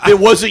opinion that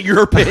wasn't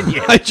your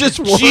opinion. I just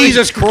worry.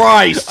 Jesus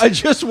Christ. I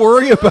just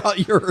worry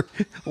about your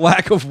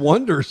lack of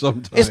wonder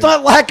sometimes. It's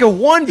not lack of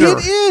wonder.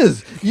 It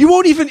is. You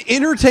won't even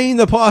entertain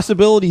the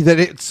possibility that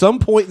at some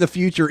point in the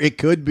future it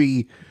could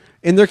be,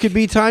 and there could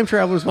be time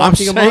travelers I'm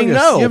walking among saying us.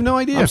 no. You have no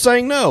idea. I'm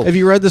saying no. Have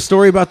you read the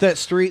story about that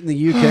street in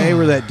the UK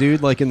where that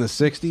dude, like in the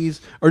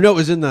 60s, or no, it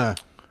was in the,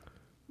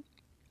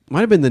 might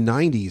have been the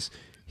 90s.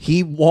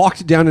 He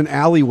walked down an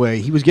alleyway.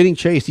 He was getting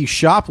chased. He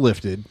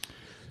shoplifted.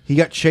 He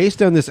got chased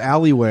down this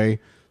alleyway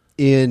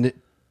in,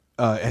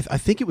 I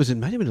think it was in,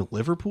 might have been in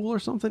Liverpool or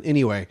something.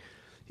 Anyway,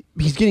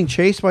 he's getting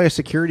chased by a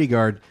security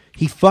guard.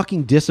 He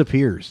fucking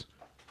disappears.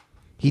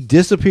 He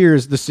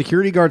disappears. The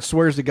security guard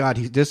swears to God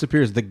he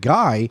disappears. The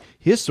guy,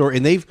 his story,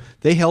 and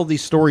they held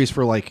these stories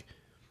for like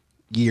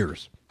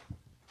years.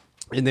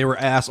 and they were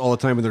asked all the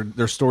time, and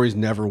their stories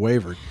never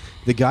wavered.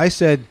 The guy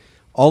said,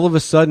 all of a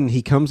sudden,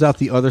 he comes out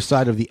the other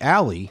side of the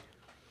alley,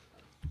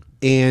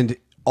 and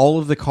all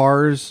of the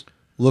cars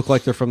look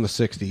like they're from the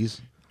 60s.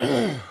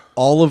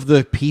 All of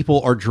the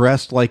people are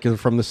dressed like they're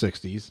from the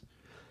 60s.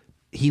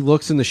 He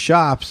looks in the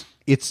shops.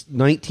 It's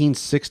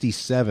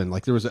 1967.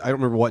 Like there was, I don't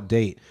remember what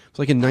date. It's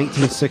like in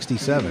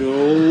 1967.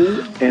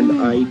 No,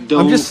 and I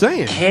don't. I'm just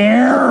saying.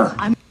 care.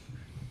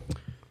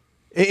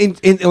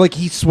 And like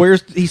he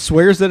swears that it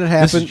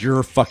happened. This is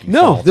your fucking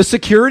no. fault. The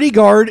security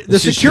guard. The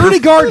security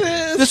guard.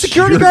 The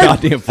security guard.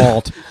 Goddamn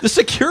fault. The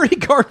security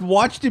guard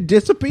watched him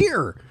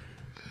disappear.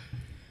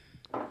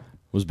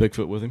 Was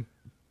Bigfoot with him?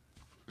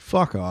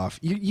 Fuck off.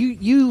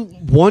 You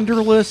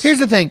wonderless. Here's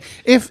the thing: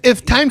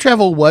 if time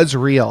travel was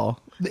real,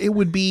 it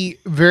would be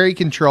very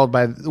controlled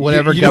by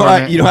whatever you know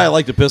government. how I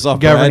like to piss off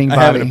governing Brad?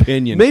 I have an body.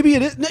 opinion. Maybe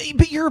it is, no,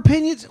 but your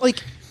opinion's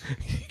like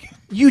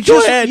you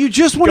just ahead. you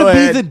just want Go to be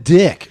ahead. the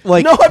dick.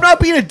 Like No, I'm not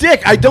being a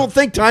dick. I don't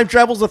think time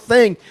travel's a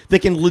thing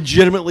that can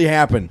legitimately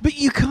happen. But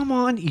you come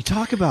on, you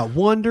talk about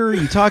wonder,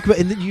 you talk about,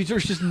 and then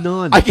there's just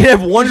none. I can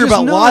have wonder There's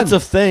just about lots none.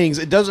 of things.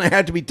 It doesn't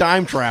have to be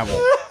time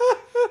travel.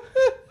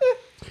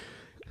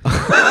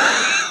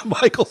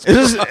 Michael.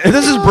 This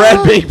is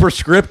Brad being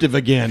prescriptive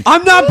again.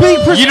 I'm not being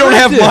prescriptive. You don't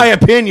have my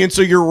opinion,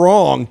 so you're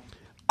wrong.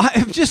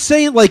 I'm just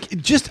saying,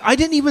 I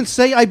didn't even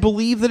say I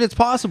believe that it's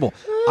possible.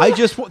 I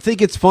just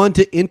think it's fun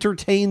to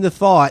entertain the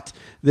thought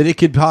that it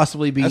could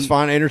possibly be. That's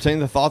fine. Entertain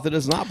the thought that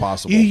it's not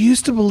possible. You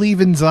used to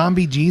believe in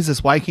zombie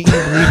Jesus. Why can't you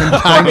believe in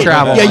time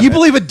travel? Yeah, you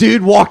believe a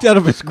dude walked out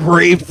of his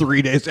grave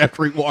 3 days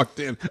after he walked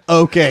in.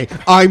 Okay,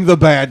 I'm the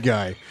bad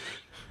guy.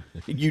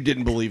 You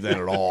didn't believe that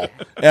at all,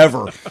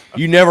 ever.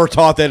 You never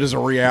taught that as a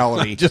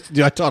reality.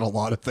 I taught a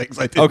lot of things.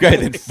 I did. Okay,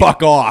 then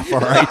fuck off.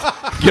 All right,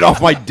 get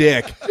off my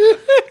dick.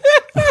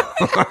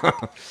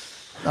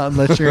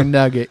 Unless you're a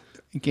nugget,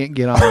 you can't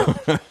get on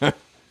it.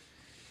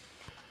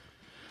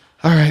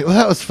 All right, well,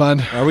 that was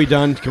fun. Are we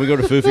done? Can we go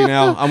to Foofy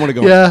now? I'm gonna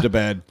go to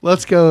bed.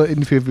 Let's go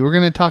in Foofy. We're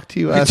going to talk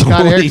to It's Scott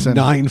only Erickson.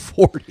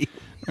 9:40.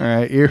 All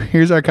right,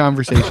 here's our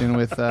conversation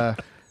with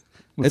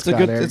It's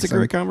Scott a Erickson.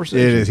 great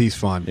conversation. It is. He's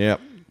fun.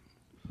 Yep.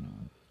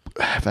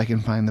 If I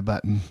can find the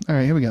button. All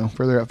right, here we go.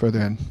 Further up, further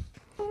in.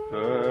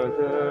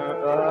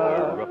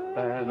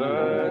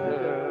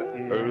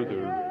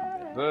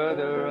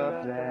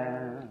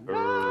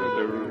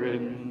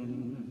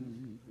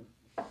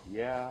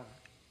 Yeah.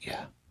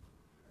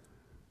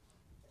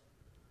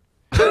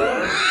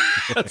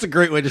 That's a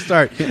great way to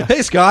start.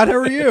 Hey, Scott, how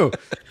are you?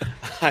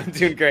 I'm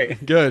doing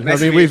great. Good.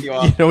 Nice I mean, to meet you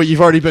all.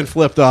 you've already been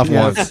flipped off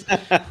Yes.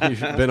 once.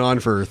 You've been on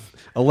for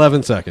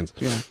 11 seconds.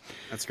 Yeah.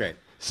 That's great.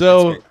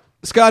 So,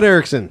 Scott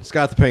Erickson,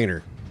 Scott the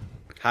Painter.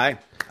 Hi.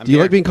 Do you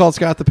like being called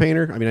Scott the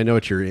Painter? I mean, I know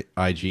it's your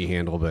IG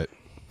handle, but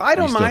I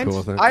don't are you still mind. cool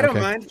with it? I don't Okay.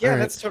 mind. Yeah, All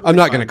right. that's totally I'm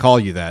not fine. going to call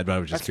you that, but I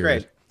was just That's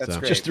curious. great. That's So-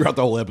 great. Just throughout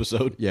the whole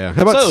episode. Yeah.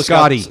 How about So,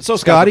 Scotty? Scott- so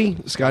Scotty?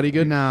 Scotty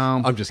good?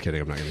 No. I'm just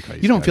kidding. I'm not going to call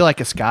you You don't Scotty. feel like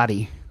a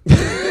Scotty.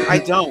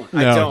 I don't.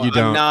 I No, don't. you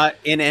don't. I'm not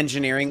in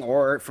engineering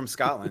or from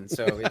Scotland,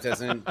 so it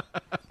doesn't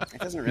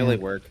really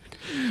work.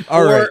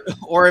 All right.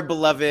 Or a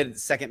beloved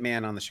second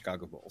man on the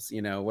Chicago Bulls,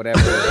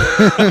 whatever.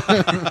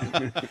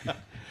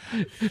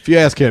 If you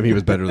ask him, he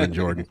was better than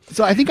Jordan.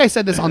 So I think I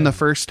said this on the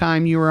first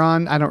time you were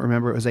on. I don't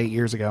remember. It was 8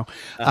 years ago.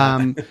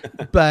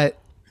 But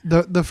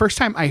the first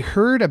time I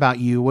heard about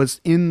you was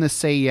in the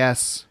Say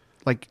Yes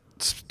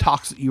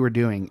talks that you were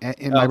doing.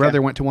 And my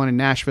brother went to one in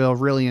Nashville,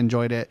 really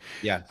enjoyed it.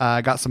 Yeah.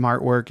 Got some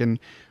artwork and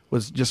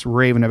was just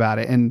raving about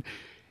it. And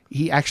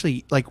he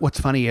actually, what's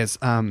funny is,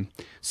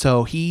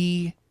 so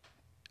we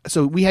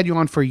had you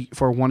on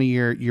for one of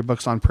your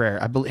books on prayer.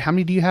 I believe, how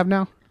many do you have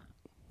now?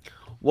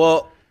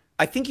 Well,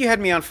 I think you had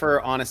me on for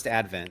Honest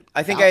Advent.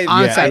 I think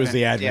Honest Yeah, it was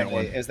the Advent yeah,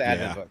 one. It was the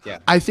Advent book, yeah.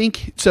 I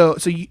think so.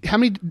 So how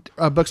many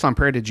books on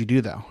prayer did you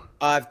do though?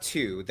 I have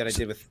 2 that I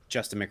did with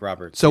Justin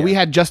McRoberts. So yeah. we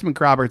had Justin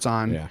McRoberts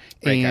on, Yeah.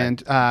 Great guy. and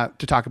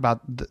to talk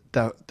about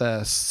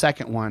the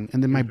second one,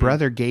 and then my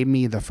brother gave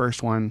me the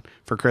first one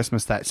for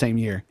Christmas that same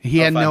year. He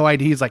had fun. no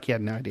idea. He's like, he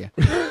had no idea.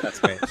 That's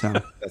great.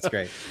 That's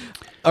great.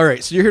 All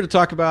right. So you're here to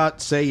talk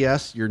about Say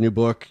Yes, your new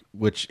book,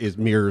 which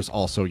mirrors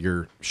also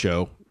your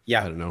show.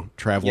 Yeah. I don't know.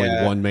 Traveling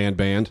Yeah. one-man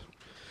band.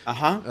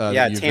 Uh-huh. that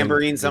Yeah, you've been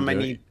tambourines on my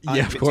doing. knee.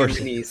 Yeah, of course.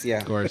 between my knees, yeah.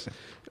 Of course.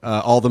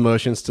 All the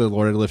motions to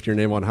Lord, I lift your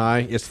name on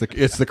high. It's the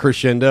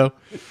crescendo.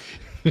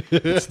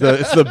 it's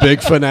the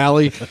big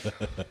finale.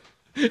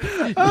 You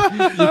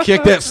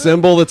kick that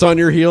cymbal that's on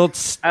your heel.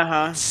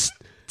 Uh-huh.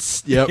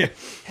 Yep.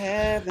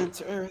 Heaven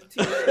to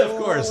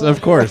earth.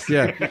 Of course,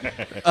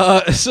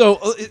 yeah. So,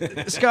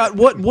 Scott,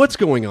 what's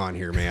going on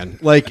here, man?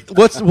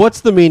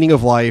 What's the meaning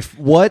of life?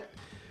 We're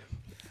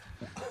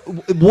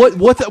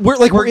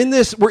in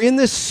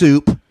this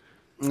soup.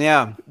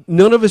 Yeah.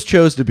 None of us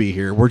chose to be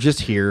here. We're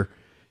just here.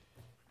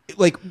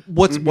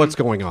 What's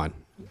going on?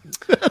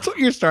 That's what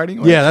you're starting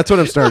with. Yeah, that's what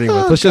I'm starting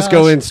with. Let's just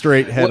go in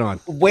straight head on.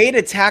 Way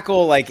to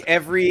tackle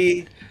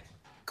every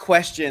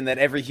question that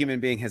every human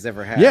being has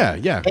ever had. Yeah,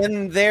 yeah.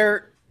 And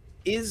there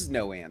is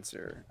no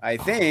answer. I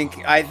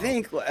think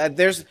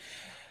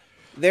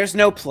there's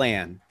no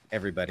plan.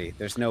 everybody.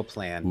 There's no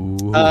plan.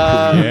 Ooh,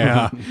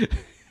 yeah.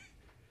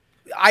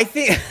 I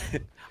think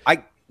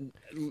I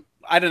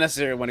don't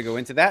necessarily want to go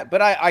into that,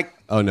 but I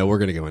Oh no, we're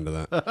gonna go into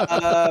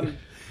that.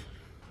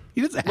 He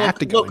doesn't have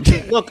to go.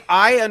 Look,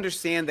 I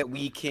understand that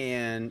we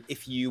can,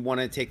 if you want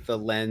to take the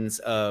lens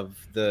of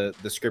the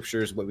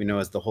scriptures, what we know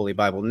as the Holy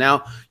Bible.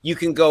 Now you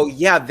can go,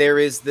 yeah, there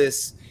is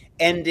this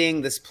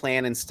ending, this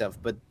plan and stuff,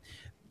 but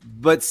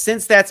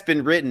since that's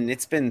been written,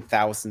 it's been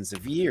thousands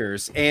of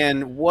years,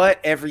 and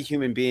what every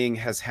human being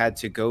has had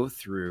to go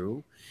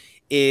through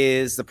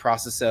is the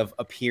process of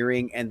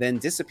appearing and then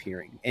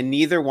disappearing, and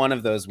neither one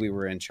of those we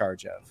were in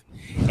charge of.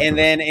 And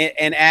then,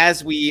 and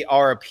as we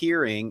are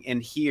appearing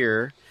and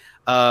here,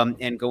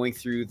 and going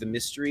through the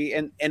mystery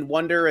and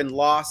wonder and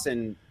loss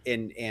and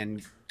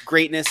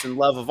greatness and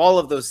love of all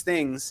of those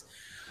things,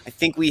 I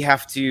think we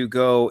have to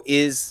go.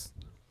 I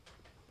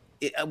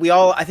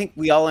think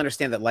we all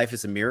understand that life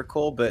is a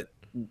miracle, but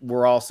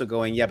we're also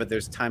going, yeah, but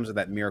there's times where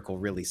that miracle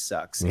really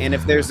sucks. And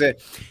if there's a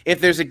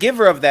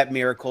giver of that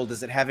miracle,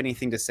 does it have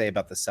anything to say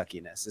about the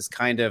suckiness? Is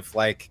kind of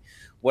like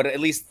what at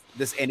least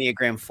this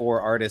Enneagram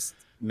 4 artist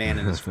man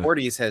in his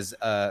 40s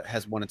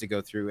has wanted to go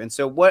through. And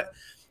so what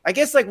I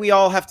guess like we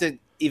all have to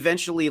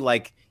eventually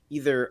like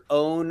either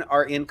own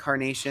our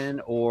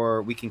incarnation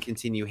or we can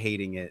continue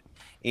hating it.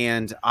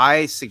 And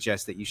I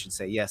suggest that you should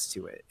say yes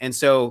to it. And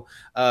so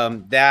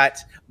but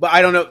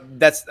I don't know,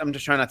 I'm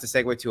just trying not to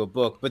segue to a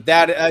book, but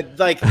that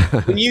like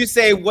when you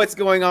say what's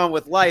going on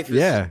with life, it's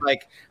just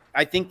like,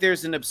 I think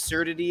there's an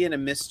absurdity and a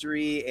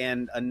mystery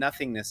and a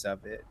nothingness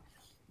of it.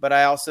 But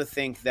I also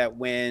think that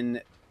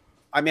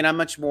I'm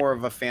much more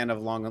of a fan of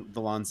along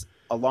the lines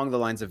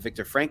of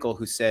Viktor Frankl,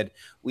 who said,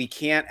 we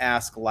can't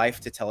ask life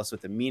to tell us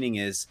what the meaning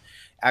is.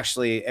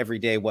 Actually, every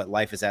day, what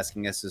life is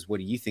asking us is, what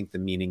do you think the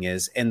meaning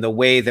is? And the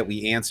way that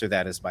we answer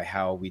that is by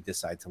how we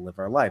decide to live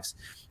our lives.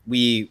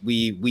 We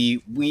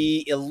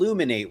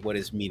illuminate what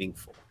is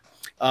meaningful.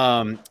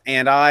 And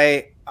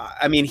I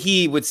mean,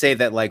 he would say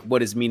that like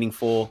what is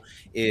meaningful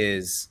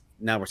is,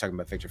 now we're talking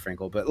about Viktor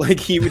Frankl, but like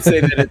he would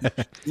say that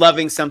it's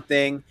loving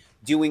something,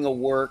 doing a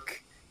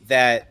work,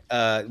 that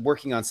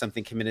working on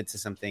something, committed to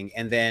something,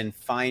 and then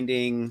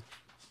finding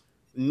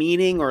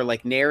meaning or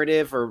like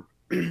narrative or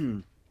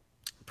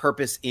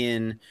purpose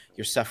in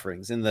your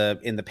sufferings, in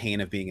the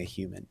pain of being a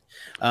human,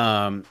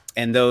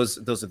 and those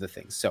are the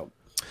things. So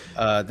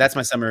that's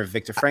my summary of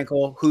Viktor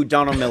Frankl, who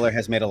Donald Miller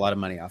has made a lot of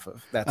money off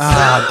of. That's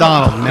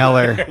Donald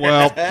Miller.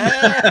 Well,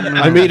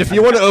 I mean, if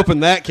you want to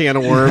open that can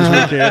of worms,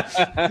 we can.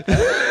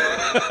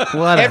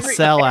 What a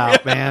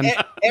sellout, man.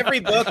 Every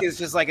book is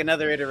just like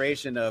another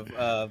iteration of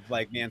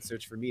like Man's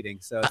Search for Meaning.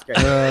 So it's great.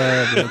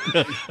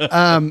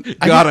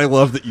 I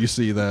love that you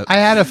see that. I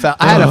had a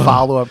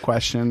follow-up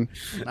question.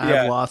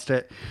 I've lost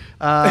it.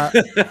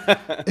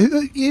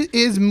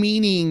 Is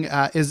meaning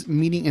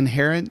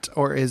inherent,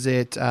 or is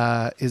it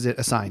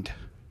assigned?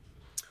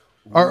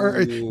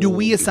 Or do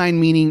we assign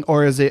meaning,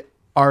 or is it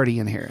already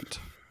inherent?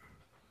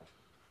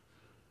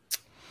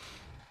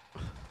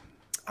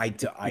 I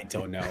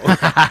don't know.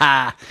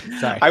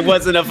 Sorry, I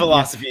wasn't a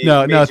philosophy.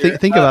 No.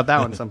 Think about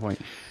that one at some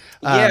point.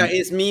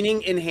 Is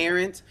meaning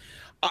inherent?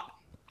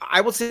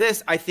 I will say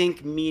this: I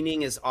think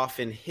meaning is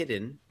often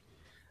hidden.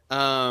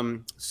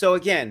 So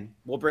again,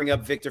 we'll bring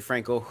up Viktor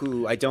Frankl,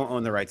 who I don't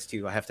own the rights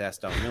to. I have to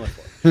ask Donald Miller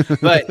for.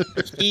 But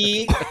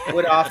he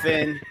would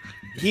often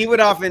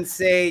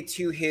say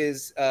to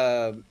his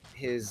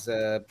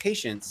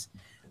patients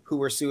who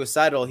were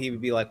suicidal, he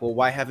would be like, "Well,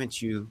 why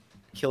haven't you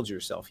killed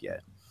yourself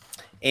yet?"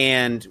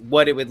 And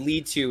what it would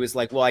lead to is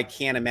like, well, I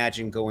can't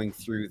imagine going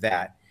through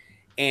that.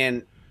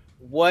 And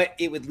what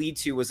it would lead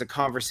to was a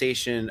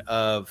conversation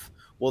of,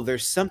 well,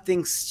 there's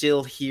something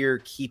still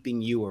here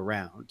keeping you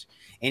around.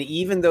 And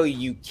even though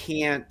you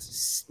can't,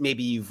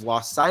 maybe you've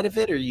lost sight of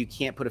it or you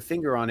can't put a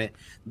finger on it,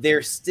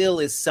 there still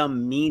is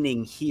some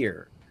meaning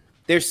here.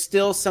 There's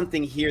still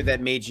something here that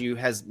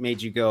has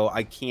made you go,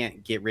 I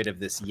can't get rid of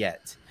this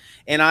yet.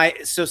 And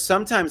so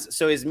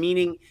is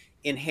meaning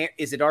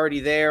is it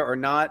already there or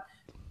not?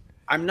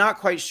 I'm not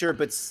quite sure,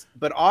 but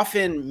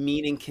often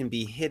meaning can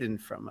be hidden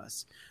from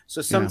us.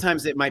 So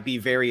sometimes it might be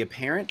very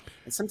apparent,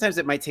 and sometimes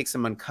it might take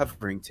some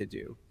uncovering to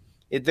do.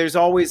 There's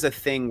always a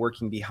thing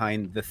working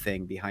behind the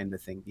thing, behind the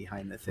thing,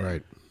 behind the thing.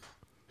 Right.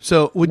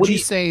 So would you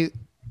say?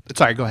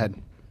 Sorry, go ahead.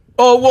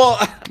 Oh well,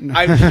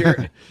 I'm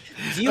sure.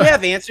 Do you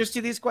have answers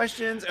to these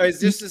questions, or is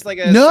this just like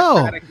a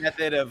Socratic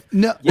method of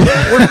no?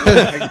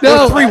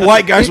 We're three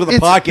white guys with a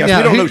podcast.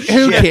 We don't know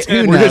shit.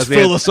 We're just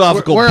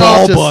philosophical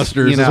ball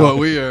busters, is what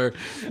we are.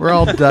 We're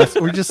all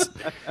dust. We're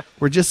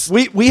just.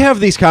 We have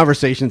these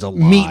conversations a lot.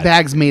 Meat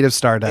bags made of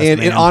stardust.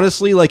 And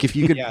honestly, like if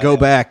you could go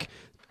back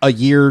a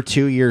year,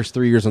 2 years,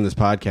 3 years on this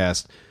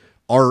podcast,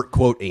 our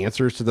quote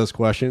answers to those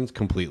questions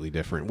completely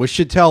different, which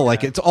should tell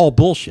like it's all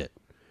bullshit.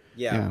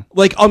 Yeah.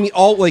 Like, I mean,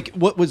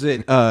 what was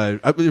it?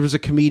 It was a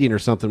comedian or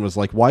something was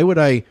like, why would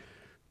I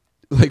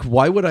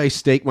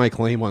stake my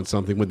claim on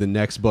something when the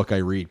next book I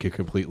read could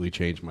completely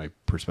change my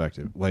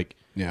perspective? Like,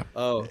 yeah.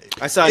 Oh,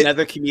 I saw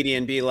another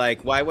comedian be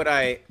like, why would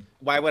I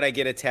why would I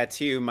get a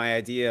tattoo? My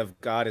idea of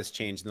God has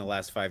changed in the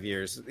last 5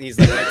 years. He's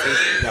like,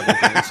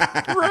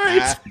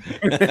 right.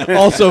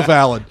 Also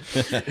valid.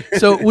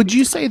 So, would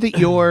you say that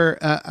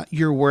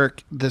your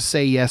work, the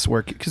Say Yes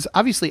work, because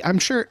obviously, I'm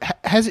sure,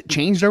 has it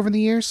changed over the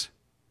years?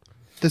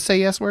 The Say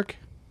Yes work.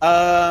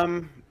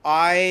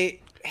 I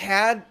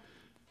had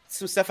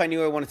some stuff I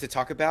knew I wanted to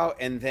talk about,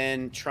 and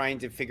then trying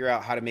to figure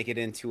out how to make it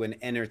into an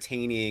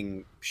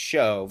entertaining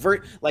show.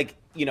 Like,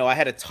 you know, I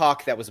had a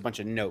talk that was a bunch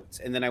of notes,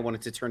 and then I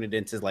wanted to turn it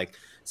into like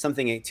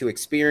something to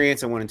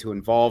experience. I wanted to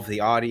involve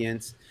the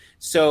audience.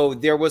 So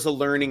there was a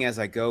learning as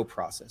I go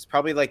process.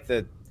 Probably like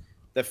the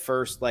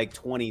first like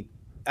 20,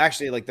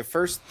 actually like the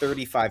first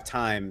 35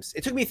 times.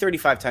 It took me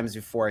 35 times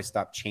before I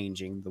stopped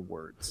changing the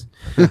words.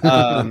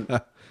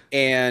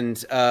 And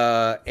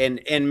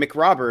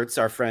McRoberts,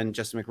 our friend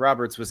Justin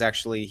McRoberts, was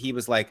actually, he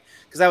was like,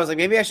 because I was like,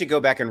 maybe I should go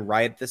back and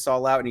write this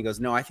all out. And he goes,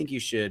 no, I think you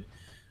should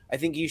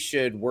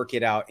work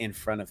it out in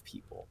front of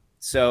people.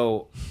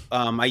 So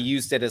I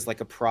used it as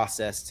like a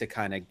process to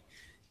kind of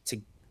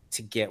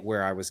to get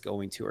where I was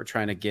going to, or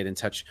trying to get in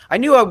touch. I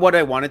knew what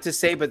I wanted to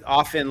say, but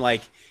often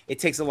like it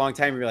takes a long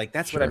time. You're like,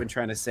 that's what I've been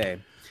trying to say.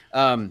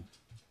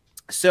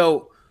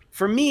 So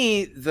for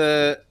me,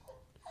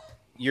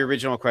 your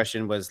original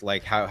question was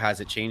like, how has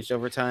it changed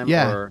over time?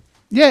 Yeah.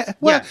 Yeah.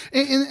 Well,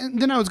 and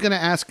then I was going to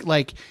ask,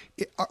 like,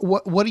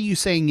 what are you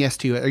saying yes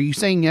to? Are you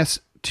saying yes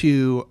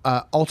to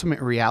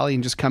ultimate reality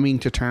and just coming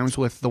to terms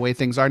with the way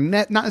things are?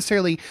 Not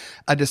necessarily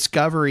a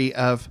discovery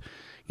of,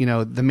 you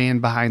know, the man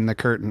behind the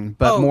curtain,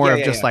 but more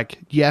of just like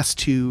yes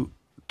to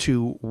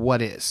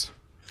what is.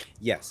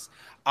 Yes.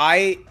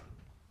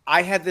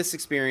 I had this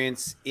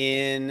experience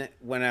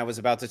when I was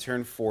about to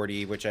turn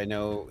 40, which I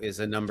know is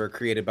a number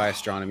created by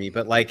astronomy,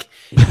 but like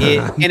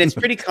and it's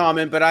pretty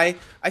common, but I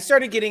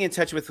started getting in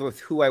touch with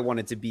who I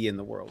wanted to be in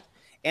the world.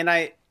 And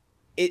I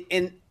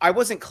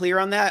wasn't clear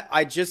on that.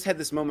 I just had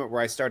this moment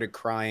where I started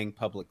crying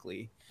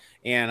publicly,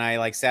 and I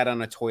like sat on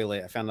a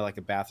toilet. I found like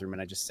a bathroom,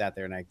 and I just sat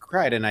there and I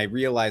cried, and I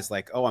realized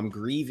like, oh, I'm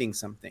grieving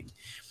something.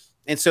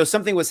 And so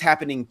something was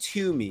happening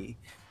to me,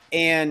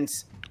 and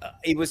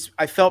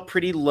I felt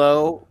pretty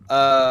low.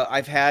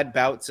 I've had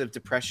bouts of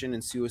depression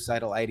and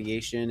suicidal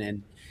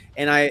ideation,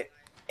 and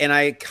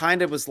I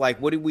kind of was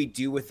like, what do we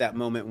do with that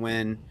moment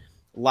when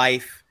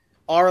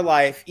our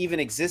life, even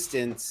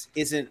existence,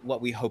 isn't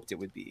what we hoped it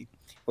would be,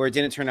 or it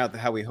didn't turn out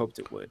how we hoped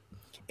it would?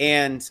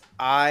 And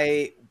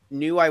I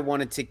knew I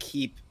wanted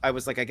to I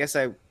was like, I guess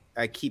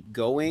I keep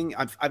going.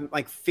 I'm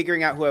like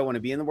figuring out who I want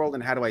to be in the world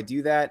and how do I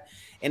do that.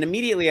 And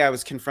immediately I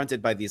was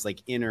confronted by these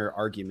like inner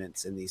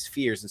arguments and these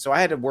fears. And so I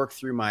had to work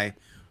through my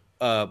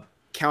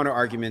counter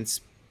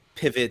arguments,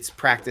 pivots,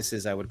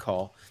 practices, I would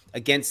call,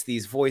 against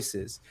these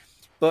voices.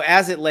 But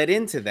as it led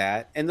into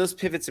that, and those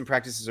pivots and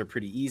practices are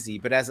pretty easy,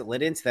 but as it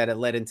led into that, it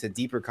led into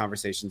deeper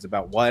conversations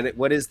about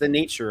what is the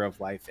nature of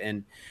life.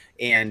 And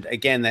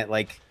again, that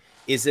like,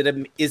 is it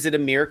a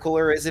miracle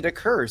or is it a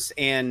curse?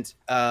 And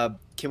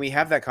can we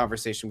have that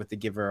conversation with the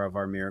giver of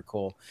our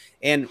miracle?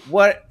 And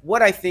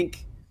what I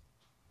think,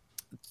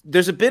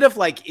 there's a bit of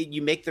like,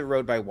 you make the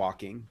road by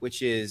walking,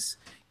 which is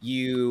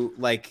you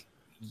like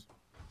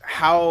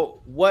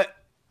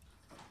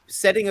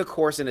setting a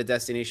course and a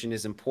destination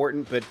is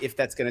important, but if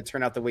that's going to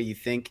turn out the way you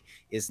think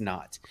is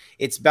not.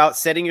 It's about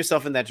setting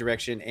yourself in that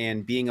direction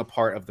and being a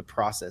part of the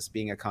process,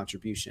 being a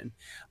contribution.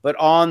 But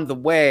on the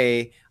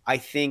way, I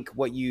think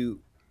in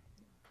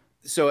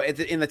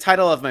the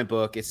title of my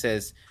book, it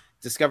says,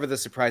 discover the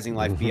surprising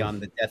life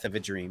beyond the death of a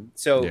dream.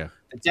 So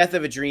the death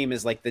of a dream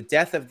is like the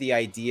death of the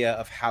idea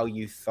of how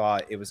you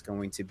thought it was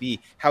going to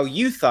be, how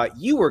you thought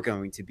you were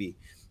going to be.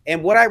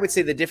 And what I would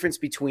say the difference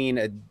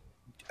between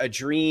a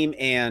dream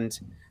and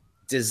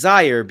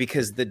desire,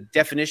 because the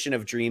definition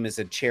of dream is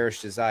a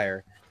cherished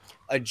desire.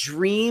 A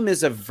dream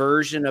is a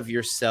version of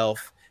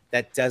yourself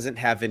that doesn't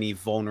have any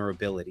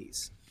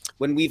vulnerabilities.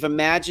 When we've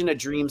imagined a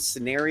dream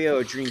scenario,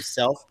 a dream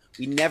self,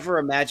 we never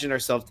imagine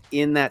ourselves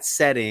in that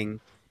setting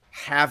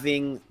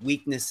having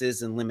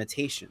weaknesses and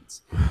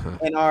limitations.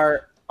 And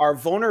our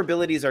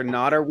vulnerabilities are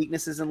not our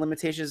weaknesses and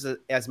limitations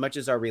as much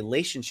as our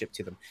relationship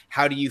to them.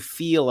 How do you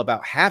feel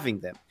about having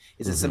them?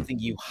 Is it something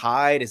you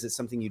hide? Is it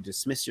something you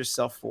dismiss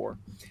yourself for?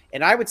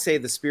 And I would say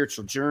the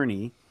spiritual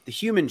journey, the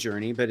human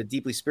journey, but a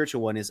deeply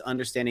spiritual one, is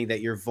understanding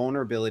that your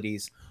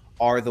vulnerabilities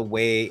are the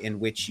way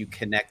in which you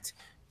connect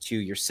to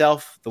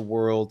yourself, the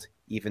world,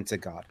 even to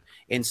God.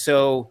 And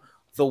so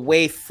the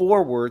way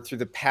forward through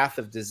the path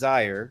of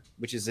desire,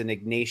 which is an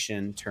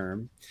Ignatian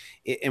term,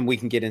 and we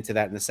can get into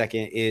that in a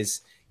second, is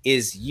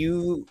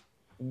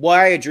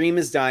why a dream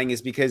is dying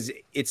is because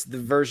it's the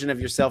version of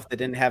yourself that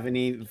didn't have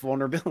any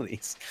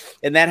vulnerabilities.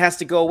 And that has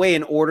to go away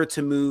in order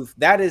to move.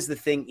 That is the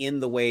thing in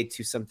the way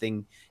to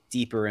something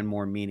deeper and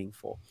more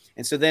meaningful.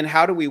 And so then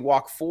how do we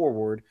walk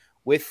forward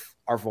with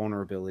our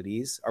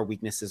vulnerabilities, our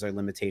weaknesses, our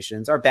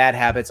limitations, our bad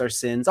habits, our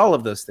sins, all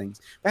of those things?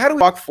 But how do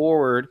we walk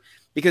forward?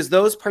 Because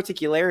those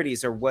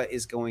particularities are what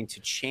is going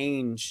to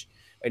change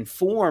and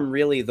form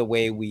really the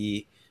way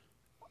we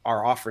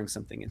are offering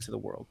something into the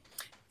world.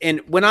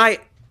 And when I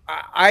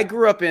I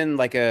grew up in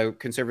like a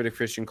conservative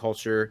Christian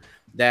culture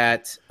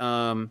that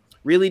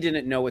really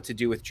didn't know what to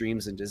do with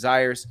dreams and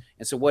desires.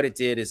 And so what it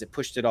did is it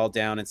pushed it all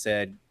down and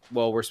said,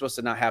 well, we're supposed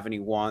to not have any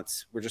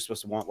wants. We're just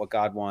supposed to want what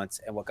God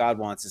wants. And what God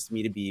wants is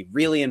me to be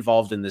really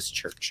involved in this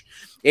church.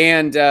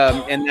 And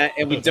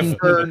we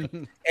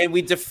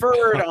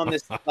deferred on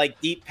this like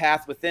deep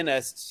path within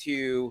us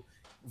to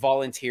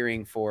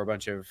volunteering for a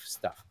bunch of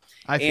stuff.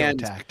 I feel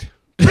attacked.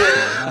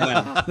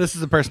 This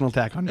is a personal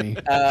attack on me.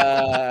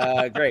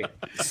 Great.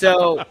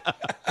 So,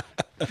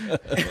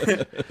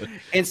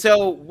 and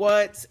so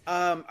what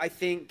I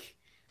think,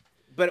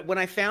 but when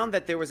I found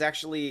that there was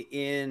actually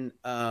in,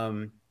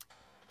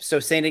 so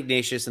St.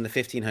 Ignatius in the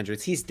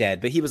 1500s, he's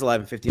dead, but he was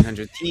alive in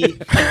 1500s.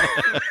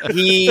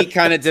 He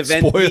kind of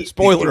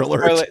spoiler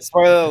alert.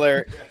 Spoiler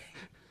alert.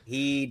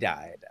 He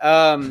died.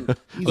 I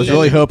was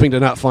really hoping to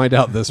not find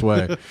out this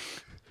way.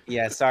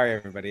 Yeah, sorry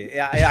everybody.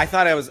 Yeah, I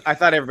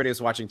thought everybody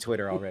was watching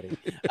Twitter already.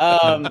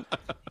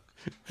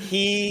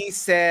 He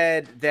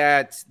said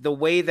that the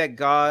way that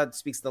God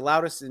speaks the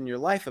loudest in your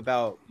life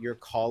about your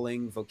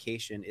calling,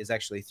 vocation, is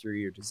actually through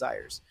your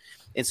desires.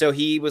 And so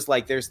he was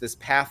like, there's this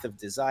path of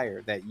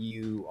desire that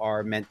you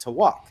are meant to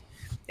walk.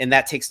 And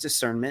that takes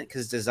discernment,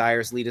 because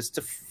desires lead us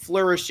to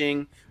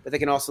flourishing, but they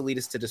can also lead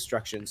us to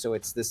destruction. So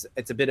it's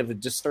a bit of a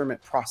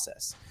discernment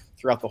process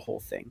throughout the whole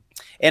thing.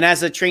 And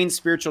as a trained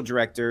spiritual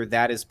director,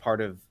 that is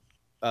part of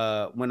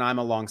when I'm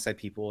alongside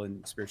people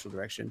in spiritual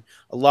direction,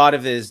 a lot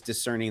of it is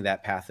discerning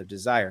that path of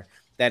desire.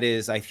 That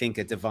is, I think,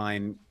 a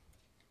divine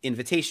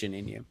invitation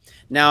in you.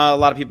 Now, a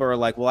lot of people are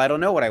like, well, I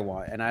don't know what I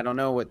want, and I don't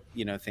know what,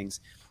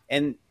 things.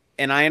 And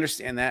I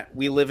understand that.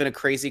 We live in a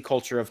crazy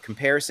culture of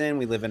comparison.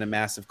 We live in a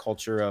massive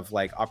culture of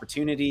like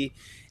opportunity,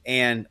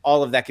 and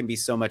all of that can be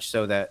so much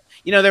so that,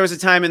 there was a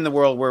time in the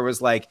world where it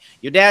was like,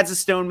 your dad's a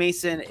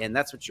stonemason and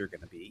that's what you're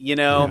going to be,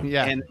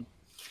 Yeah. And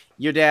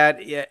your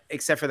dad, yeah,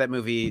 except for that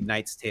movie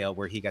Knight's Tale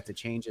where he got to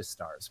change his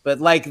stars. But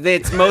like,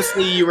 it's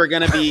mostly you were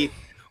going to be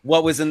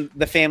what was in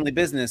the family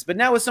business. But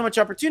now with so much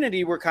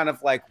opportunity, we're kind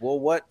of like, well,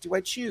 what do I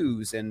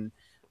choose? And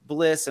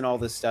bliss and all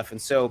this stuff. And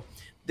so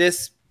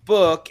this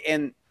book,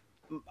 and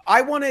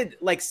I wanted,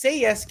 like, Say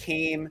Yes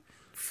came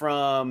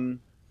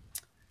from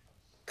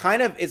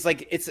kind of, it's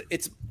like,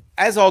 it's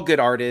as all good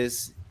art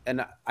is,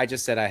 and I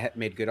just said I had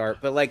made good art,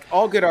 but like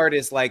all good art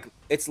is like,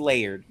 it's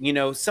layered,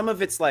 some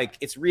of it's like,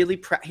 it's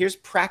really, here's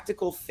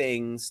practical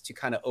things to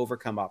kind of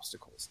overcome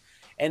obstacles.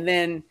 And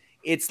then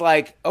it's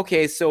like,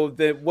 okay, so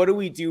what do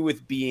we do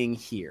with being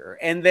here?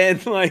 And then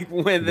like,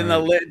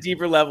 the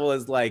deeper level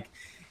is like,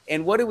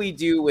 and what do we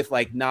do with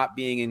like not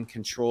being in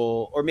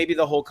control? Or maybe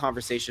the whole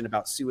conversation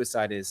about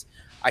suicide is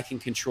I can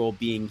control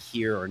being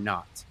here or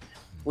not.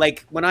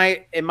 Like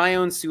in my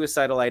own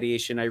suicidal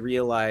ideation, I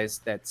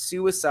realized that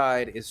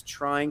suicide is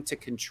trying to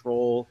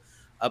control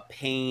a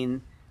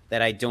pain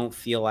that I don't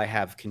feel I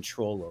have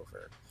control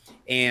over.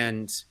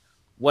 And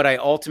what I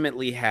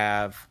ultimately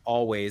have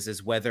always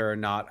is whether or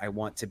not I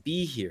want to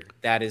be here.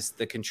 That is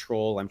the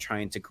control I'm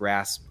trying to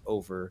grasp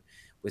over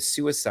with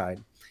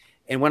suicide.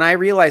 And when I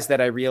realized that,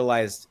 I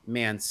realized,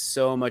 man,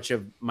 so much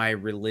of my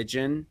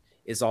religion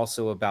is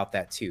also about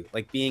that too.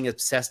 Like being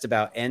obsessed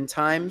about end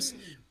times,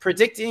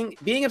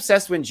 being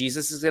obsessed when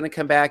Jesus is going to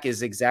come back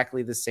is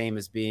exactly the same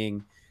as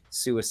being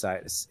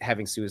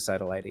having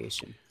suicidal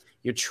ideation.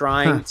 You're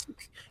trying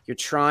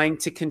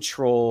to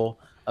control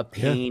a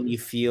pain you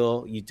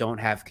feel you don't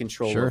have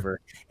control over.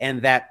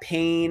 And that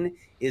pain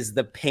is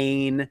the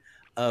pain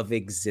of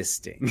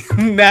existing.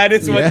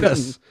 That's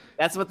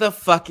what the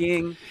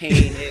fucking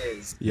pain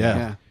is.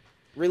 Yeah.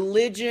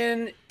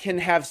 Religion can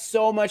have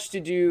so much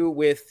to do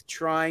with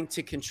trying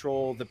to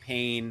control the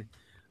pain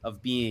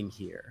of being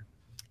here.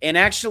 And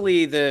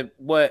actually and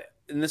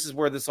this is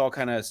where this all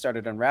kind of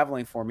started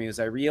unraveling for me, is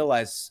I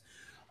realized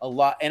a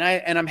lot, and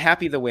I'm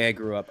happy the way I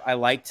grew up. I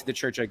liked the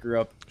church I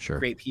grew up,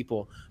 great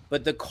people,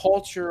 but the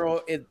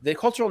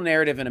cultural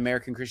narrative in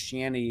American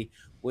Christianity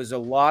was a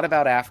lot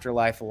about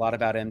afterlife, a lot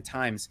about end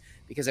times,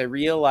 because I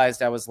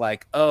realized I was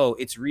like, oh,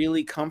 it's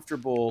really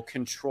comfortable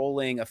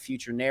controlling a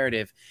future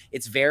narrative.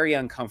 It's very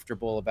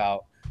uncomfortable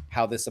about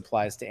how this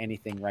applies to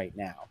anything right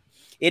now.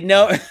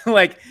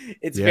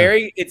 It's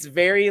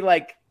very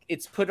like,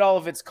 it's put all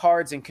of its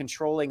cards in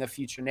controlling a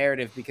future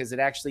narrative because it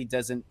actually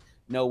doesn't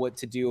know what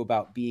to do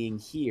about being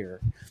here.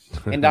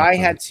 And I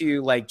had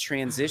to like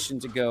transition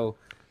to go,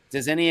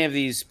 does any of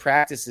these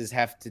practices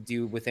have to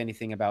do with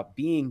anything about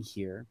being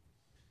here?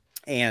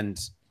 And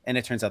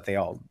it turns out they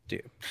all do.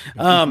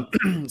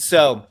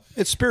 So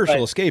it's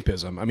spiritual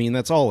escapism. I mean,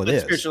 that's all it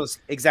is. Spiritual,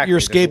 exactly. You're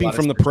escaping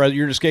from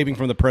you're escaping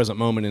from the present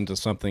moment into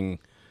something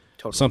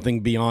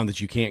beyond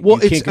that you can't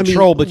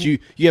control, but you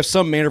have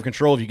some manner of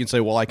control. If you can say,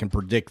 well, I can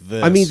predict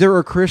this. I mean, there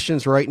are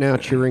Christians right now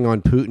cheering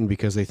on Putin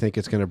because they think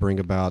it's going to bring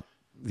about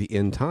the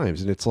end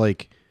times, and it's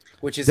like,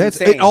 which is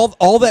insane.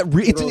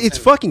 It's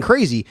fucking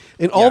crazy.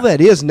 And all that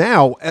is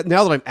now that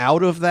I'm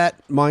out of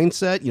that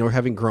mindset,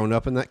 having grown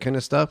up in that kind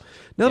of stuff,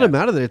 now that I'm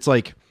out of it, it's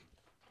like,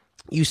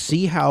 you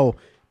see how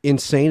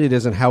insane it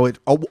is and how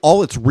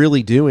all it's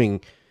really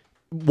doing,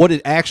 what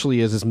it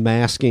actually is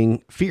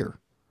masking fear.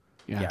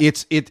 Yeah.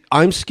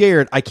 I'm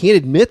scared. I can't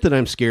admit that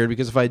I'm scared,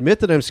 because if I admit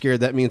that I'm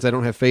scared, that means I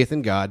don't have faith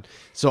in God.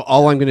 So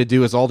all I'm going to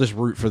do is I'll just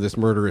root for this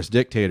murderous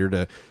dictator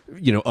to,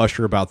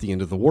 usher about the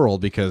end of the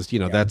world, because,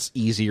 that's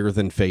easier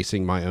than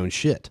facing my own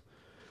shit.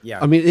 Yeah.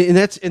 I mean, and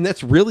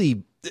that's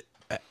really,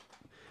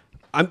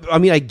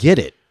 I get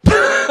it.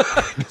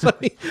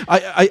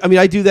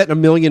 I do that in a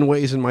million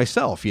ways in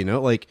myself,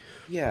 like,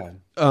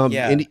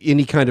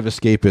 any kind of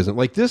escapism.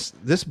 Like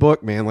this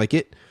book, man, like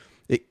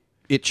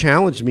it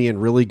challenged me in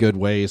really good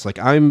ways. Like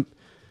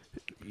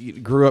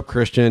grew up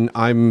Christian.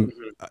 I'm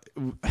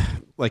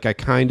like, I had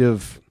kind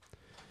of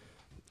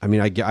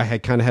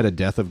had a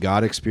death of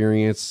God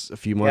experience a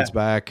few months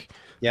back.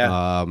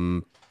 Yeah.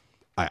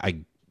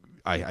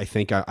 I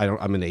think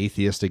I'm an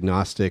atheist,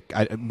 agnostic,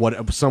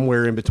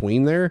 somewhere in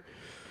between there.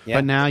 Yeah.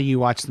 But now you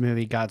watch the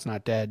movie God's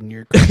Not Dead, and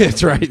you're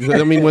That's right.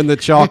 I mean, when the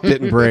chalk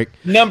didn't break.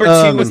 Number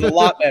 2 was a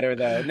lot better,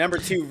 though. Number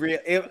 2,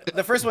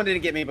 the first one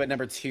didn't get me, but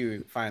number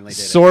 2 finally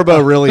did.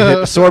 Sorbo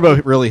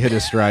really hit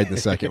his stride in the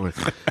second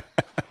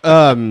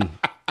one.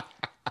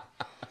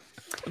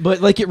 But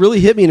like, it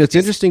really hit me, and it's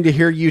interesting to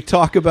hear you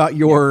talk about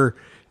your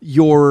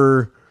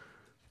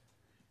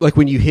like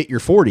when you hit your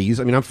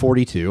 40s. I mean, I'm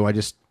 42.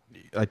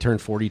 I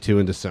turned 42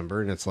 in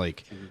December, and it's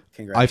like,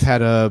 Congrats. I've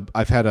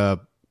had a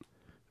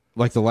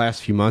like the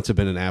last few months have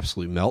been an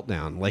absolute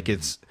meltdown. Like,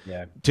 it's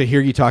to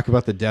hear you talk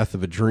about the death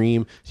of a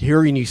dream, to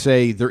hearing you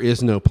say there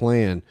is no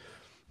plan.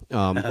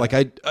 Like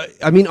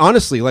I mean,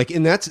 honestly, like,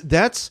 and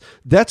that's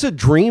a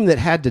dream that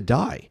had to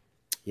die.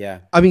 Yeah.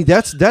 I mean,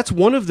 that's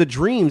one of the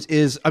dreams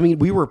is, I mean,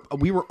 we were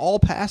all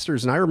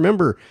pastors, and I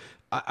remember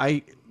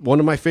one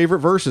of my favorite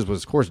verses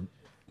was, of course,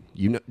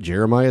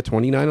 Jeremiah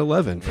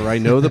 29:11, for I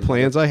know the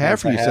plans I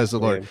have for you, says the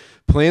Lord.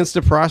 Plans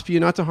to prosper you,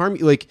 not to harm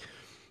you. Like,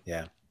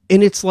 yeah.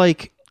 And it's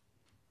like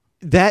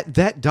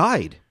that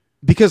died,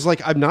 because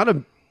like, I'm not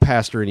a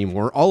pastor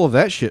anymore. All of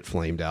that shit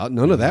flamed out.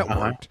 None of that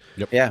worked.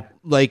 Yep. Yeah.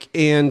 Like,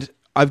 and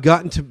I've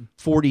gotten to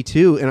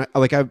 42, and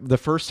the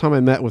first time I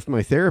met with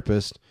my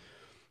therapist,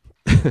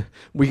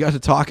 we got to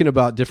talking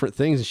about different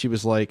things, and she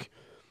was like,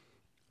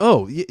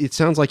 "Oh, it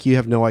sounds like you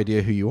have no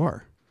idea who you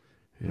are."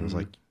 And I was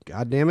like,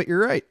 "God damn it,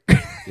 you're right."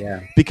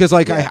 Yeah. Because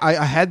like,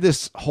 I had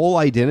this whole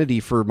identity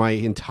for my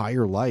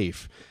entire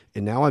life,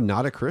 and now I'm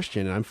not a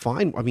Christian, and I'm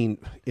fine. I mean,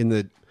 in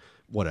the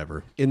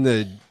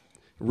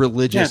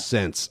religious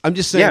sense, I'm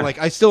just saying, like,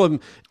 I still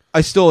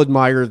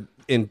admire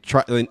and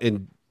try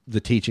in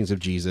the teachings of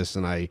Jesus,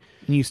 and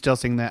you still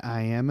sing that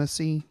I am a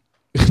C.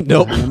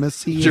 Nope. I am a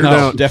C. Sure, No,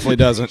 don't. definitely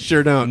doesn't.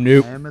 Sure don't.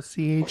 Nope. I am a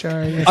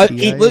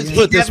C-H-R-I-S-T. Let's He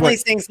put it this definitely way.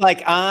 sings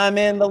like, I'm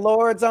in the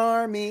Lord's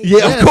army.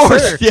 Yeah, of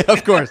course. sure. Yeah,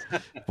 of course.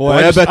 Boy, I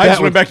I just bet that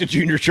went one. back to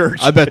junior church.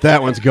 I bet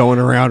that one's going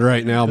around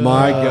right now.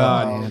 My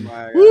God. Oh,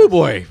 my Woo,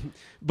 boy.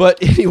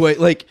 But anyway,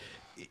 like,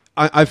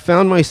 I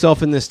found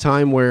myself in this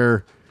time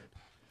where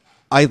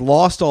I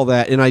lost all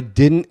that, and I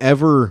didn't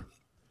ever.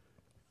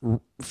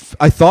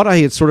 I thought I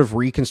had sort of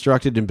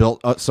reconstructed and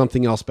built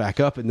something else back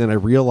up, and then I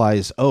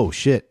realized, oh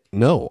shit,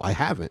 no, I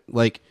haven't.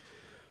 Like,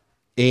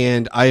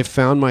 and I have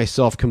found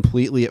myself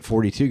completely at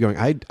 42 going,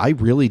 I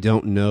really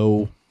don't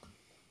know.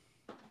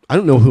 I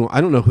don't know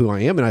who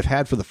I am, and I've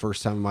had for the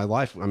first time in my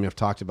life. I mean, I've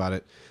talked about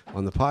it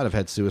on the pod. I've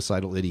had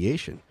suicidal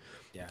ideation.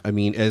 Yeah. I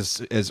mean,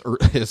 as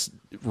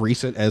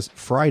recent as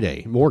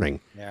Friday morning.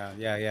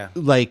 Yeah.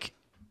 Like,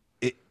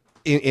 and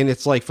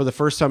it's like, for the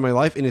first time in my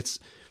life, and it's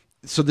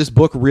so this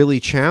book really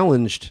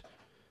challenged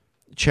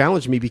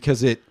me,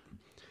 because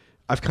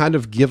I'd kind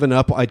of given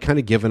up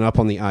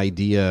on the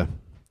idea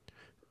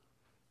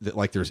that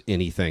like there's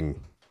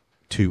anything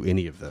to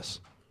any of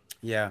this.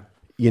 Yeah.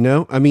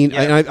 I mean,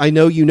 I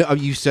know,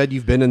 you said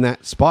you've been in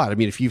that spot. I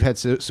mean, if you've had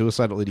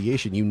suicidal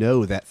ideation,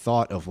 that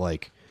thought of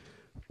like,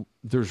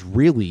 there's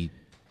really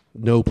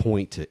no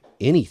point to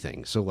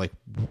anything. So like,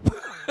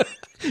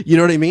 you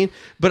know what I mean?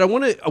 But I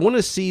want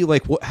to see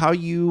like how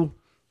you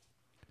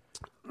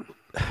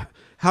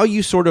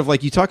sort of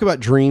like, you talk about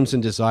dreams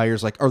and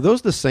desires. Like, are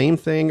those the same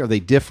thing? Are they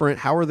different?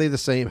 How are they the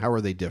same? How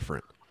are they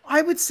different?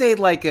 I would say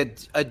like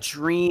a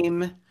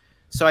dream.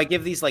 So I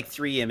give these like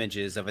 3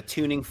 images of a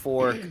tuning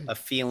fork, a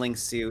feeling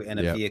suit, and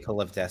a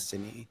vehicle of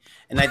destiny.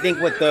 And I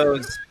think what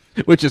those,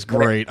 which is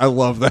great. I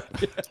love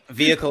that.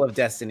 Vehicle of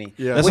destiny.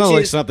 Yeah. That sounds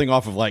like something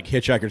off of like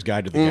Hitchhiker's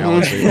Guide to the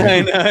Galaxy.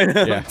 I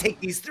know. Yeah.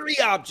 Take these 3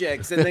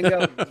 objects and then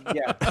go.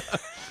 Yeah.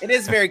 It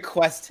is very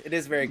quest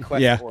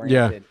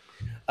oriented.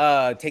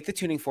 Take the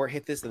tuning fork,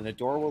 hit this, and the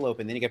door will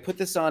open. Then you got to put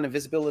this on,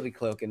 invisibility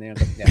cloak, and then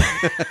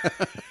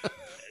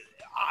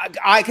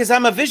because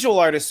I'm a visual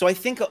artist, so I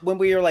think when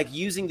we are like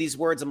using these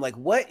words, I'm like,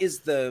 what is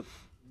the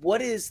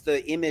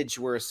image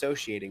we're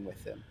associating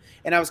with them?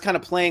 And I was kind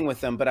of playing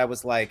with them, but I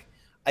was like,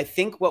 I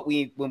think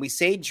when we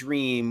say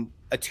dream,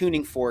 a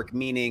tuning fork,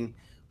 meaning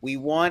we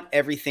want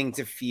everything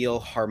to feel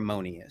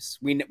harmonious.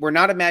 We're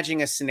not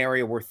imagining a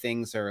scenario where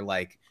things are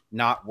like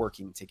not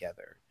working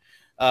together.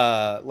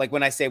 Like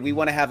when I say we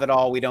want to have it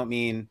all, we don't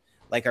mean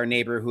like our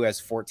neighbor who has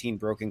 14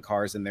 broken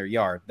cars in their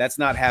yard. That's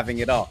not having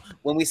it all.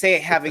 When we say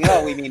having it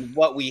all, we mean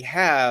what we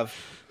have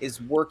is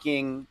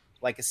working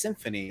like a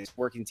symphony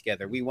working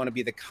together. We want to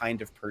be the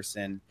kind of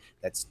person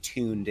that's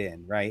tuned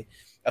in, right?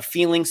 A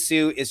feeling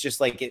suit is just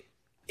like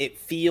it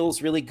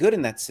feels really good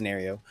in that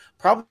scenario,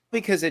 probably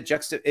because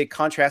it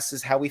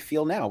contrasts how we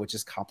feel now, which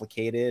is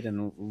complicated and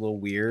a little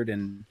weird.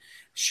 And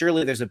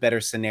surely there's a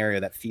better scenario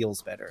that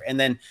feels better. And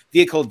then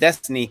Vehicle of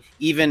Destiny,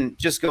 even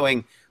just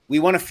going, we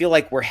want to feel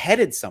like we're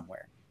headed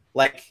somewhere,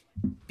 like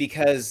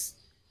because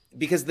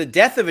the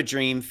death of a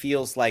dream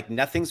feels like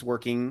nothing's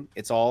working.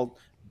 It's all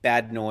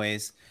bad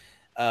noise.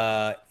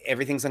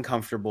 Everything's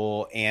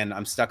uncomfortable, and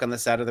I'm stuck on the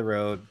side of the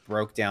road,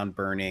 broke down,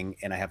 burning,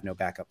 and I have no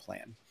backup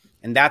plan.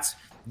 And that's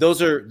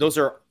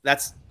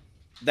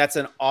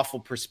an awful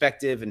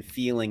perspective and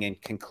feeling and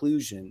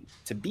conclusion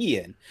to be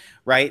in,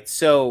 right?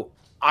 So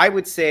I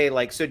would say,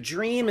 like, so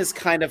dream is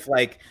kind of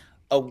like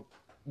a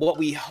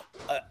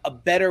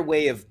better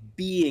way of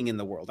being in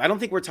the world. I don't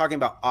think we're talking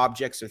about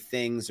objects or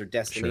things or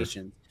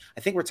destinations. Sure. I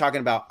think we're talking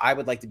about, I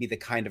would like to be the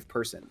kind of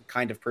person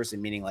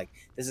meaning like,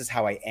 this is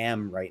how I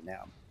am right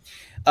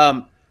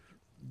now.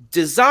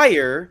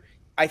 Desire,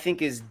 I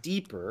think, is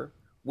deeper,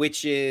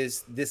 which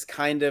is this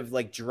kind of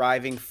like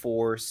driving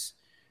force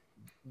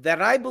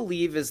that I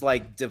believe is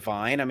like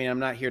divine. I mean, I'm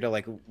not here to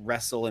like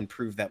wrestle and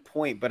prove that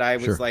point, but I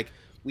was like,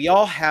 we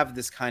all have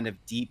this kind of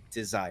deep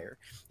desire,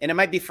 and it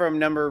might be for a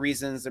number of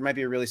reasons. There might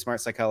be a really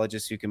smart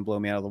psychologist who can blow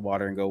me out of the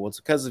water and go, well, it's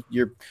because of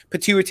your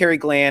pituitary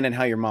gland and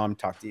how your mom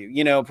talked to you,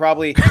 you know,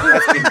 probably.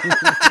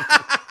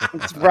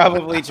 It's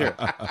probably true.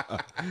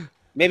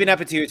 Maybe not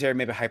pituitary,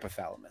 maybe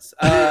hypothalamus.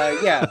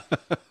 Yeah.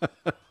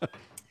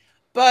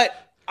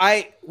 But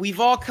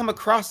we've all come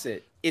across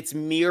it. It's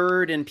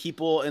mirrored in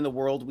people in the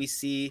world we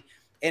see.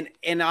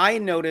 And I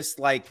noticed,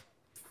 like,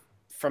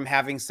 from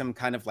having some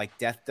kind of like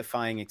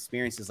death-defying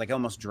experiences, like I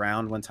almost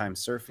drowned one time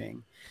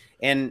surfing.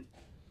 And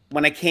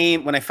when I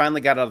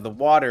finally got out of the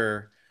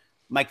water,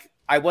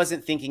 I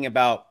wasn't thinking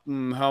about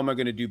how am I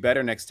going to do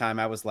better next time.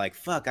 I was like,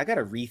 fuck, I got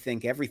to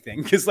rethink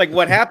everything. Because like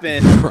what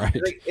happened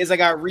is I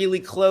got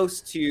really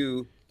close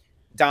to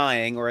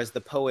dying, or as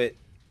the poet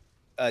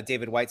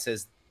David White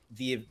says,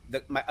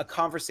 a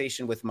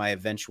conversation with my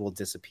eventual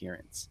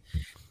disappearance.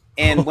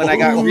 And when I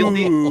got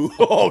really,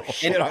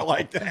 I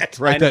like that.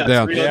 Write that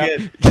down.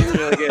 It's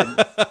really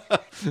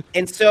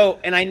good.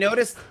 And I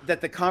noticed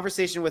that the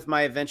conversation with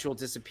my eventual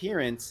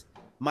disappearance,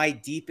 my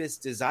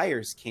deepest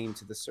desires came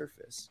to the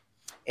surface.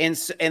 And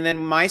then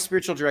my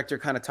spiritual director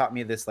kind of taught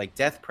me this like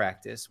death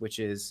practice, which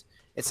is,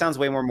 it sounds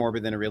way more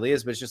morbid than it really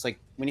is, but it's just like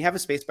when you have a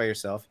space by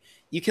yourself,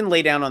 you can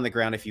lay down on the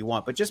ground if you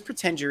want, but just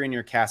pretend you're in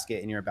your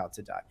casket and you're about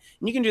to die.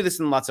 And you can do this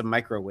in lots of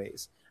micro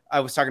ways.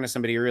 I was talking to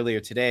somebody earlier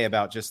today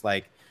about just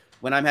like,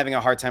 when I'm having a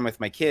hard time with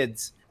my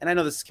kids, and I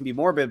know this can be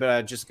morbid, but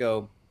I just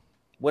go,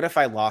 what if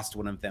I lost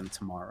one of them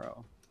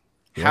tomorrow?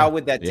 Yeah. How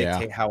would that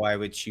dictate how I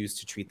would choose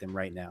to treat them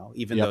right now,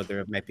 even though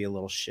there might be a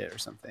little shit or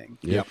something?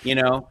 You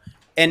know?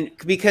 And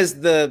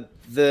because the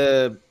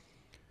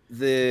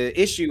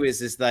issue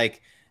is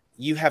like,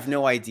 you have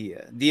no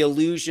idea. The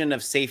illusion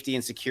of safety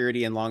and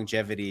security and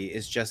longevity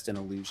is just an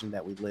illusion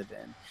that we live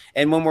in.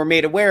 And when we're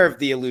made aware of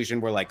the illusion,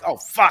 we're like, oh,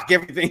 fuck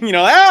everything, you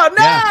know, oh,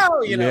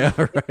 no, you know?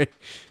 Yeah, right.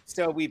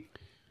 So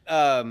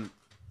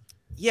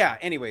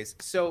anyways,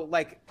 so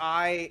like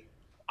I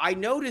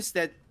noticed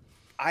that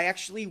I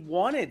actually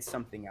wanted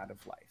something out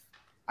of life.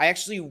 I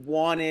actually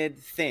wanted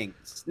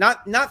things,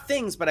 not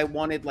things, but I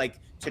wanted like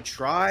to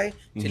try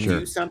to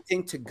do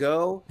something, to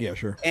go. Yeah,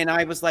 sure. And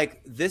I was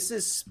like, this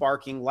is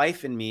sparking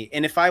life in me.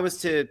 And if I was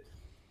to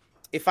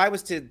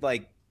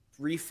like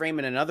reframe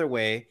it another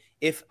way,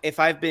 if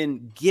I've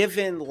been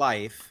given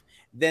life,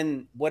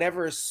 then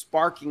whatever is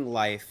sparking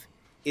life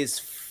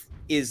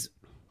is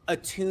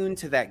attuned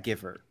to that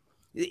giver.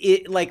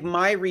 It like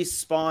my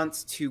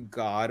response to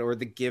God or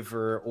the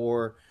giver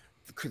or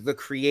the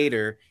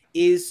creator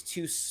is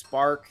to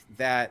spark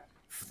that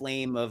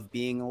flame of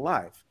being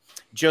alive.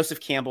 Joseph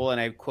Campbell,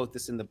 and I quote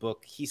this in the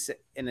book, he said,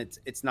 and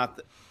it's not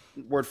the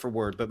word for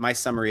word, but my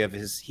summary of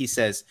he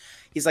says,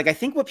 he's like, I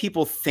think what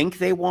people think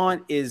they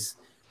want is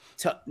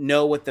to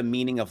know what the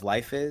meaning of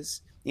life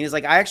is. And he's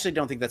like, I actually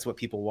don't think that's what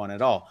people want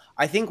at all.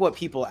 I think what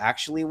people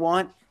actually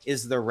want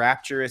is the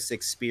rapturous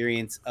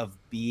experience of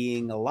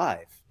being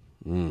alive.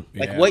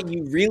 What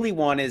you really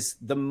want is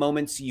the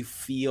moments you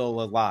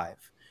feel alive,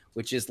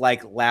 which is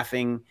like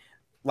laughing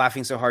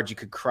so hard you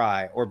could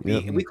cry, or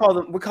we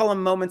call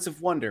them moments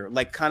of wonder,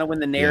 like kind of when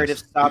the narrative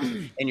stops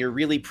and you're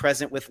really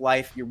present with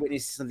life, you're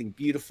witnessing something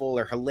beautiful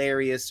or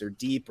hilarious or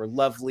deep or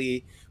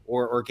lovely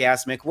or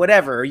orgasmic,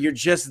 whatever, or you're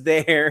just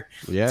there,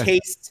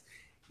 taste,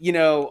 you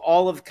know,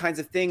 all of kinds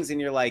of things, and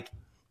you're like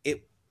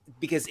it,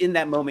 because in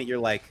that moment you're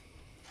like,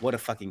 what a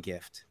fucking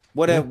gift,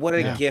 what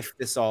a gift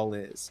this all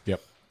is.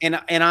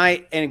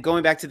 And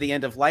going back to the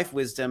end of life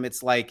wisdom,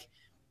 it's like,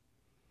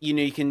 you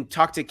know, you can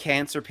talk to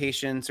cancer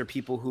patients or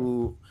people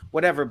who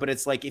whatever, but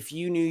it's like, if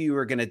you knew you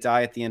were going to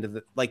die at the end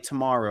of like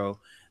tomorrow,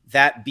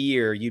 that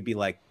beer, you'd be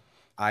like,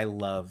 I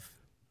love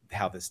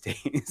how this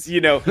tastes,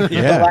 you know,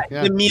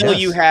 the meal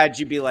you had,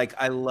 you'd be like,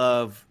 I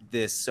love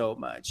this so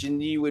much,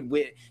 and you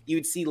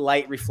would see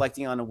light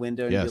reflecting on a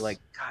window and Yes. be like,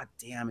 God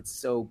damn, it's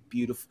so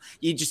beautiful.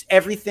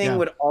 Everything Yeah.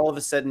 would all of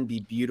a sudden be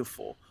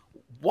beautiful.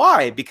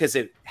 Why? Because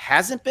it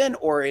hasn't been,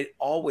 or it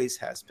always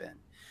has been.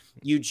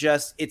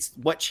 It's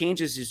what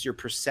changes is your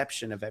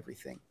perception of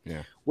everything.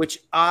 Yeah. Which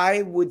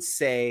I would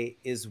say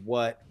is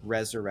what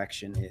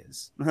resurrection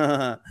is.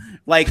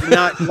 Like,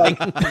 not like,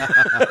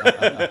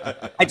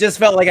 I just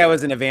felt like I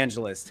was an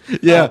evangelist.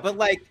 Yeah. But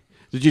like,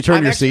 Did you turn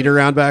I'm your actually- seat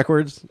around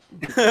backwards?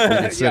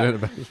 Yeah.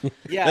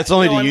 Yeah. That's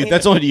only No, to I youth. mean,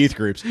 That's only to youth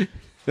groups.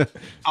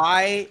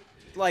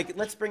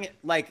 let's bring it.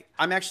 Like,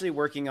 I'm actually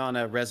working on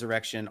a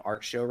resurrection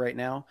art show right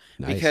now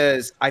Nice.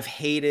 because I've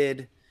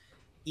hated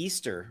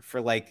Easter for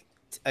like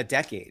a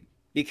decade,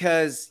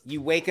 because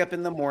you wake up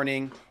in the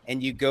morning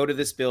and you go to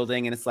this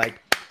building and it's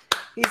like,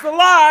 he's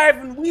alive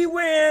and we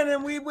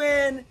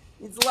win.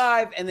 He's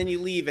alive. And then you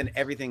leave and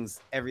everything's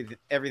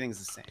the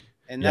same.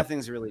 And Yep.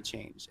 nothing's really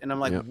changed. And I'm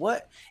like, Yep.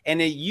 what?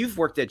 And you've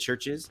worked at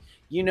churches,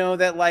 you know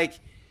that like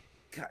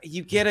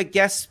you get a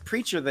guest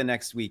preacher the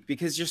next week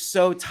because you're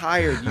so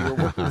tired. You were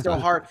working so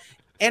hard.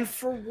 And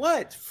for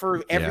what?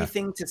 For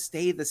everything to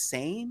stay the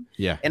same?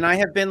 Yeah. And I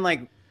have been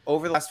like,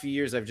 over the last few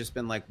years, I've just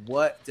been like,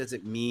 what does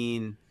it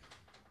mean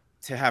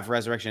to have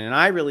resurrection? And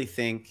I really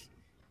think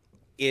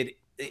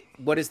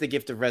what is the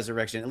gift of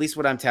resurrection? At least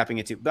what I'm tapping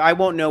into. But I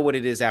won't know what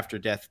it is after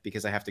death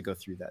because I have to go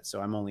through that. So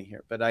I'm only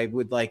here. But I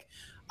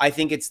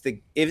think it's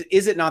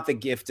is it not the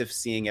gift of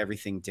seeing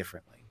everything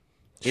differently?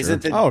 Sure.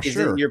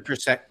 Isn't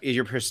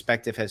your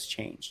perspective has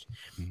changed?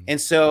 And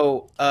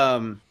so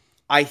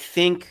I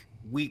think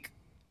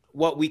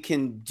what we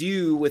can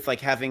do with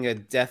like having a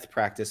death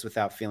practice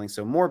without feeling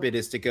so morbid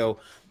is to go,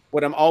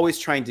 what I'm always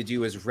trying to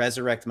do is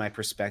resurrect my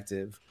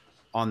perspective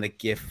on the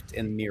gift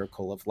and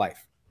miracle of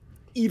life.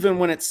 Even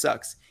when it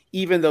sucks,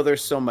 even though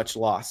there's so much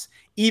loss,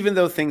 even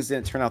though things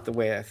didn't turn out the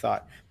way I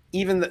thought,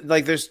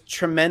 like there's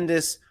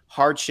tremendous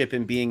hardship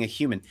in being a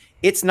human.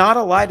 It's not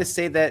a lie to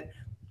say that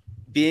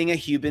being a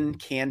human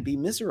can be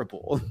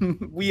miserable.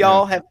 We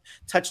all have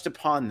touched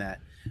upon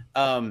that.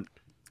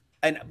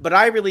 But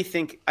I really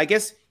think, I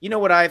guess, you know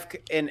what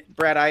and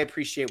Brad, I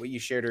appreciate what you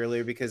shared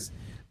earlier, because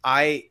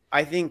I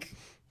think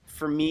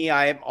for me,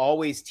 I am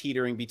always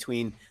teetering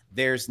between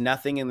there's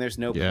nothing and there's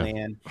no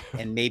plan,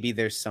 and maybe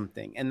there's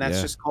something. And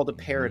that's just called a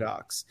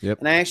paradox. Yep.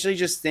 And I actually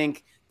just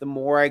think the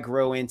more I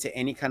grow into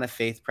any kind of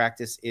faith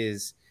practice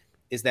is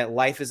that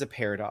life is a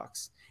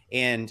paradox.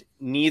 And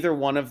neither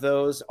one of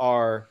those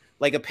are,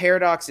 like, a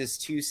paradox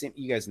is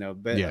you guys know,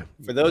 but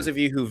for those of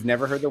you who've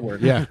never heard the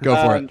word, go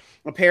for it.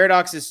 A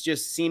paradox is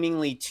just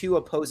seemingly two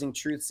opposing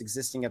truths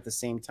existing at the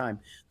same time.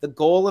 The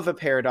goal of a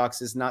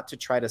paradox is not to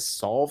try to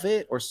solve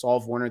it or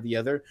solve one or the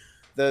other.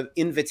 The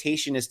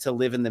invitation is to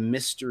live in the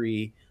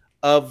mystery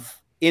of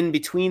in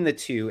between the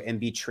two and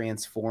be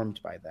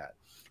transformed by that.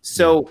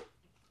 So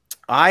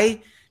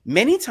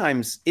many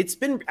times it's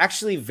been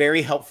actually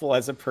very helpful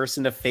as a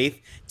person of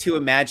faith to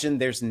imagine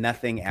there's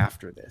nothing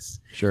after this.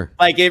 Sure.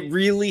 Like, it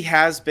really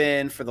has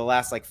been for the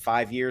last like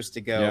 5 years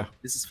to go,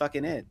 this is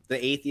fucking it.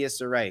 The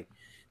atheists are right.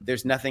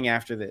 There's nothing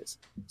after this.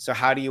 So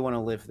how do you want to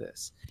live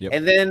this? Yep.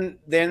 And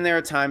then there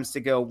are times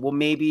to go, well,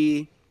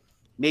 maybe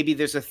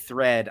there's a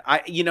thread.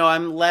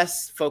 I'm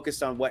less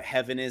focused on what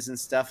heaven is and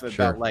stuff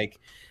about like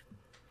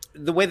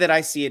the way that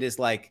I see it is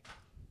like,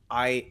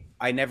 I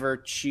never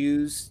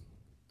chose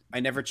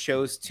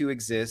to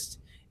exist,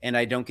 and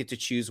I don't get to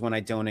choose when I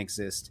don't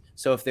exist.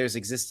 So if there's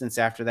existence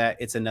after that,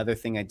 it's another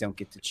thing I don't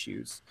get to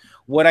choose.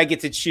 What I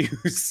get to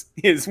choose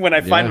is when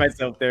I find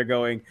myself there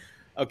going,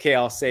 okay,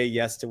 I'll say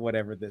yes to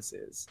whatever this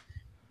is.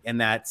 And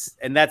that's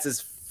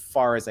as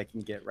far as I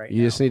can get right now.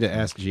 You just need to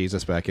ask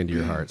Jesus back into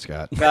your heart,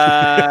 Scott.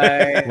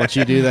 Once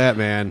you do that,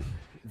 man.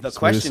 The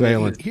question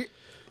is,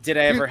 did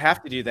I ever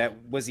have to do that?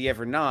 Was he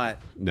ever not?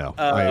 No,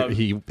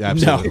 he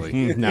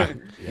absolutely no.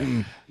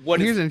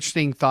 Here's an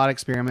interesting thought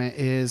experiment: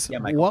 is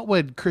what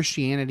would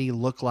Christianity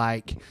look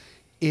like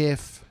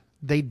if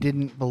they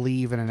didn't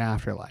believe in an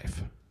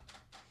afterlife?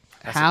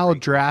 How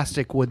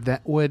drastic would the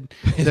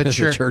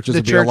churches the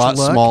would be a lot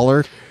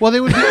smaller? Well,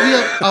 they would be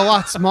a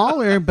lot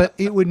smaller, but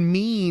it would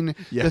mean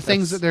the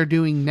things that they're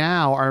doing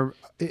now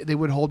they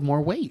would hold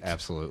more weight.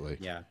 Absolutely.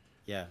 Yeah.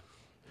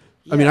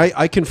 I mean,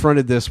 I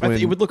confronted this when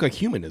it would look like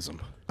humanism.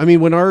 I mean,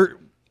 when our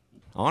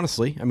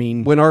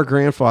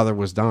grandfather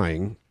was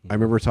dying, I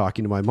remember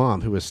talking to my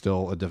mom, who was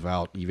still a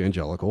devout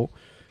evangelical,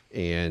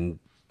 and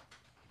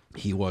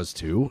he was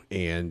too.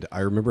 And I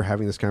remember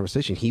having this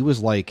conversation. He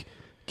was like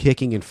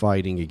kicking and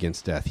fighting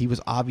against death. He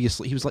was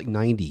like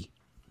 90.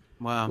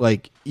 Wow.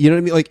 Like, you know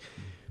what I mean? Like,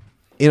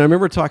 and I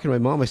remember talking to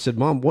my mom. I said,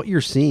 Mom, what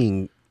you're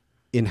seeing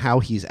in how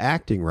he's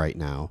acting right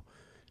now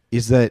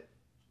is that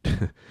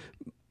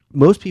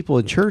most people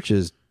in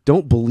churches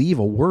don't believe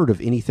a word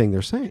of anything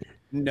they're saying.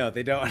 No,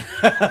 they don't.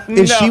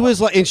 And she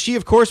was like, and she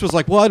of course was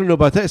like, well, I don't know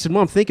about that. I said,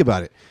 Mom, think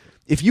about it.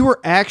 If you were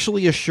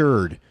actually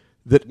assured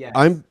that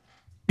I'm,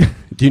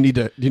 do you need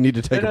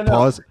to take a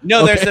pause?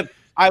 No, okay.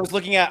 I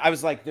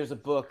was like, there's a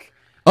book.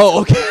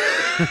 Oh,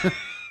 okay.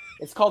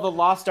 It's called The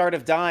Lost Art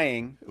of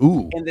Dying.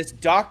 Ooh. And this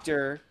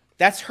doctor,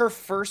 that's her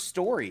first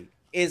story.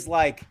 is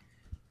like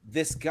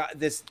this guy,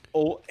 this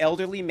old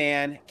elderly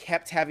man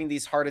kept having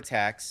these heart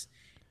attacks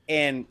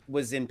and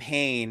was in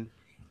pain.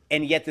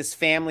 And yet this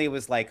family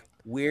was like,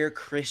 we're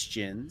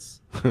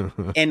Christians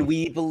and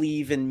we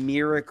believe in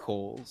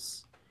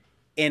miracles.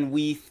 And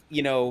we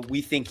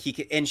think he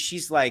could. And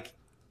she's like,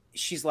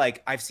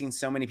 I've seen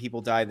so many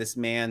people die. This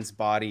man's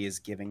body is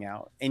giving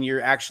out and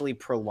you're actually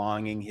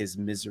prolonging his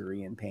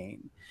misery and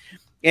pain.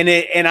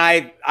 And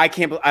I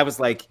can't, I was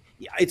like,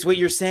 it's what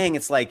you're saying.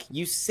 It's like,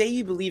 you say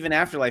you believe in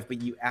afterlife,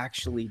 but you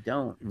actually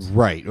don't.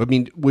 Right. I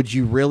mean, would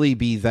you really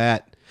be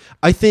that?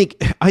 I think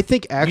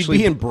actually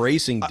you'd be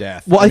embracing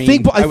death. Well, I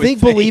think would think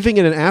believing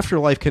in an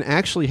afterlife can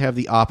actually have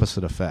the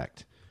opposite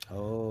effect.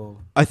 Oh,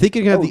 I think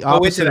it can have the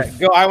opposite.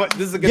 This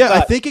is a good thought.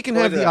 I think it can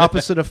have the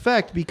opposite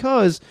effect,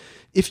 because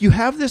if you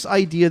have this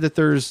idea that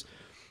there's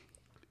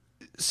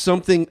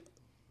something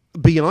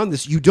beyond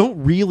this, you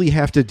don't really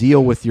have to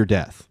deal with your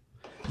death.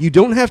 You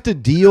don't have to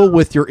deal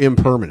with your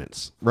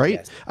impermanence, right?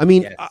 Yes. I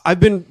mean, Yes. I've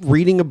been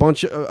reading a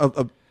bunch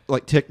of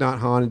like Thich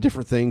Nhat Hanh and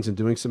different things and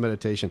doing some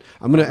meditation.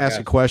 I'm going to ask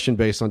a question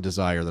based on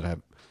desire that I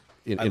have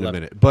in a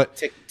minute. But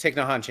Thich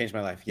Nhat Hanh changed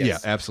my life. Yes.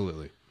 Yeah,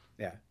 absolutely.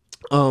 Yeah.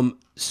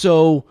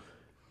 So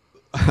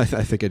I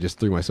think I just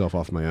threw myself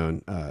off my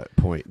own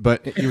point.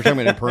 But You were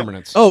talking about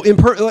impermanence. oh,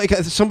 like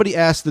somebody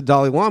asked the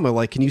Dalai Lama,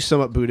 like, can you sum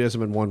up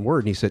Buddhism in one word?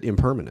 And he said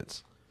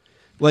impermanence.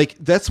 Like,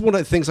 that's one of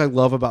the things I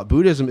love about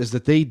Buddhism is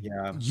that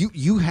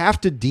you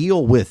have to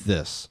deal with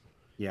this.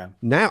 Yeah.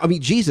 Now, I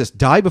mean, Jesus,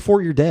 die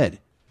before you're dead.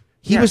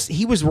 He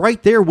was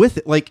right there with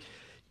it. Like,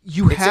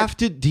 you have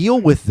to deal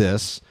with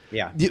this.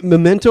 Yeah.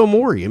 Memento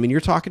mori. I mean,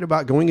 you're talking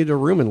about going into a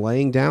room and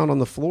laying down on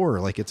the floor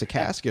like it's a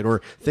casket,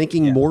 or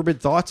thinking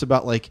morbid thoughts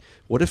about, like,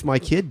 what if my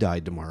kid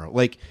died tomorrow?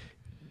 Like,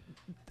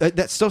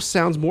 that stuff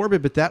sounds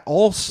morbid, but that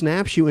all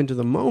snaps you into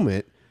the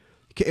moment.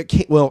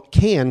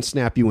 Can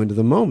snap you into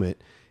the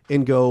moment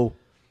and go,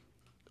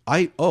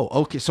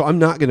 okay, so I'm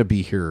not going to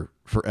be here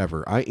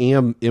forever. I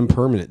am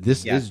impermanent.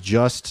 This is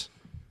just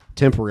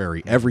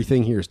temporary.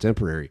 Everything here is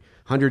temporary.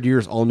 100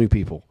 years, all new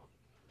people.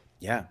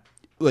 Yeah.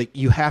 Like,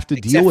 you have to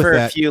Except deal with for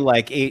that. a few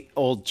like 8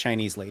 old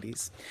Chinese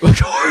ladies.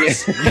 Of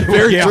course.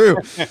 Very true.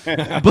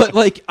 But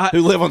like,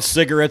 who live on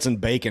cigarettes and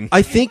bacon.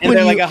 I think And when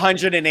they're you, like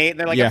 108 and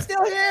they're like, I'm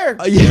still here.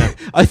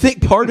 I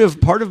think part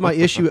of my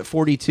issue at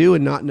 42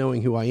 and not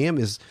knowing who I am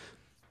is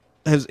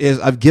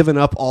I've given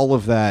up all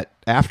of that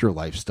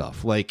afterlife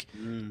stuff. Like,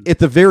 at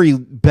the very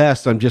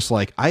best, I'm just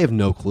like, I have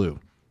no clue.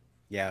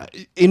 Yeah.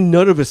 And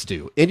none of us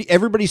do. And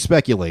everybody's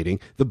speculating.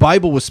 The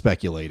Bible was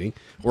speculating,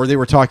 or they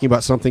were talking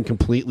about something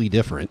completely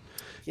different.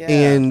 Yeah.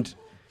 And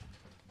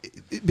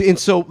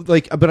so,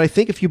 like, but I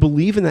think if you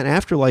believe in that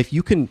afterlife,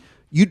 you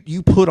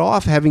put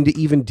off having to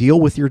even deal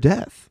with your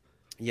death.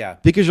 Yeah.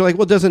 Because you're like,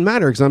 well, it doesn't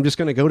matter because I'm just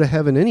going to go to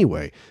heaven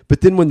anyway.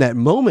 But then when that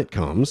moment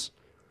comes,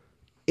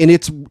 and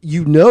it's,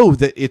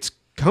 that it's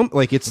come,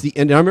 like, it's the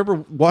end. I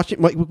remember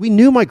watching, we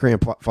knew my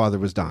grandfather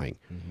was dying.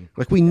 Mm-hmm.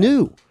 Like, we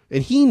knew,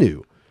 and he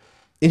knew.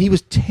 And he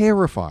was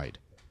terrified.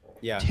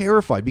 Yeah.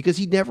 Terrified because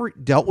he never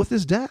dealt with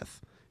his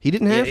death. He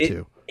didn't have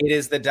to. It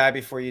is the die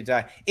before you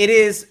die. It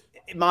is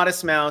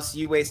Modest Mouse.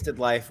 You wasted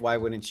life. Why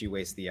wouldn't you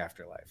waste the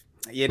afterlife?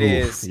 It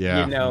is,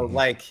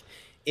 like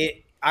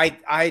it.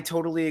 I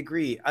totally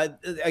agree.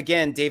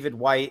 Again, David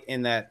White,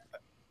 in that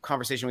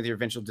conversation with your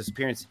eventual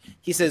disappearance,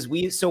 he says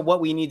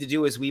what we need to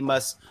do is we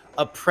must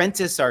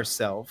apprentice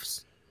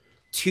ourselves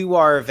to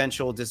our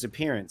eventual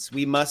disappearance.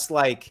 We must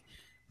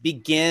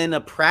begin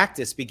a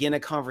practice, begin a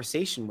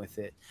conversation with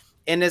it.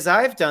 And as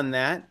I've done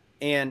that,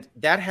 and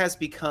that has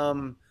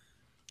become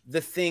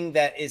the thing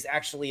that is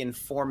actually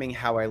informing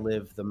how I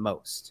live the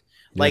most.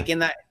 Like in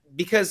that,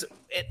 because,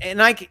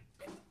 and I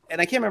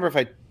can't remember if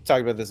I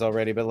talked about this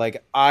already,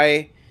 but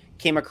I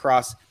came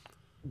across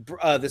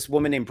this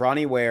woman named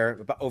Bronnie Ware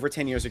about over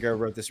 10 years ago,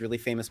 wrote this really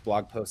famous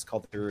blog post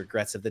called The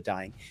Regrets of the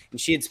Dying. And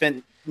she had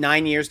spent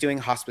 9 years doing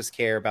hospice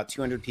care. About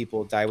 200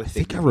 people die with dignity.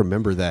 I think I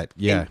remember that.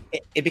 Yeah.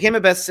 It became a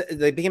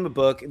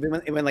book. It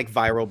went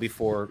viral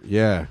before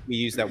we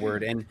used that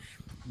word.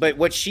 But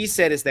what she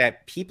said is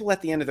that people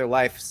at the end of their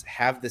lives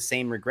have the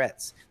same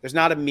regrets. There's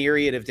not a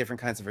myriad of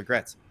different kinds of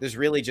regrets. There's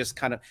really just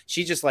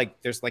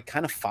there's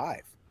kind of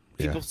 5.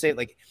 People say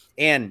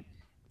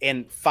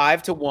and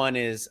 5 to 1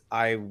 is,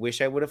 I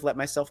wish I would have let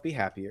myself be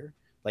happier.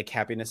 Like,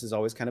 happiness has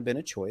always kind of been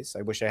a choice.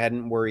 I wish I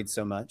hadn't worried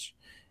so much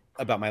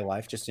about my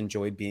life, just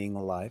enjoyed being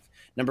alive.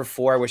 Number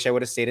 4, I wish I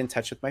would have stayed in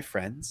touch with my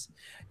friends.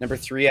 Number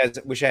 3, I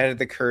wish I had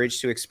the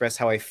courage to express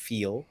how I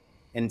feel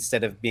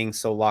instead of being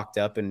so locked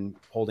up and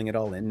holding it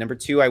all in. Number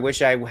 2, I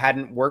wish I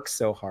hadn't worked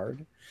so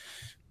hard.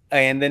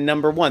 And then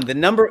number 1,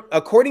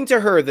 according to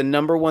her, the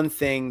number one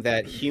thing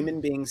that human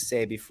beings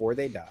say before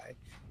they die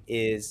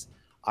is,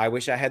 I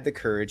wish I had the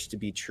courage to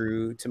be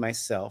true to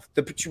myself,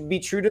 to be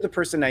true to the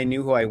person I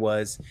knew who I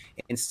was,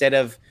 instead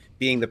of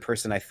being the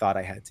person I thought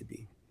I had to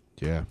be.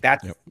 Yeah,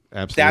 That's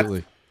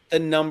absolutely the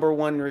number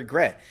one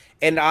regret.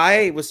 And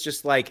I was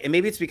just like, and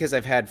maybe it's because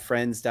I've had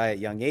friends die at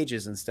young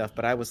ages and stuff,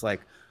 but I was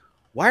like,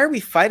 why are we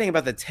fighting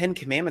about the 10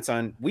 commandments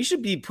we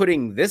should be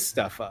putting this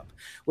stuff up,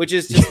 which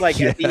is just like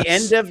at the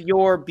end of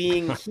your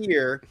being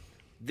here,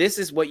 this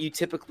is what you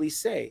typically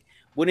say.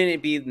 Wouldn't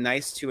it be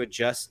nice to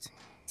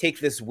take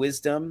this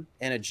wisdom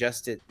and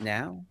adjust it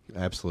now?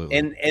 Absolutely.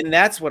 And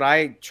that's what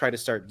I try to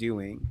start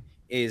doing,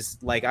 is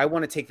like, I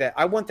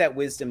want that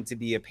wisdom to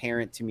be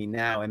apparent to me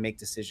now and make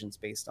decisions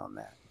based on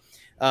that.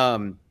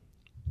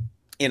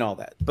 In all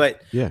that.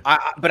 But yeah,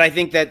 I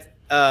think that,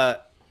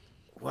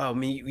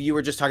 you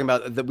were just talking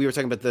about we were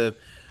talking about the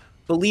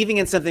believing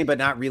in something, but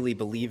not really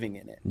believing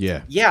in it.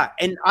 Yeah. Yeah.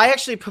 And I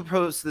actually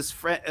proposed this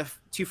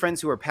two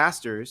friends who are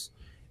pastors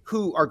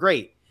who are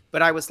great,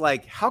 but I was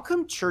like, how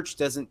come church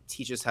doesn't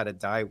teach us how to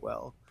die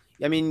well?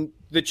 I mean,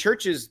 the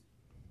church is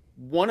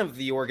one of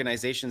the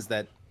organizations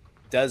that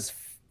does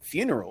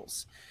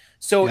funerals.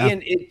 So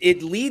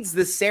it leads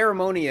the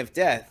ceremony of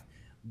death,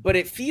 but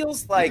it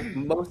feels like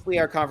mostly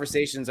our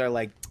conversations are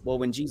like, well,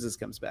 when Jesus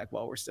comes back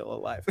while we're still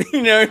alive, like,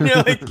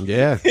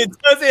 yeah, it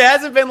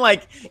hasn't been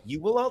like,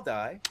 you will all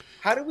die.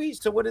 How do we,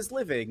 so what is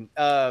living?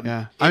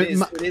 It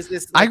is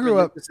this, like, I grew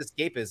up, this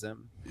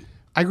escapism.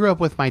 I grew up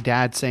with my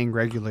dad saying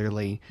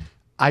regularly,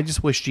 I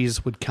just wish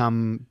Jesus would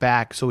come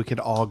back so we could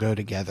all go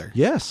together.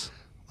 Yes.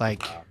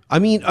 Like, I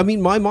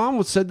mean, my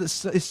mom said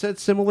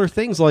similar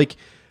things like,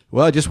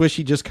 well, I just wish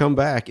he'd just come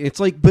back. And it's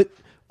like, but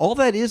all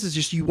that is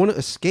just you want to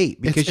escape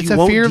because it's you a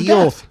won't fear of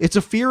deal. death. It's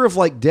a fear of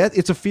like death.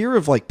 It's a fear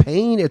of like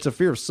pain. It's a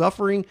fear of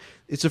suffering.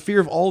 It's a fear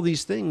of all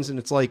these things. And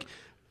it's like,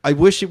 I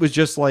wish it was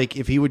just like,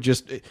 if he would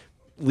just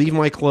leave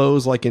my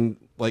clothes like in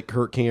like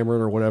Kirk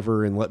Cameron or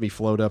whatever and let me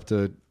float up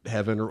to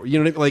heaven, or,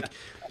 you know, like,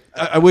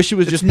 I wish it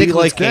was just be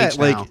like that.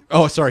 Now. Like,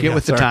 oh, sorry. Get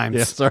with the times.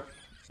 Yeah, sorry.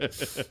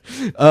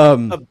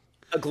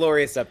 A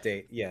glorious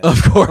update. Yeah,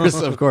 of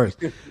course.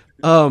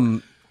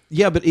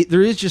 Yeah, but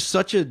there's just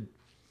such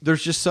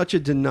a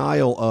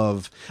denial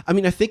of, I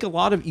mean, I think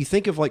you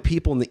think of like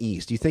people in the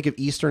East, you think of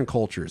Eastern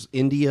cultures,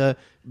 India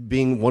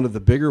being one of the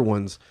bigger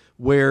ones,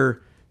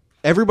 where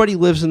everybody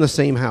lives in the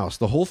same house.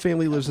 The whole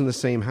family lives in the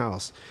same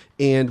house.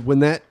 And when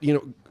that,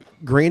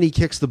 Granny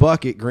kicks the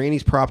bucket,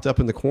 Granny's propped up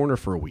in the corner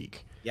for a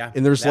week. Yeah.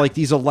 And there's like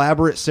these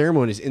elaborate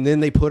ceremonies. And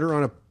then they put her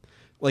on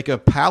a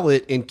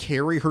pallet and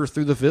carry her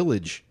through the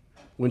village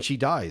when she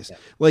dies. Yeah.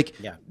 Like,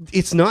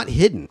 it's not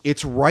hidden.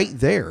 It's right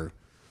there.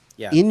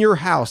 Yeah. In your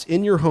house,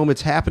 in your home,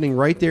 it's happening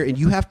right there, and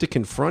you have to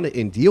confront it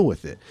and deal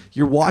with it.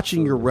 You're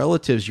watching your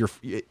relatives,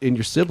 and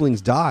your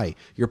siblings die,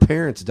 your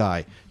parents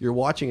die. You're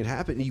watching it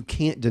happen, and you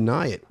can't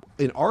deny it.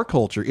 In our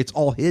culture, it's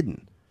all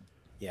hidden.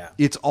 Yeah,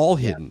 it's all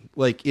hidden.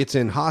 Like, it's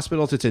in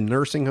hospitals, it's in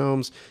nursing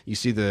homes. You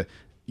see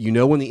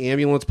when the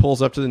ambulance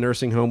pulls up to the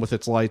nursing home with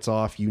its lights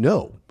off,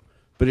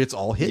 but it's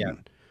all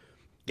hidden.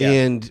 Yeah.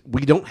 And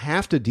we don't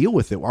have to deal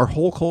with it. Our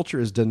whole culture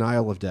is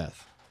denial of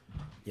death.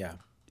 Yeah.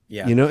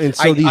 Yeah. And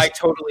so I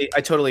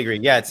totally agree.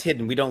 Yeah, it's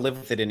hidden. We don't live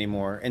with it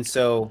anymore. And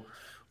so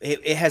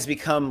it has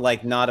become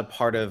like not a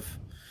part of,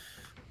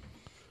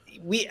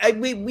 we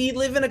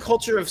live in a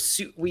culture of,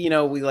 we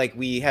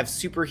have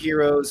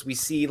superheroes. We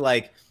see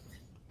like,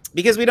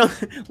 because we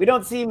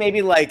don't see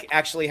maybe like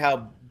actually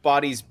how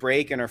bodies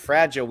break and are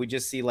fragile. We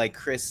just see like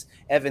Chris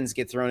Evans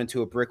get thrown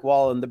into a brick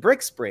wall and the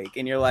bricks break.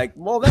 And you're like,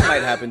 well, that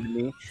might happen to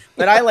me.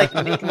 But I like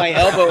make my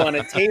elbow on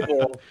a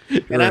table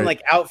and I'm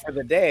like out for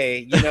the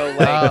day, like,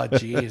 oh,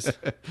 geez.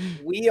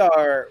 We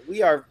are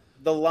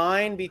the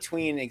line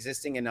between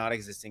existing and not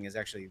existing is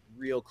actually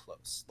real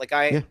close. Like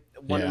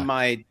one of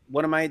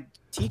my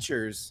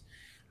teachers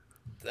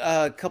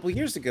a couple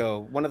years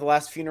ago, one of the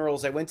last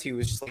funerals I went to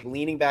was just like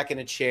leaning back in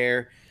a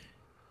chair.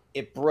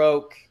 It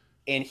broke.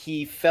 And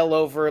he fell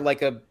over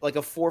like a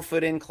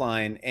 4-foot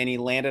incline, and he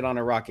landed on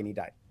a rock and he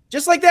died.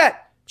 Just like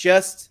that.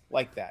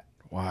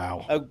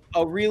 Wow.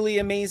 A really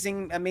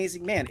amazing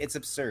man. It's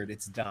absurd.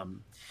 It's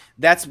dumb.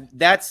 That's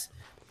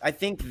I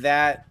think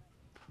that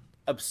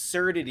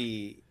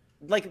absurdity.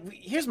 Like,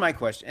 here's my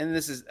question,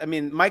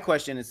 and my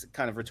question is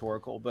kind of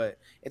rhetorical, but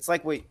it's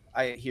like what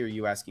I hear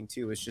you asking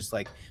too. It's just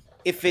like,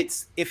 if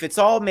it's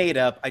all made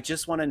up, I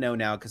just want to know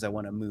now because I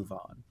want to move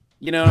on.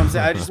 You know what I'm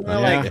saying? I just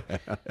want to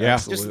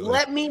just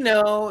let me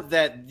know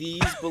that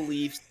these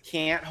beliefs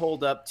can't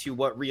hold up to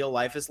what real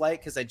life is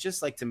like, because I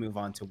just like to move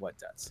on to what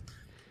does.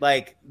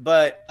 Like,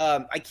 but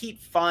I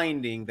keep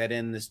finding that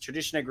in this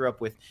tradition I grew up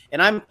with,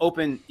 and I'm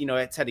open,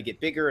 it's had to get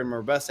bigger and more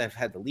robust. I've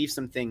had to leave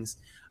some things.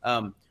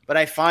 But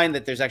I find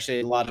that there's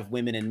actually a lot of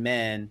women and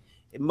men,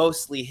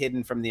 mostly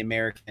hidden from the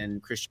American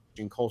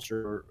Christian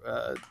culture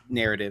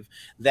narrative,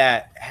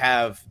 that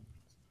have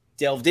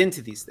delved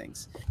into these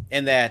things,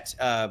 and that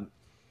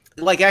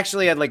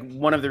actually,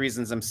 one of the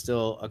reasons I'm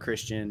still a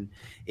Christian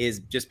is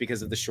just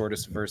because of the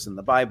shortest verse in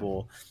the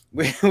Bible,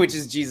 which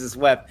is Jesus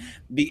wept.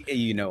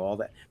 All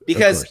that,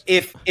 because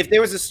if there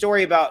was a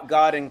story about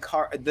God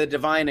the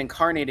divine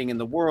incarnating in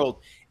the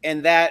world,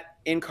 and that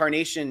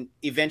incarnation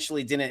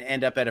eventually didn't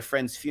end up at a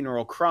friend's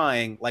funeral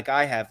crying like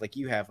I have, like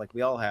you have, like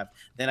we all have,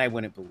 then I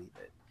wouldn't believe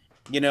it.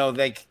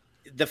 Like,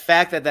 the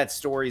fact that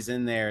story's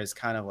in there is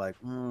kind of like,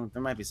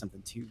 there might be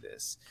something to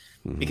this.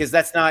 Mm-hmm. Because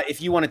that's not,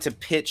 if you wanted to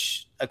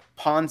pitch a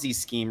Ponzi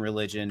scheme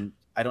religion,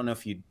 I don't know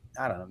if you'd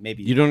I don't know,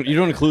 maybe You don't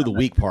include the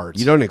weak parts.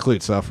 You don't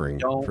include suffering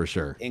don't for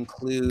sure.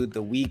 include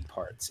the weak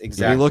parts. If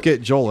Exactly. you look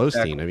at Joel Osteen,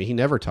 Exactly. I mean, he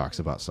never talks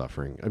about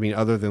suffering. I mean,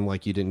 other than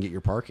like you didn't get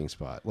your parking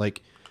spot.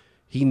 Like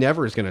he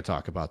never is going to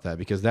talk about that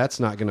because that's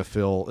not going to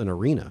fill an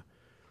arena.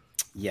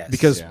 Yes.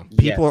 Because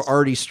people Yes. are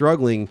already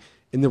struggling.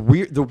 And the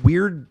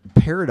weird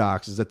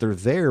paradox is that they're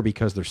there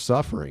because they're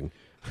suffering.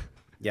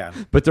 Yeah.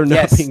 But they're not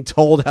Yes. being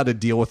told how to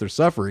deal with their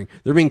suffering.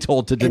 They're being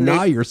told to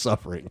deny your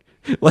suffering.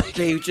 Like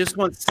they just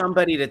want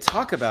somebody to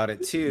talk about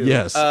it too.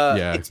 Yes,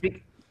 yeah.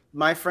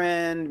 My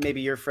friend,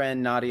 maybe your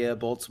friend Nadia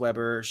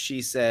Boltzweber,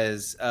 she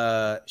says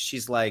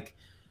she's like,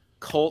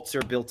 cults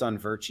are built on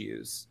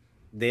virtues.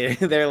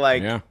 They're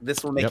like,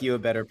 this will make Yep. you a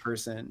better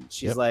person.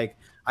 She's Yep. like,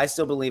 I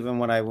still believe in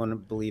what I want to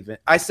believe in.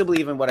 I still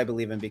believe in what I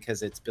believe in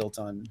because it's built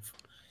on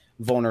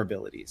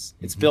vulnerabilities.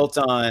 It's built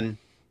on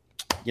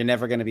you're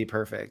never going to be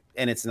perfect,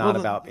 and it's not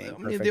about being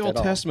perfect. The Old at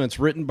all. Testament's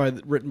written by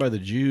the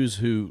Jews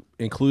who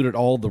included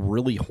all the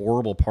really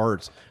horrible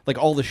parts, like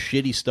all the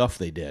shitty stuff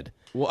they did.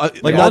 Well,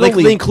 like not they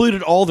only-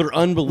 included all their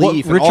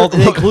unbelief, What and Richard-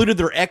 they included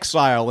their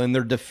exile and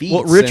their defeats.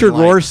 Well, Richard and,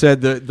 like, Rohr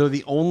said that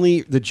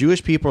the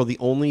Jewish people are the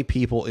only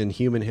people in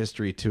human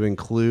history to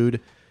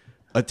include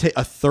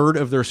a third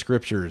of their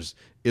scriptures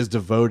is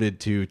devoted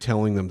to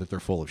telling them that they're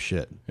full of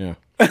shit. Yeah.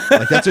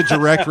 Like that's a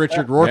direct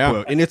Richard Rohr Yeah.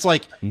 quote. And it's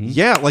like,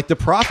 yeah, like the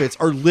prophets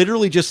are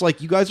literally just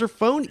like, you guys are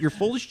phony. You're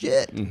full of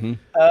shit.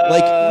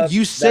 Like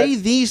you say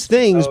these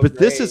things, but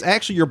this is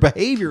actually your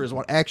behavior is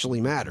what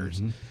actually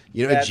matters.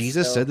 You know, That's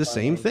Jesus so said the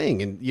same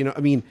thing. And, you know, I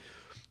mean,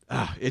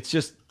 it's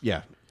just,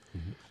 yeah.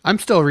 I'm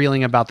still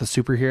reeling about the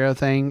superhero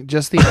thing.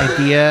 Just the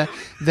idea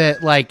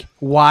that like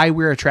why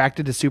we're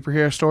attracted to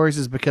superhero stories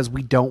is because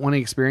we don't want to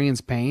experience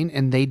pain,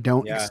 and they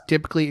don't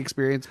typically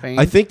experience pain.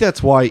 I think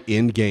that's why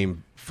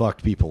Endgame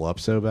fucked people up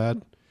so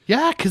bad.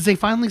 Yeah, because they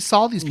finally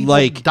saw these people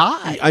Like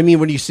die. I mean,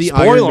 when you see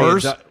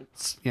Spoilers. Iron Man,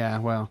 Yeah,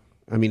 well,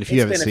 I mean, if you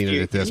haven't been a seen it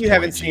few- at this you point,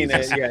 haven't seen it,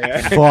 Jesus.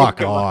 yeah. Fuck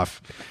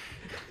off.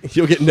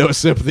 You'll get no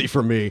sympathy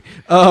from me.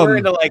 We're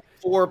into like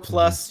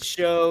 4+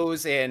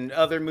 shows and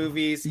other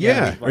movies.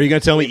 Yeah. Are you going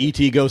to tell me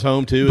E.T. goes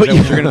home too? Is But that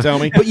what you're going to tell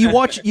me? But you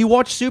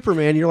watch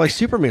Superman, and you're like,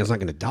 Superman's not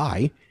going to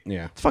die.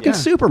 Yeah. It's fucking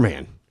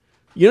Superman.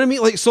 You know what I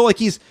mean? Like, so like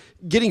he's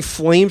getting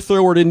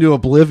flamethrowered into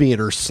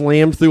oblivion or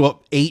slammed through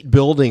 8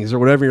 buildings or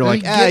whatever. You're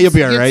like, you'll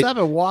be all right. Up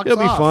and walks You'll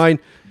be off. fine.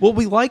 Well,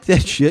 we like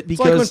that shit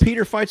It's like when because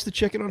Peter fights the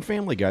chicken on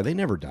Family Guy. They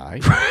never die.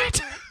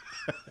 Right.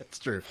 That's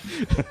true.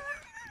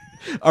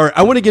 All right,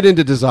 I want to get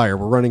into Desire.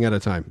 We're running out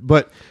of time,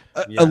 but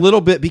a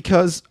little bit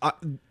because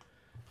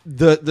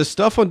the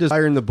stuff on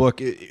Desire in the book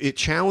it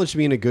challenged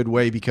me in a good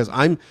way because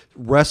I'm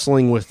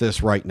wrestling with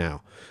this right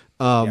now,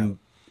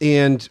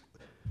 and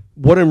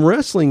what I'm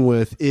wrestling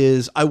with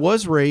is I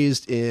was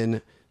raised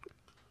in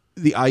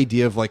the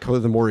idea of like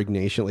the more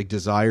Ignatian, like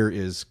desire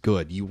is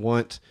good. You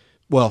want.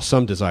 Well,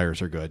 some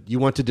desires are good. You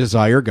want to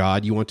desire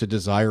God. You want to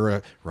desire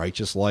a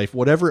righteous life,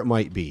 whatever it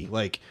might be.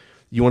 Like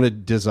you want to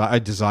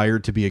desire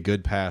to be a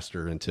good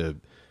pastor and to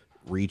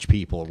reach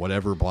people,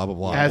 whatever, blah, blah,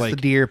 blah. as like, the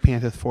deer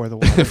panteth for the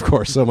water. of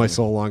course, so my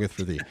soul longeth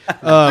for thee.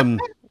 You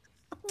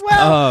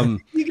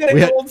get a we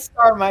had- gold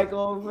star,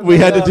 Michael. We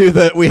had to do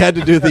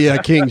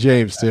the King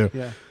James too.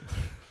 Yeah.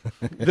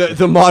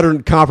 The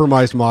modern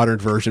compromised modern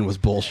version was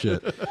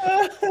bullshit.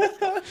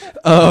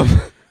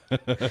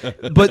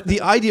 But the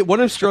idea, what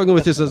I'm struggling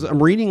with is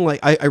I'm reading like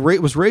I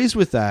was raised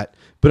with that,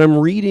 but I'm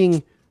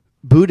reading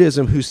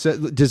Buddhism who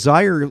said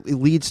desire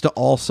leads to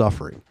all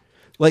suffering.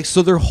 Like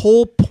so, their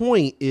whole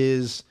point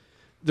is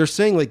they're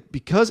saying like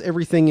because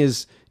everything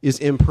is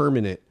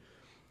impermanent,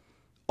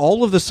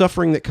 all of the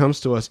suffering that comes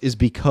to us is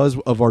because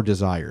of our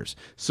desires.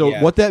 So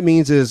what that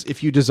means is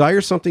if you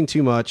desire something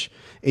too much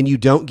and you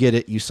don't get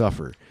it, you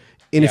suffer.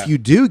 And if you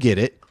do get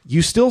it,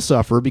 you still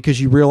suffer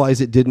because you realize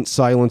it didn't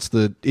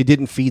it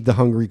didn't feed the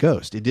hungry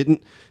ghost. It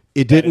didn't.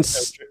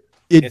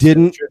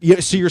 Yeah,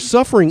 so you're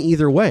suffering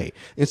either way.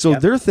 And so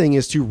their thing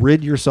is to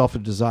rid yourself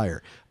of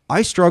desire.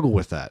 I struggle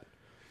with that.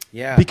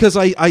 Yeah. Because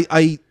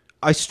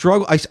I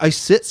struggle. I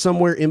sit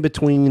somewhere in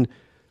between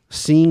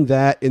seeing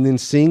that and then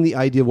seeing the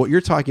idea of what you're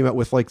talking about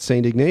with like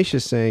Saint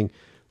Ignatius saying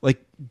like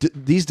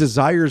these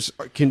desires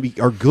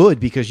are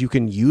good because you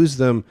can use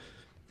them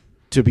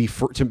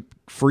to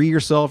free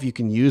yourself. You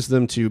can use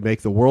them to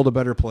make the world a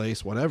better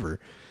place, whatever.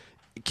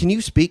 Can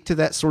you speak to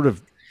that sort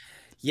of?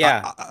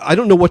 Yeah. I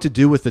don't know what to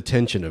do with the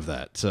tension of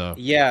that. So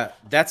yeah,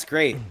 that's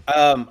great.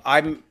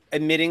 I'm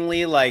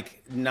admittingly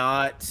like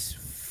not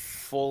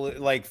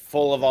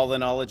full of all the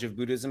knowledge of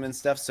Buddhism and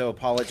stuff. So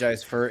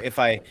apologize for if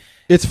I.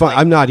 It's fine. Like,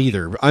 I'm not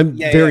either. I'm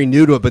very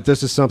new to it, but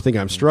this is something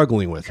I'm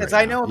struggling with. Because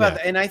right I know now. about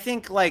that, and I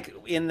think like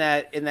in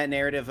that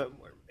narrative,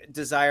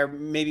 desire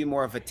maybe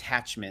more of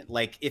attachment.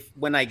 Like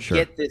when I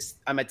get this,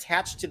 I'm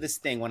attached to this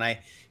thing. When I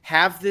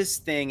have this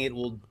thing, it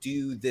will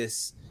do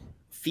this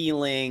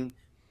feeling.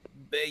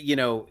 You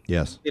know,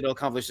 it'll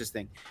accomplish this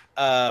thing.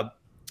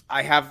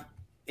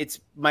 It's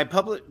my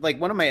public, like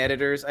one of my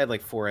editors, I had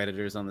like 4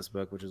 editors on this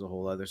book, which is a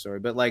whole other story.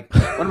 But like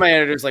one of my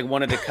editors like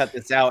wanted to cut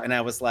this out. And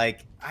I was like,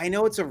 I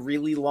know it's a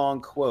really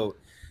long quote,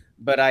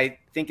 but I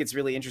think it's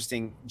really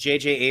interesting.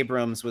 J.J.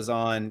 Abrams was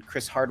on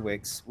Chris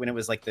Hardwick's when it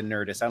was like the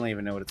Nerdist. I don't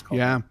even know what it's called.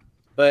 Yeah.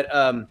 But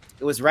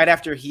it was right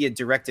after he had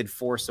directed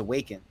Force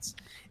Awakens.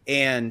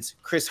 And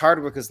Chris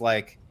Hardwick was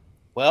like,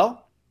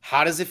 well,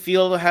 how does it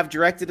feel to have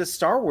directed a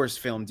Star Wars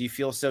film? Do you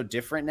feel so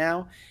different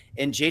now?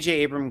 And J.J.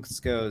 Abrams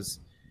goes,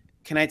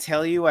 can I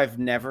tell you I've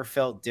never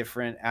felt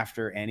different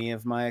after any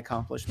of my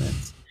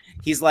accomplishments?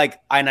 He's like,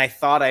 and I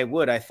thought I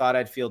would. I thought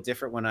I'd feel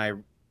different when I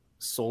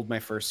sold my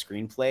first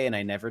screenplay, and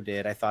I never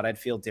did. I thought I'd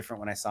feel different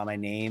when I saw my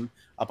name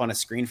up on a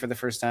screen for the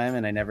first time,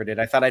 and I never did.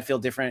 I thought I'd feel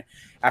different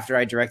after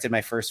I directed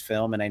my first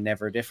film, and I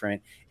never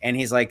different. And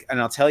he's like, and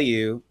I'll tell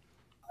you,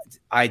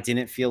 I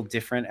didn't feel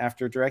different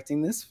after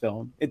directing this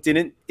film. It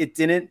didn't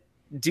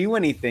do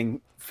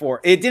anything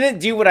it didn't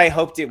do what I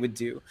hoped it would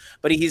do.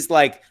 But he's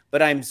like,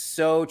 but I'm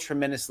so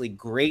tremendously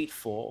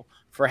grateful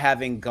for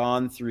having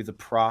gone through the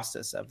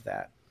process of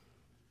that.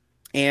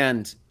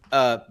 And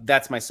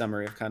that's my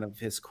summary of kind of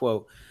his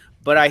quote.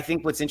 But I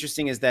think what's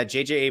interesting is that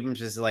J.J.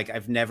 Abrams is like,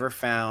 I've never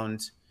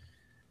found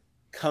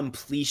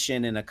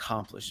completion and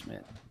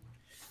accomplishment.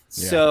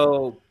 Yeah.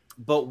 So,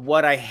 but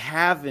what I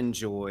have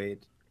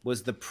enjoyed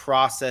was the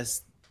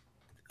process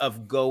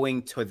of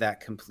going to that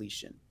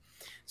completion.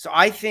 So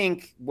I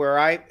think where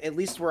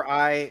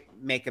I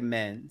make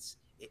amends,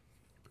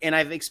 and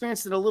I've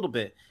experienced it a little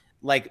bit.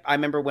 Like, I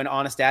remember when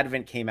Honest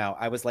Advent came out,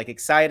 I was like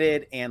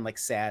excited and like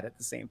sad at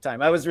the same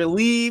time. I was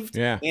relieved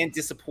and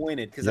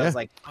disappointed because I was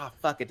like, oh,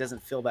 fuck, it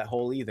doesn't fill that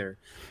hole either.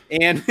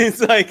 And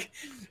it's like,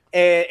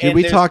 and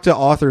we talk to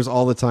authors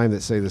all the time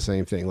that say the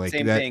same thing. Like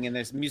same thing. And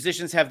there's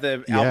musicians have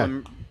the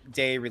album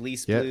day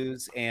release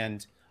blues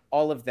and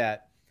all of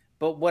that.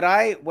 But what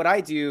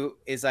I do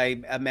is I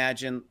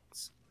imagine,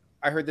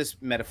 I heard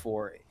this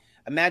metaphor.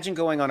 Imagine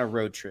going on a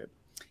road trip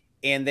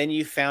and then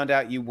you found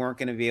out you weren't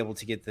going to be able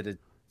to get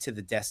to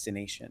the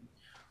destination.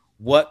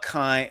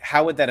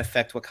 How would that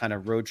affect what kind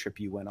of road trip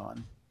you went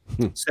on?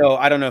 So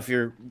I don't know if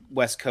you're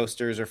West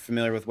Coasters or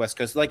familiar with West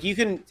Coast. Like, you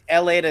can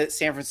LA to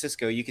San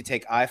Francisco, you could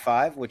take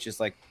I-5, which is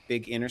like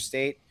big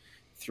interstate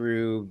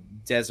through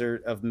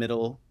desert of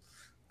middle.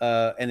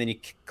 And then you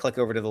click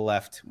over to the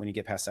left when you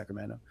get past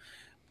Sacramento,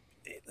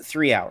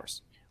 3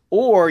 hours.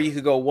 Or you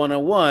could go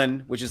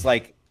 101, which is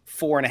like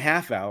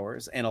 4.5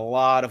 hours and a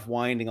lot of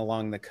winding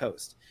along the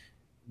coast.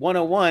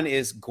 101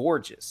 is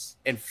gorgeous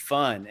and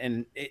fun,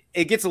 and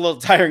it gets a little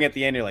tiring at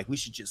the end. You're like, we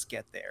should just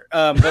get there.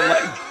 But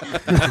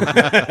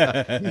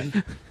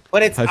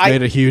I've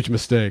made a huge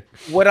mistake.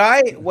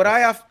 I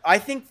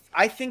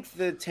think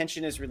the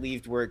tension is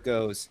relieved where it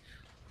goes.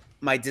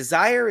 My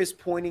desire is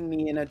pointing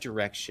me in a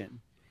direction.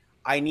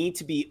 I need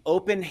to be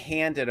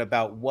open-handed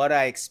about what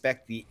I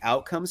expect the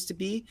outcomes to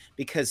be,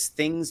 because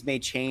things may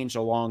change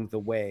along the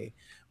way.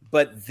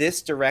 But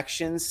this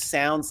direction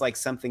sounds like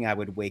something I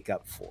would wake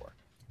up for.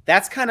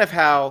 That's kind of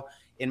how,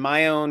 in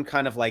my own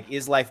kind of like,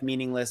 is life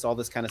meaningless, all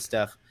this kind of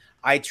stuff,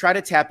 I try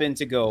to tap in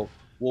to go,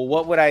 well,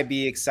 what would I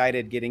be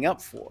excited getting up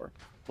for?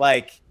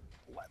 Like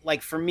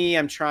for me,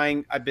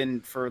 I've been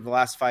for the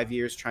last 5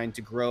 years trying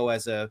to grow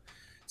as a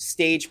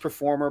stage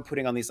performer,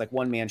 putting on these like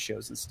one-man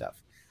shows and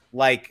stuff.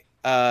 Like,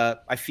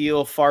 I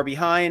feel far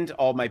behind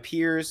all my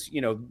peers,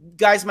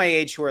 guys my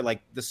age who are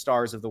like the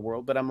stars of the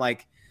world. But I'm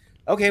like,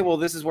 okay, well,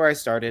 this is where I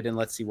started and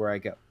let's see where I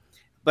go.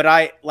 But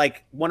I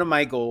like, one of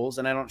my goals,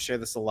 and I don't share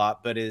this a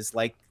lot, but is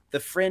like the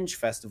Fringe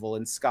Festival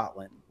in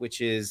Scotland, which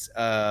is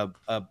the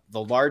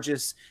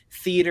largest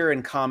theater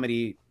and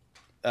comedy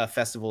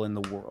festival in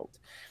the world.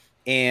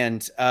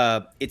 And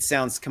it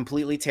sounds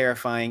completely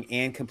terrifying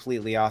and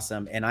completely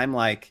awesome. And I'm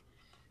like,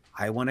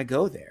 I want to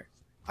go there.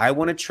 I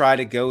want to try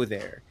to go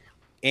there.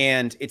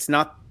 And it's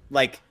not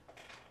like,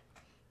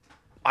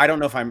 I don't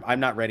know if I'm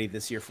not ready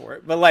this year for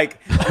it, but like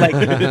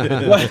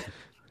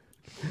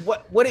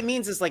what it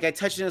means is like, I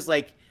touched it as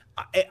like,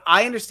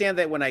 I understand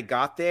that when I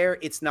got there,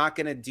 it's not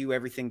going to do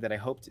everything that I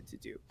hoped it to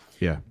do.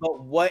 Yeah.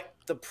 But what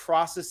the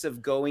process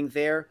of going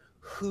there,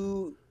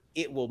 who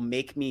it will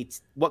make me,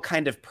 what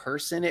kind of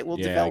person it will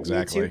develop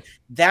me to,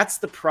 that's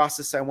the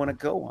process I want to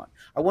go on.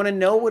 I want to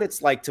know what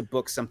it's like to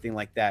book something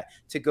like that,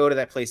 to go to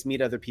that place,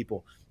 meet other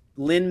people.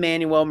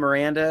 Lin-Manuel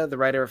Miranda, the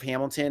writer of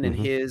Hamilton, and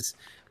his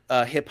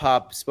hip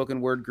hop spoken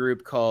word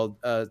group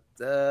called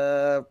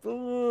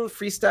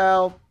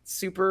Freestyle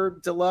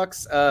Super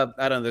Deluxe. I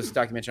don't know. There's a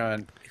documentary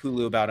on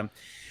Hulu about him.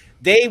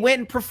 They went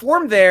and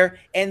performed there,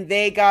 and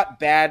they got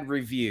bad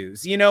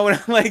reviews. You know,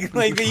 like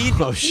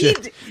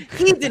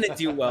he didn't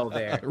do well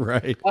there,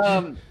 right?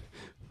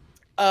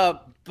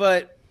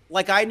 But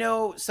like, I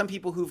know some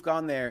people who've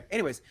gone there.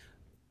 Anyways,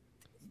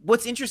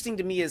 what's interesting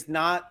to me is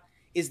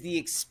the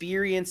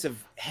experience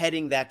of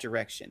heading that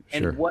direction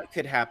and what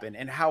could happen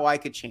and how I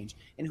could change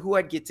and who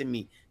I'd get to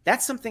meet.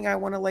 That's something I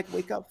want to like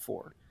wake up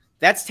for.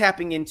 That's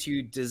tapping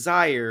into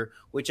desire,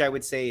 which I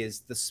would say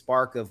is the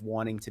spark of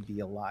wanting to be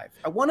alive.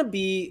 I want to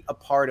be a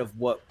part of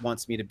what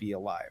wants me to be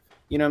alive.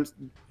 You know?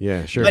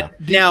 Yeah, sure.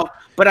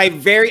 But I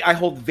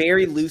hold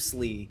very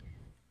loosely.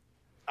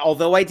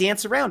 although I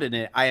dance around in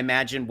it, I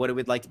imagine what it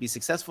would like to be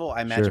successful.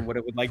 I imagine Sure. what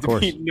it would like Of to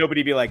course. be.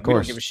 Nobody be like, we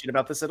don't give a shit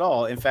about this at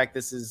all. In fact,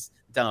 this is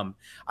dumb.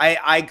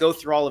 I go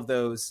through all of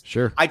those.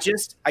 Sure. I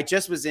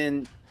just was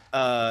in.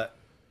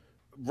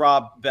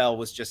 Rob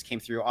Bell just came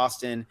through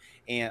Austin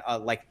and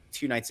like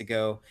 2 nights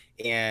ago,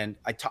 and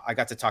I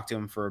got to talk to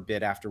him for a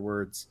bit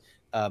afterwards.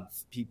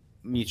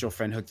 Mutual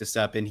friend hooked us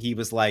up, and he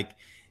was like,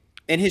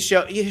 and his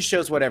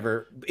shows,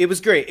 whatever. It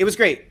was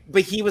great.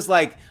 But he was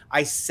like,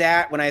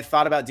 when I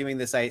thought about doing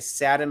this, I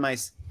sat in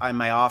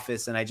my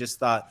office, and I just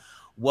thought,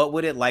 what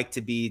would it like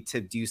to be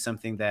to do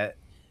something that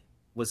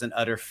was an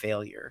utter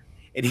failure?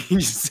 And he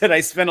just said, I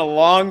spent a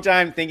long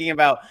time thinking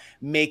about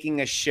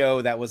making a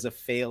show that was a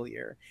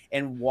failure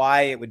and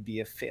why it would be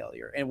a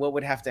failure and what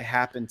would have to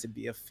happen to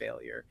be a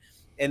failure.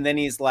 And then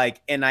he's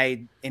like,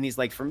 he's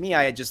like, for me,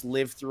 I had just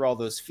lived through all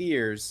those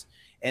fears.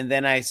 And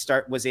then I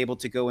was able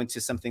to go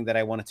into something that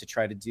I wanted to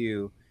try to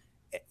do,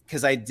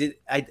 because I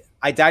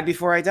died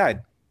before I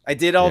died. I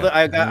did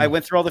I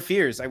went through all the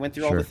fears. I went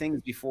through all the things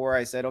before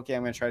I said, okay,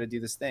 I'm going to try to do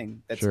this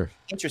thing. That's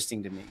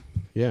interesting to me.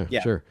 Yeah,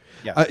 sure.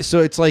 Yeah. So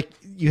it's like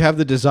you have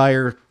the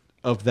desire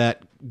of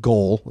that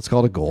goal. Let's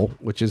call it a goal,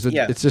 which is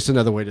it's just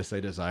another way to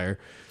say desire.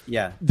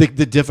 Yeah. The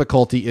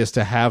difficulty is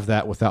to have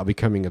that without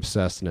becoming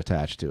obsessed and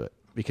attached to it,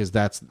 because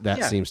that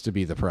seems to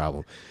be the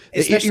problem.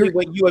 Especially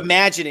what you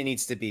imagine it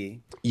needs to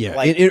be. Yeah.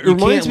 Like, it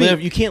reminds me.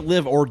 You can't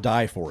live or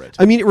die for it.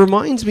 I mean, it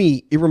reminds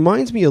me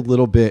a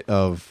little bit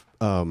of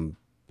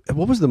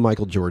what was the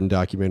Michael Jordan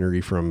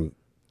documentary from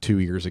 2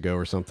 years ago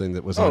or something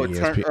that was on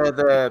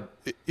ESPN?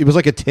 It was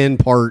like a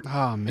 10-part.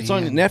 Oh man, it's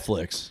on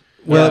Netflix.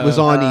 Well, it was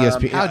on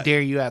ESPN. How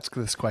dare you ask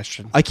this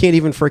question? I can't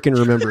even freaking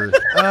remember.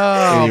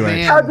 Oh Anyway.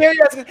 man, How dare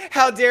you ask,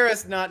 how dare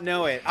us not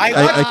know it? I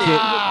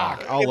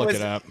can't. I'll look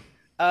it up.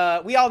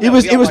 We all know.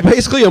 It was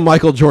basically a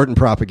Michael Jordan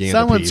propaganda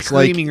someone's piece.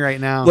 screaming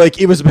right now. Like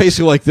it was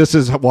basically like, this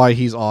is why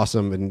he's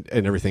awesome and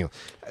everything else.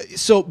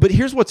 So, but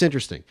here's what's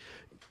interesting.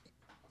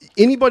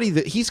 Anybody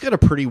that he's got a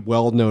pretty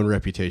well-known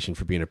reputation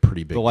for being a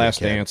pretty big The Last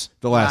dickhead. Dance.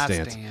 The Last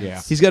Dance.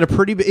 Yeah. He's got a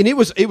pretty big, and it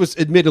was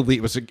admittedly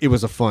it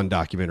was a fun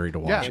documentary to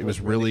watch. Yeah, it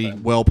was really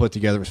well put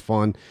together. It was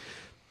fun.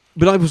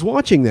 But I was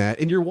watching that,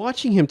 and you're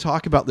watching him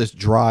talk about this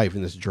drive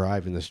and this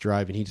drive and this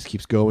drive, and he just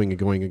keeps going and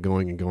going and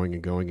going and going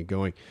and going and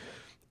going.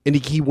 And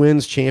he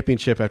wins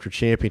championship after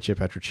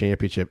championship after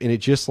championship, and it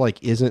just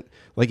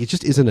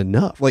isn't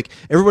enough. Like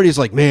everybody's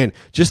like, man,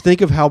 just think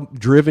of how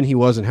driven he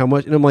was and how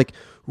much. And I'm like,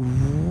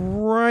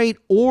 right.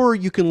 Or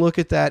you can look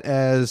at that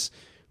as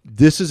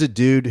this is a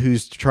dude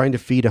who's trying to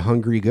feed a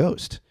hungry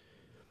ghost.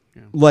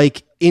 Yeah.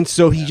 Like, and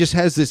so he just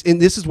has this,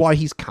 and this is why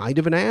he's kind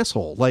of an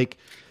asshole. Like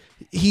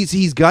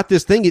he's got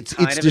this thing. It's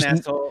just an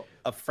asshole.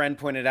 A friend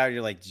pointed out,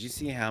 you're like, did you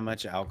see how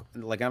much alcohol?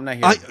 Like, I'm not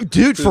here.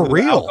 Dude, for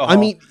real. Alcohol. I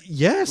mean,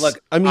 yes.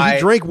 Look, I mean, he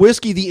drank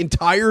whiskey the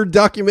entire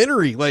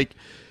documentary. Like,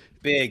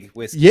 big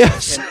whiskey.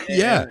 Yes.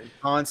 And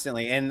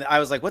constantly. And I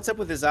was like, what's up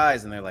with his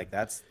eyes? And they're like,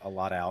 that's a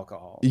lot of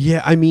alcohol.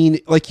 Yeah. I mean,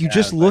 like, you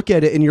just look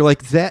at it and you're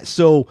like, that.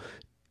 So,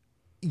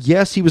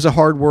 yes, he was a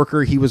hard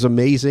worker. He was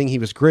amazing. He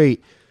was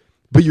great.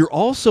 But you're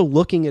also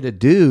looking at a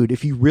dude,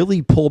 if you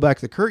really pull back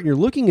the curtain, you're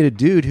looking at a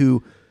dude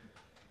who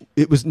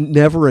it was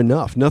never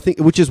enough. Nothing,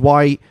 which is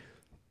why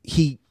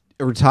he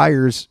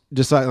retires,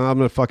 decide I'm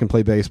going to fucking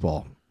play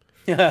baseball.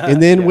 And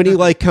then when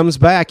he comes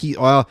back,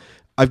 I'm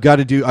going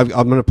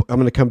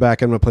to come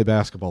back. I'm going to play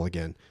basketball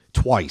again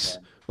twice.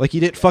 Yeah. Like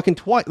he did fucking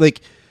twice. Like,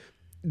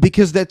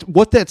 because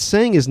what that's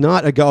saying is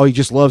not a guy, oh, he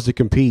just loves to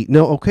compete.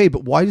 No. Okay.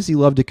 But why does he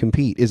love to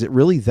compete? Is it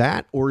really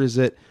that, or is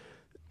it,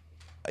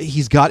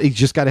 he's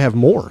just got to have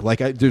more. Like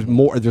there's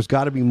more, there's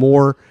got to be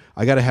more.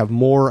 I got to have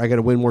more. I got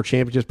to win more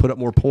championships, put up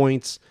more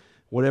points.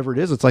 Whatever it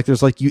is, it's like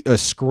there's a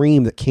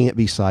scream that can't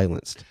be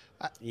silenced.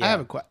 I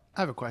have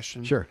a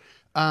question. Sure.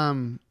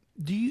 You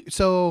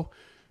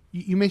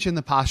mentioned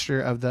the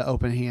posture of the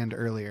open hand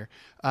earlier.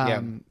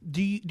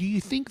 Do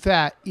you think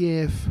that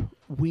if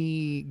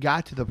we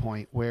got to the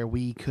point where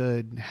we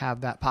could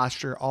have that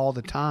posture all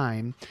the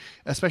time,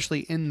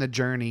 especially in the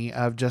journey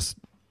of just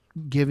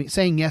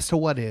saying yes to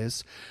what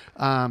is,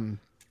 do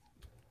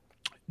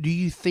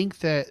you think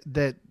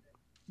that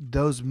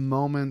those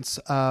moments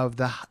of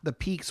the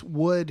peaks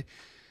would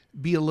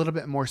be a little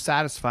bit more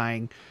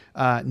satisfying,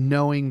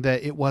 knowing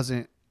that it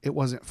wasn't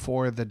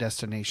for the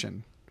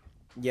destination?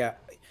 Yeah.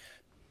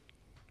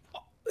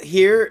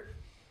 Here,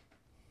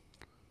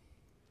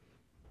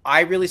 I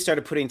really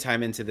started putting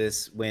time into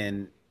this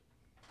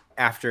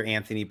after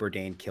Anthony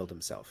Bourdain killed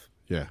himself.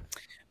 Yeah.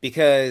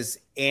 Because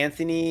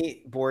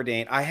Anthony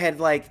Bourdain, I had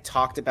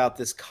talked about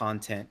this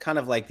content, kind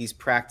of like these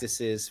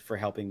practices for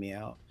helping me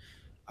out.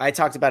 I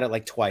talked about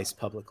it twice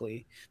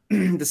publicly.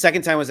 The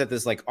second time was at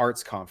this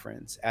arts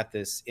conference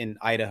in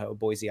Idaho,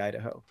 Boise,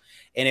 Idaho.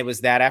 And it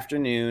was that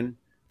afternoon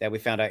that we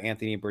found out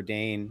Anthony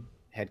Bourdain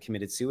had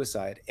committed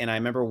suicide. And I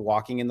remember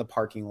walking in the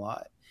parking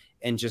lot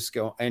and just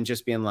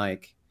being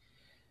like,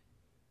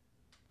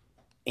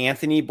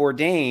 Anthony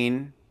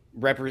Bourdain,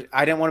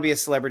 I didn't want to be a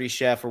celebrity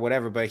chef or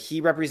whatever, but he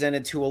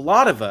represented to a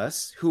lot of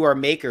us who are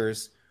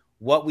makers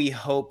what we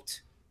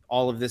hoped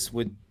all of this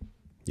would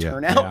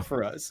turn out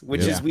for us,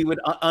 which is we would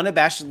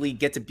unabashedly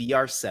get to be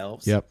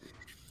ourselves. Yep.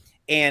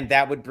 And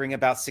that would bring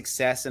about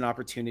success and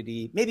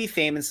opportunity, maybe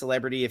fame and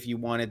celebrity if you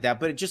wanted that,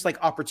 but just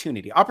like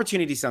opportunity.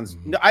 Opportunity sounds,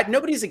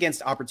 nobody's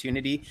against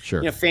opportunity.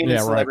 Sure. Fame and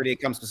celebrity, it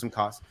comes with some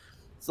cost.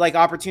 It's like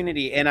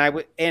opportunity.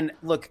 And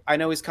look, I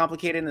know it's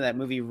complicated, and that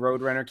movie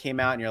Roadrunner came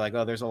out, and you're like,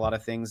 oh, there's a lot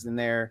of things in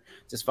there,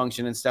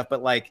 dysfunction and stuff.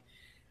 But like,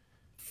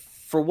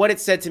 for what it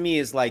said to me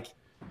is like,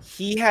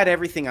 he had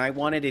everything I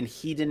wanted, and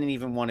he didn't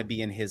even want to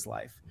be in his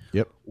life.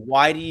 Yep.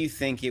 Why do you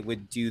think it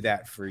would do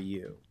that for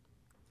you?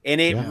 And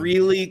it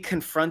really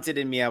confronted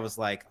in me. I was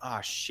like,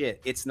 oh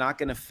shit, it's not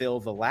going to fill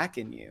the lack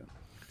in you.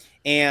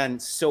 And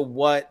so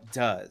what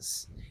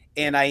does?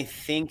 And I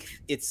think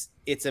it's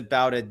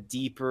about a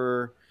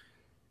deeper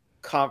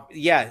I'm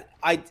an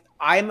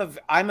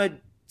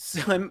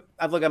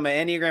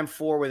Enneagram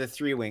 4 with a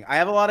 3-wing. I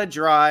have a lot of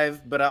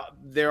drive, but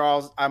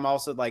I'm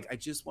also like, I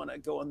just want to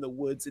go in the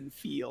woods and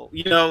feel,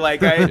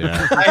 like I'm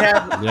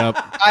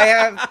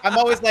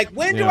always like,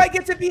 when do I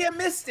get to be a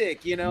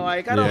mystic?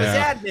 I got all this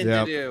admin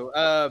to do.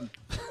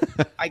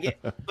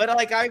 But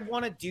like, I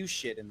want to do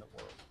shit in the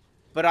world,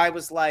 but I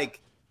was like,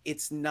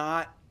 it's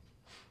not.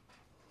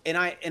 And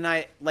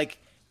I like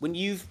when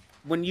you've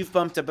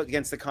bumped up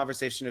against the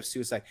conversation of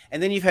suicide,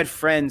 and then you've had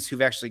friends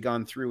who've actually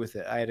gone through with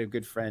it. I had a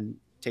good friend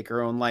take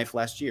her own life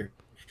last year.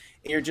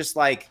 And you're just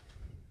like,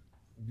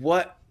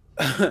 what?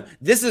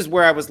 This is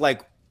where I was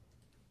like,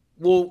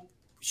 well,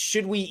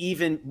 should we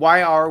even, why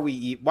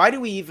do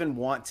we even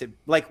want to,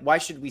 like, why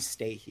should we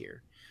stay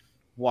here?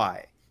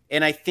 Why?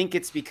 And I think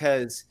it's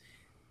because,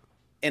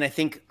 and I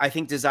think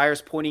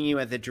Desire's pointing you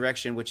at the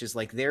direction, which is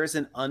like, there's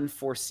an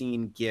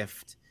unforeseen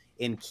gift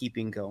in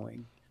keeping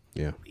going.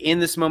 Yeah. In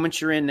this moment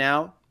you're in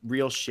now,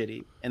 real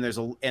shitty. And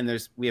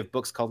we have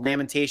books called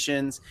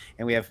Lamentations,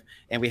 and we have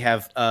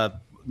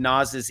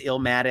Nas's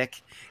Illmatic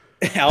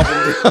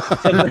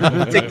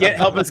album to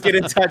help us get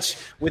in touch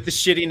with the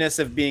shittiness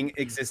of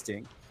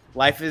existing.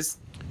 Life is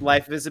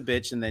a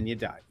bitch, and then you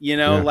die.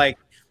 Like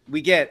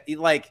we get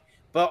like,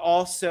 but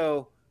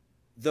also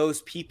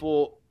those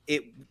people.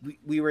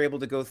 We were able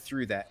to go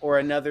through that, or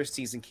another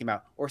season came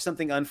out, or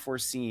something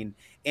unforeseen.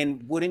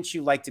 And wouldn't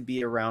you like to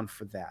be around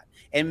for that?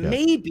 And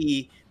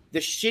maybe the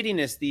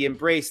shittiness, the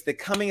embrace, the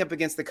coming up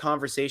against the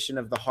conversation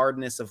of the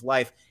hardness of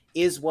life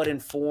is what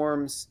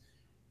informs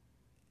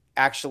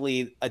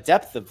actually a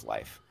depth of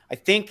life. I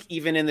think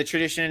even in the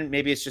tradition,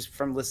 maybe it's just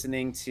from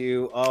listening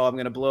to, I'm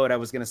going to blow it. I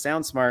was going to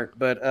sound smart,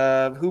 but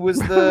who was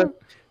the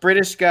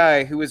British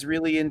guy who was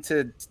really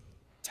into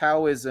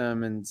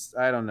Taoism? And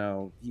I don't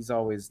know.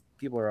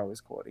 People are always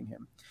quoting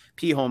him.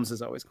 P. Holmes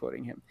is always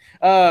quoting him.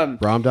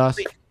 Ram Dass?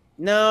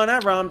 No,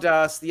 not Ram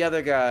Dass. The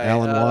other guy.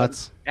 Alan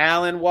Watts?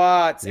 Alan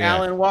Watts. Yeah.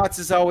 Alan Watts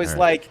is always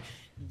like,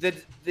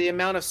 the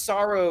amount of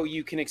sorrow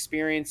you can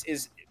experience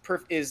is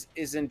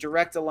in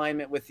direct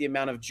alignment with the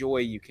amount of joy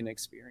you can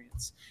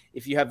experience.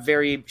 If you have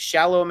very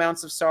shallow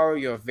amounts of sorrow,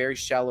 you have very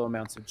shallow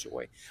amounts of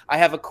joy. I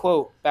have a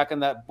quote back on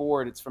that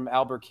board. It's from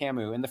Albert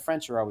Camus, and the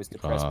French are always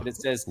depressed, but it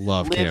says,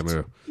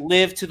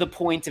 live to the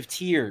point of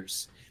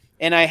tears.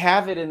 And I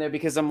have it in there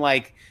because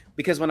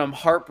because when I'm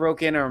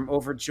heartbroken or I'm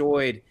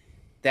overjoyed,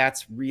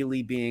 that's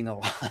really being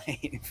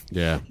alive.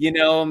 Yeah.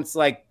 It's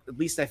like, at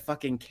least I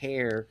fucking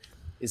care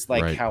is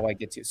like how I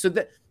get to. So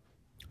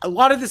a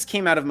lot of this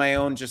came out of my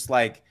own, just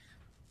like,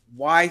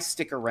 why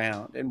stick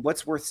around and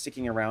what's worth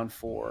sticking around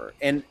for?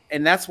 And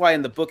that's why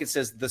in the book, it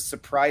says the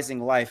surprising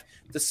life.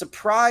 The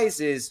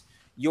surprise is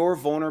your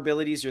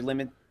vulnerabilities, your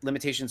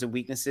limitations and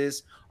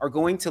weaknesses are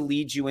going to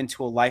lead you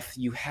into a life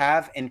you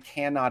have and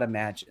cannot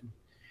imagine.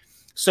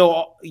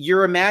 So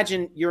your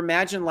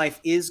imagined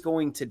life is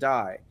going to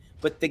die,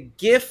 but the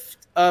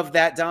gift of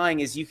that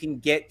dying is you can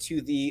get to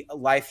the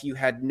life you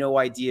had no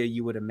idea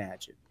you would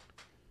imagine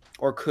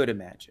or could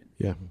imagine.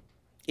 Yeah.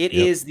 It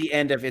is the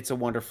end of It's a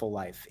Wonderful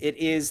Life. It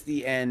is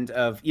the end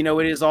of,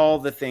 it is all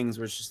the things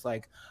where it's just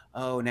like,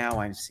 oh,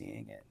 now I'm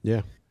seeing it.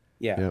 Yeah.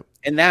 Yeah. Yep.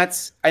 And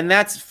that's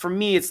for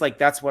me, it's like,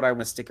 that's what I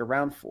want to stick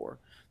around for.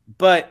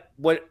 But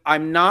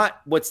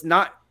what's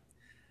not,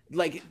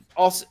 like,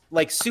 also,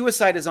 like,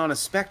 suicide is on a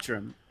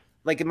spectrum.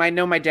 Like, I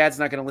know my dad's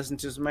not going to listen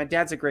to this. My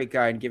dad's a great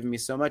guy and giving me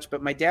so much,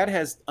 but my dad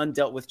has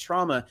undealt with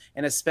trauma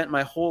and has spent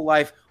my whole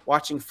life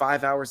watching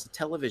 5 hours of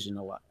television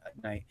a lot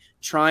at night,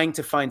 trying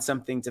to find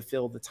something to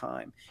fill the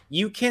time.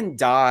 You can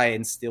die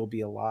and still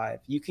be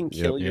alive. You can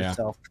kill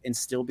yourself and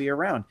still be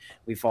around.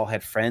 We've all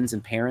had friends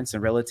and parents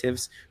and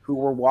relatives who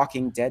were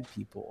walking dead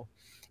people.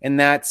 And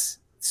that's,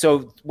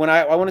 so when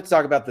I wanted to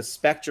talk about the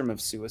spectrum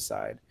of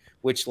suicide,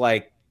 which,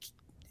 like,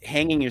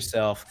 hanging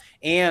yourself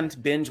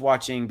and binge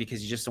watching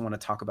because you just don't want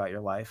to talk about your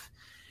life,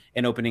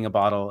 and opening a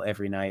bottle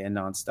every night and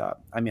nonstop.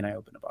 I mean, I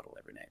open a bottle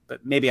every night,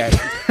 but maybe it's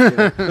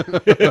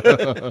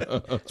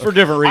for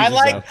different reasons.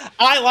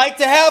 I like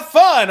to have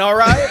fun. All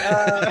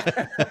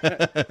right.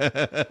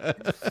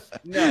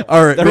 No.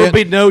 All right. There will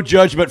be no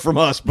judgment from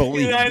us.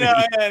 Believe me. I know.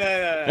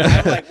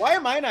 I'm like, why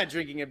am I not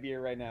drinking a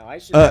beer right now? I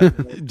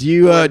should. Do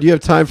you have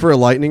time for a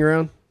lightning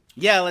round?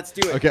 Yeah, let's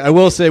do it. Okay, I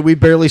will say we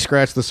barely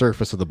scratched the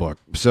surface of the book,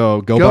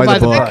 so go buy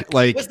the book.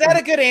 Like, was that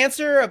a good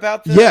answer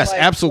about the? Yes, like,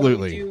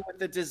 absolutely. What we do with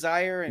the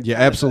desire and yeah,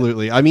 kind of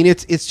absolutely. I mean,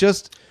 it's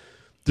just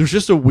there's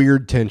just a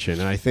weird tension,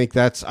 and I think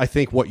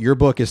what your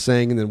book is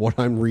saying, and then what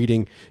I'm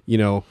reading, you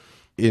know,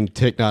 in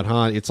Thich Nhat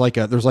Hanh, it's like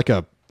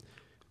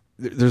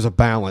there's a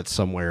balance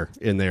somewhere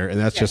in there, and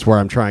that's just where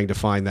I'm trying to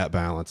find that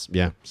balance.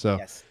 Yeah. So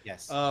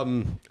yes.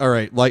 All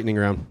right, lightning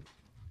round.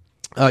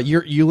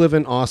 You live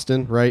in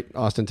Austin, right?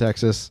 Austin,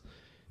 Texas.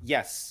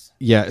 Yes.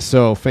 Yeah.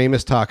 So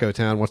famous taco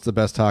town. What's the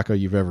best taco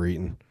you've ever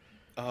eaten?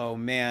 Oh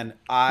man,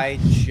 I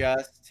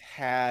just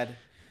had.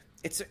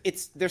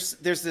 There's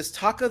this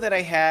taco that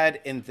I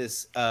had in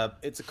this.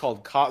 It's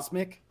called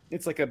Cosmic.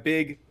 It's like a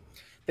big.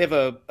 They have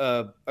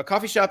a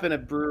coffee shop and a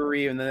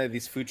brewery, and then they have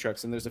these food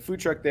trucks. And there's a food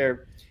truck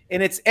there,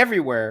 and it's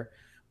everywhere.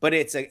 But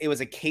it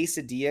was a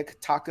quesadilla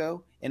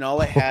taco, and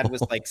all it had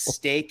was like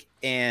steak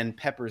and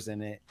peppers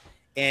in it,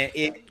 and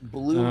it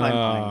blew my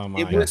mind.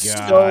 It was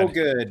so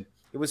good.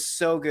 It was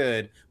so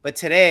good. But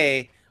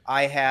today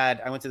I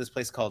went to this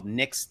place called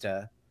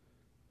Nixta,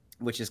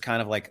 which is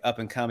kind of like up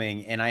and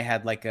coming, and I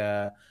had like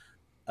a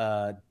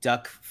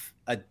duck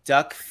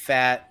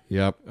fat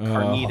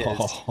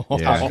carnitas.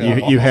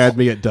 Yeah, you had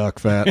me at duck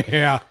fat.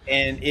 Yeah,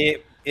 and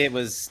it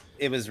was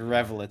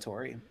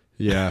revelatory.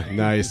 Yeah,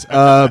 nice.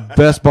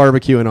 Best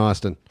barbecue in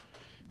Austin.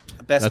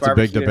 That's a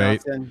big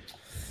debate.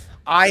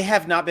 I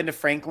have not been to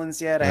Franklin's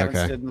yet. I haven't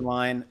Okay. stood in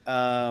line.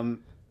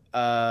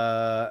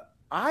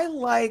 I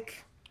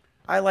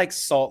like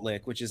Salt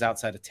Lick, which is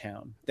outside of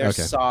town. Their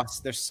Okay.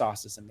 sauce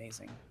is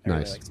amazing. I Nice.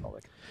 really like Salt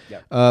Lick.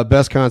 Yeah.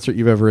 Best concert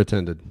you've ever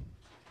attended.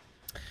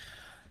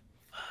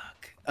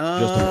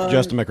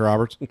 Justin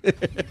McRoberts.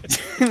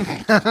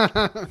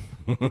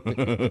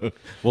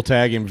 We'll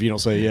tag him if you don't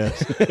say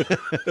yes.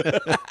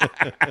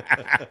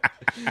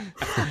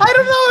 I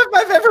don't know if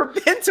I've ever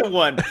been to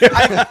one.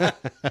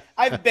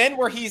 I've been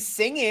where he's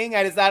singing.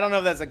 I don't know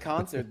if that's a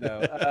concert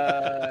though.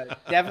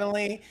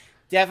 Definitely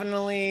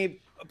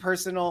a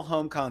personal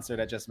home concert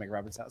at Justin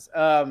McRoberts' house.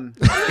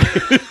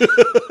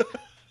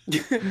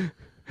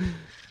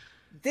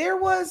 There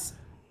was.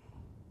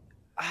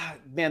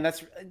 Man,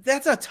 that's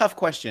a tough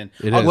question.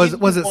 It is.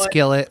 Was it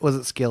Skillet? Was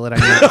it Skillet? I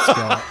know it's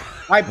Skillet.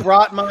 I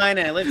brought mine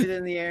and I lifted it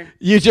in the air.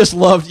 You just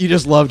loved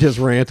his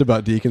rant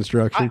about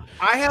deconstruction.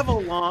 I have a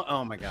long.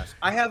 Oh my gosh,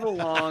 I have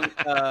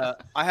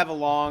a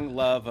long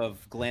love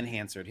of Glenn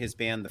Hansard, his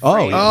band, The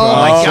Frame. Oh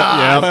my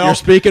God. Yeah, you're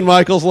speaking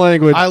Michael's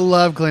language. I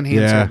love Glenn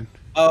Hansard.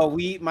 Oh,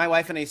 my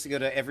wife and I used to go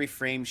to every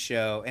Frame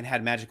show and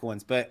had magical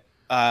ones. But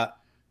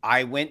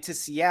I went to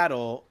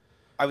Seattle.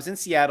 I was in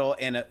Seattle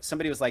and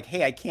somebody was like,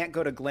 "Hey, I can't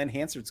go to Glenn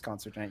Hansard's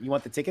concert tonight. You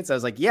want the tickets?" I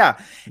was like, "Yeah."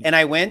 And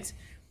I went.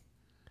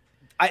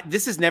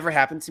 This has never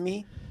happened to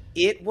me.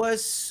 It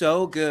was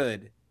so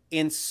good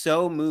and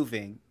so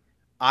moving.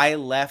 I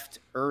left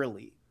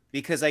early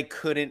because I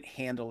couldn't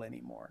handle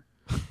anymore.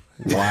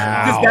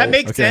 Wow. Does that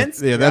make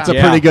sense? Yeah, that's a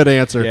pretty good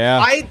answer.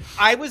 Yeah.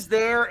 I was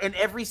there, and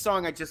every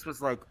song I just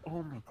was like,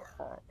 "Oh my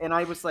God!" And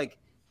I was like,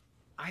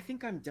 "I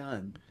think I'm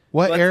done."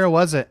 What era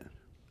was it?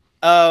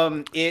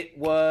 It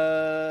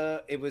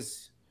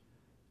was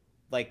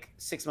like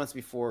 6 months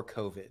before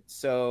COVID.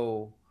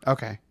 So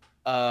Okay.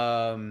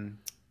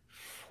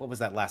 What was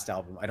that last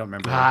album? I don't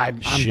remember.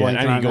 Shit,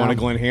 I need to go on a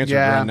Glenn Hansard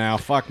run now.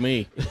 Fuck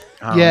me.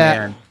 Oh, yeah,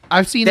 man.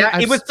 I've seen it.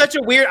 It was such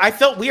a weird. I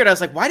felt weird. I was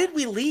like, "Why did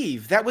we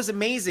leave?" That was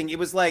amazing. It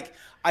was like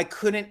I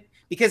couldn't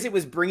because it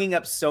was bringing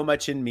up so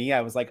much in me.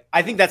 I was like,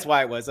 I think that's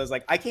why it was. I was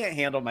like, I can't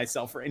handle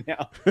myself right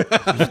now.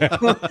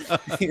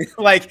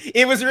 Like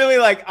it was really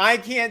like I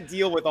can't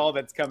deal with all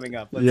that's coming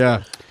up.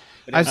 Yeah.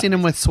 I've seen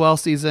him with Swell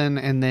Season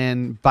and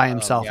then by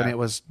himself, yeah. and it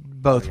was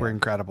both were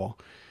incredible.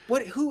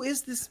 Who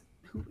is this?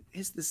 Who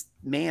is this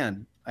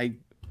man?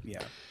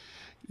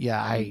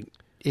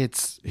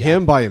 It's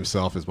him by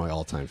himself is my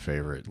all-time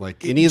favorite.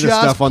 Like any of the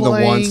Just stuff on the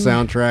one playing-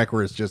 soundtrack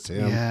where it's just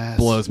him Yes.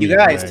 blows me You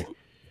guys,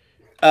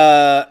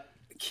 away.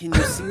 can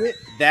you see it?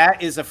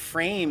 That is a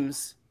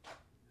Frames.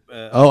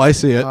 Oh, I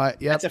see it. Yep.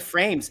 That's a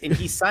Frames, and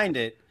he signed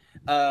it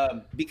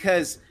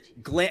because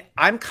Glenn.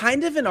 I'm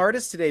kind of an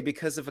artist today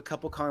because of a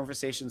couple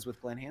conversations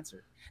with Glenn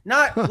Hansard.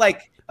 Not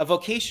like a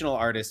vocational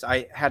artist.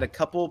 I had a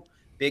couple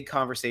big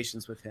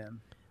conversations with him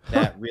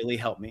that really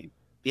helped me.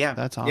 Yeah,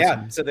 That's awesome.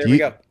 Yeah, so there we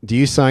go. Do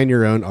you sign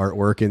your own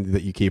artwork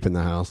that you keep in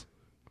the house?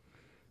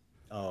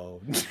 Oh,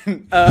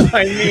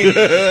 I mean,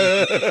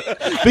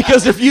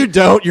 Because if you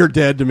don't, you're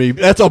dead to me.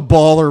 That's a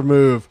baller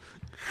move.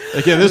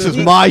 Again, this is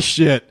my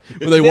shit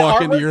when they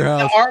walk into your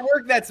house. The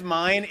artwork that's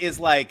mine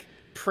is like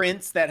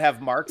prints that have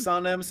marks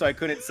on them, so I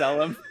couldn't sell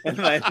them, and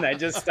I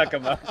just stuck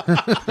them up.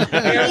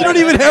 You don't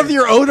even have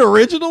your own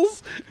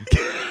originals?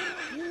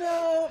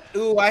 No.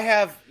 Ooh, I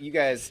have you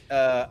guys.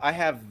 I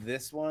have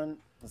this one.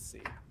 Let's see.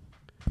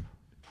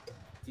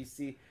 Do you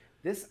see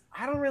this?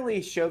 I don't really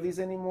show these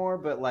anymore,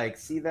 but like,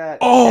 see that?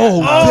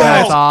 Oh,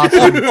 that's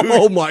awesome.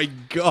 Oh my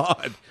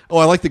God. Oh,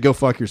 I like the go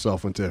fuck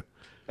yourself one too.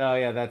 Oh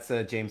yeah, that's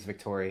James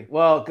Victory.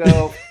 Well,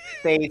 go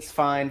face,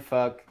 fine,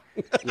 fuck.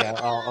 Yeah,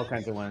 all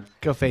kinds of ones.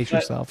 Go face But,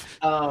 yourself.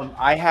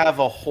 I have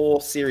a whole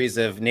series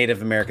of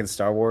Native American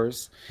Star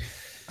Wars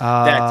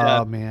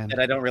Man. that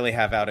I don't really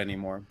have out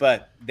anymore,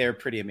 but they're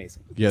pretty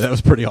amazing. Yeah, that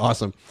was pretty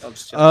awesome. I'll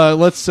just chill.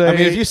 Let's say. I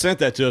mean, if you sent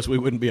that to us, we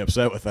wouldn't be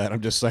upset with that.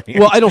 I'm just saying.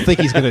 well, I don't think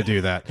he's going to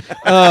do that.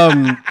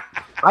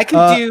 I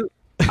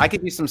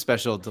could do some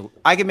special.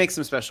 I could make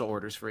some special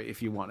orders for you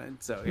if you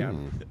wanted. So yeah.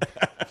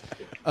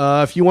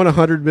 If you won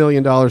 $100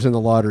 million in the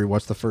lottery,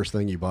 what's the first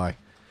thing you buy?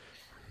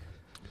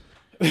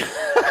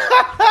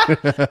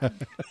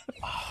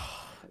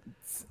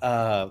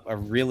 A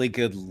really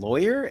good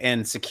lawyer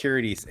and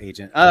securities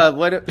agent.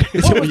 What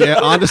Yeah,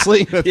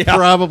 honestly, that's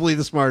probably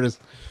the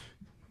smartest.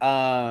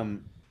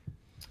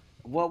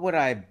 what would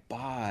I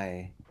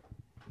buy?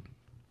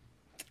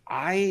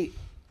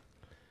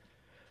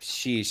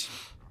 Sheesh.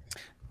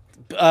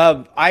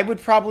 I would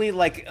probably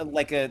like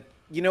a.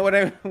 You know what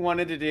I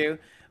wanted to do?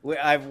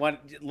 I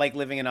want like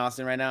living in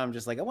Austin right now. I'm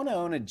just like I want to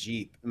own a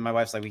Jeep. And my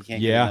wife's like, we can't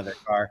get another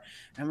car.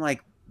 And I'm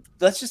like,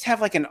 let's just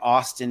have like an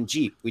Austin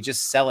Jeep. We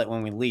just sell it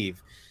when we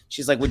leave.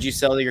 She's like, would you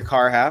sell your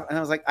car half? And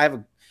I was like,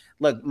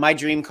 look, my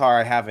dream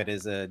car.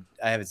 It's a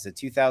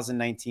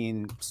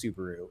 2019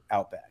 Subaru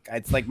Outback.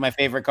 It's like my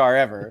favorite car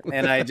ever.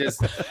 And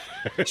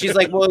she's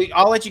like, well,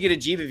 I'll let you get a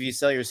Jeep if you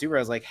sell your Subaru.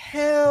 I was like,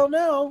 hell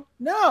no.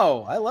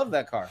 I love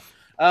that car.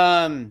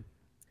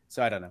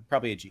 So I don't know,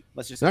 probably a Jeep.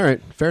 Let's just. All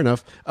right, fair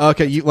enough.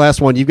 Okay,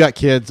 last one. You've got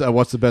kids.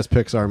 What's the best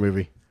Pixar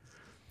movie?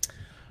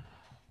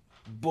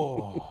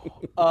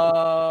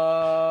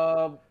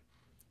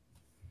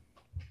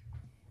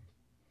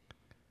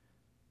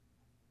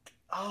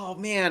 Oh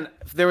man,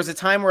 there was a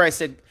time where I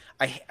said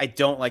I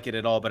don't like it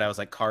at all, but I was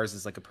like, Cars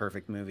is like a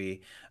perfect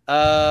movie.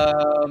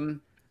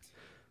 But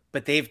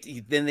they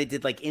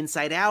did like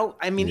Inside Out.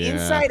 I mean,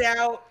 Inside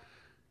Out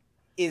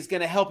is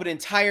going to help an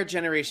entire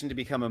generation to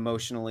become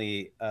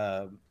emotionally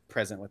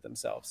present with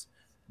themselves.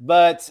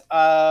 But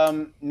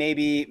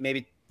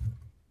maybe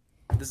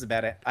this is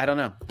bad. I don't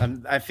know.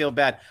 I feel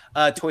bad.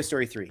 Toy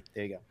Story 3.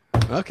 There you go.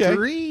 Okay.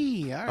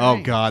 3. All right.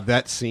 Oh God,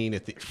 that scene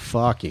at the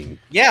fucking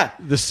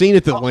the scene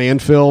at the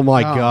landfill.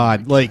 My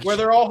God, like where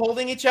they're all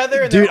holding each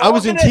other. And dude, I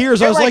was in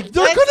tears. I was like,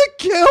 they're gonna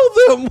kill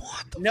them.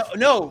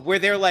 No, where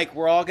they're like,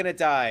 we're all gonna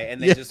die,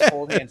 and they just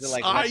hold hands and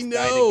like, let's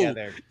die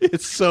together.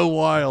 It's so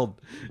wild.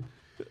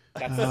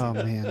 Oh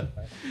man.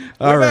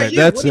 All right,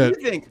 that's it. What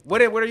do you think?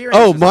 What are your?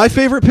 Oh, my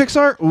favorite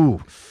Pixar?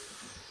 Ooh,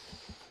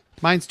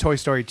 mine's Toy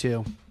Story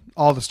 2.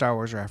 All the Star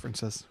Wars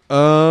references.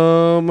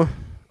 Oh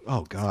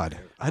God.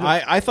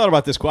 I thought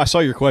about this. I saw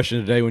your question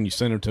today when you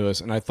sent them to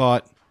us, and I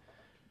thought,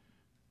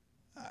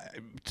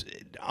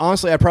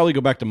 honestly, I'd probably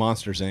go back to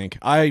Monsters, Inc.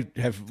 I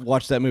have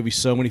watched that movie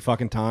so many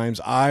fucking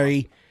times.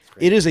 It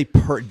is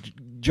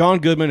John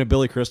Goodman and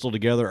Billy Crystal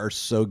together are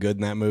so good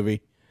in that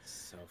movie.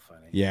 So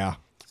funny. Yeah.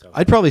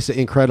 I'd probably say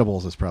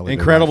Incredibles is probably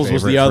Incredibles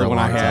was the other one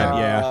I had.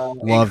 Yeah,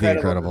 love the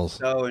Incredibles.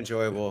 So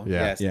enjoyable.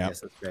 Yeah. Yes,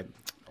 that's great.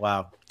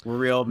 Wow, we're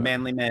real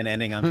manly men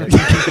ending on. All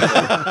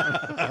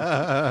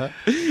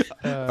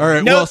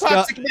right, no well,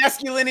 toxic Scott,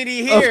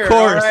 masculinity here. Of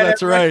course,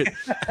 that's right.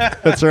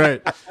 That's right.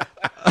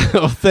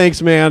 Oh,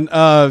 thanks, man.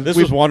 This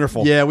was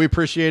wonderful. Yeah, we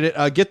appreciate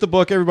it. Get the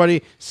book,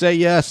 everybody. Say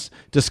yes.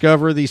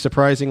 Discover the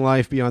surprising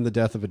life beyond the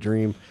death of a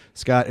dream.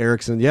 Scott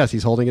Erickson. Yes,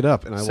 he's holding it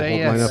up, and I will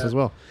hold mine up as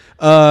well.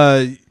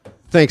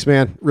 Thanks,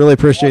 man. Really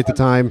appreciate the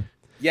time.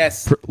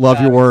 Yes. Love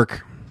your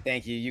work.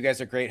 Thank you. You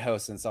guys are great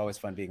hosts, and it's always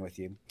fun being with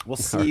you. We'll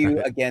see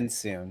you again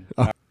soon.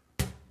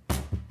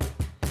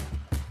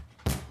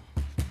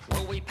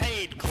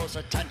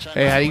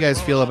 Hey, how do you guys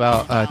feel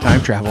about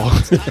time travel? I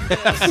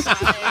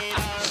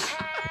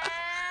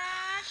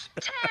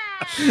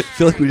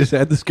feel like we just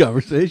had this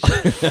conversation.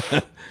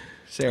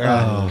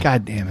 Sarah.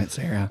 God damn it,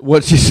 Sarah.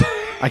 What'd she say?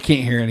 I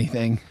can't hear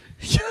anything.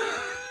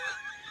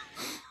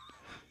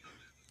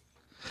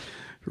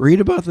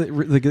 Read about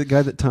the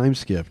guy that time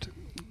skipped.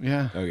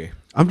 Yeah. Okay.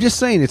 I'm just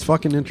saying it's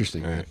fucking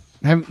interesting. All right.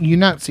 Have you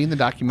not seen the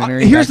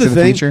documentary? Here's Back the to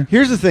thing. Future?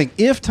 Here's the thing.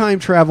 If time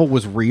travel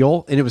was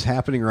real and it was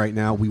happening right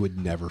now, we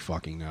would never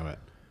fucking know it.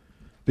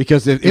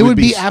 Because it would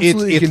be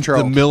absolutely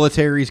controlled. The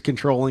military's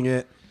controlling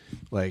it.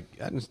 Like,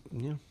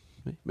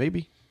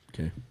 maybe.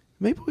 Okay.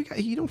 Maybe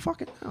you don't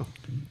fucking know.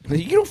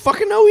 You don't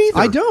fucking know either.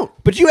 I don't.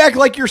 But you act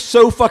like you're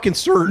so fucking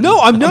certain.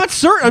 No, I'm not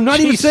certain. I'm not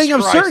even saying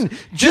I'm certain.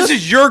 This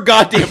is your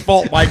goddamn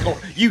fault, Michael.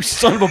 You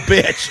son of a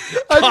bitch.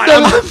 I've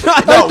done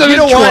it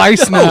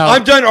twice now.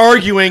 I'm done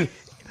arguing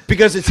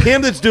because it's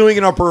him that's doing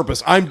it on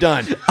purpose. I'm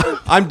done.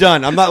 I'm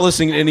done. I'm not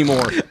listening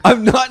anymore.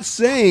 I'm not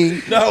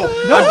saying. No,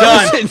 I'm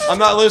done. Listen. I'm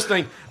not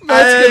listening.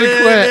 Matt's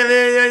gonna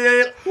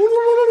quit.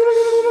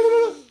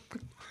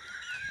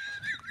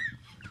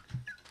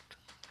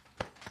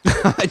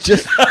 I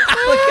just look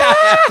how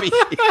happy.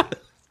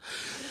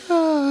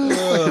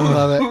 I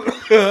love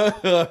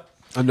it.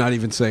 I'm not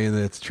even saying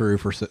that it's true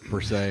per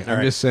se. I'm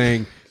right. just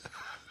saying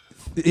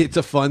it's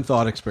a fun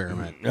thought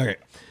experiment. Okay.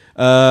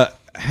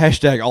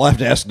 Hashtag I'll have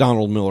to ask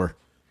Donald Miller.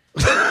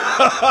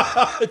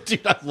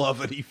 Dude, I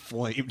love it. He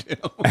flamed him.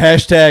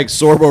 Hashtag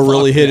Sorbo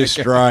really hit his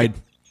stride.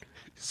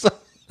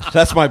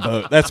 That's my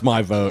vote. That's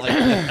my vote.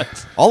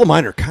 All of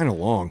mine are kind of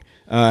long.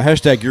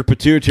 Hashtag your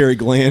pituitary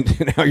gland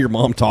and how your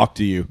mom talked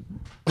to you.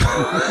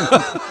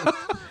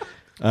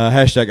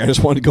 Hashtag I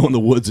just wanted to go in the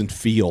woods and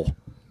feel.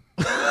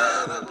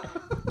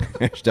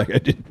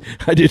 Hashtag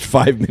I did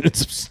 5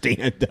 minutes of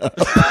stand up.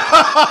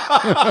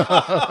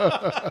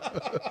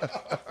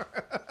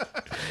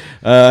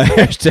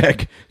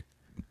 Hashtag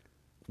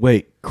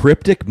wait,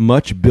 cryptic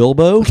much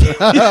Bilbo?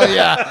 Oh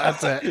yeah,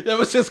 that's it. That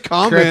was his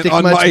comment Cryptic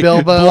on much my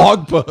Bilbo.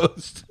 blog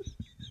post.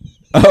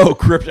 Oh,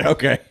 cryptic.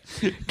 Okay.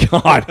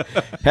 God.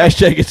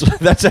 Hashtag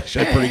that's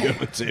actually a pretty good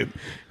one too.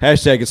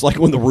 Hashtag it's like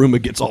when the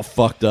Roomba gets all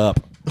fucked up.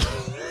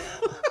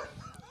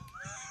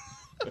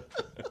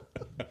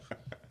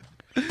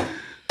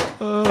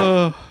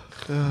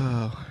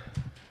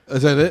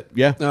 Is that it?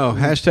 Yeah. No.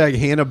 Hashtag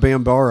Hannah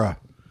Bambara.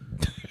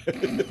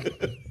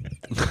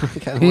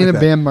 Hannah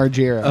Bam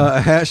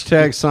Margera.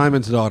 Hashtag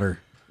Simon's daughter.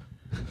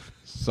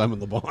 Simon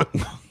LeBon.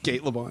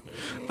 Kate LeBon.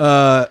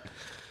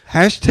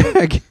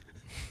 Hashtag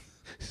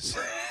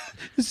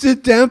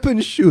Sit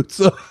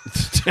Dampenschützer.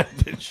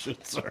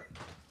 Dampenschützer.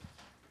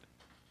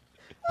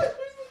 I don't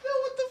even know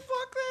what the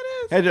fuck that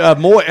is. And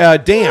more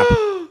damp.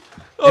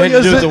 Oh, Had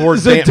to do with the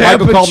word damp.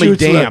 Michael called me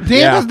damp.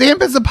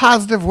 Damp is a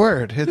positive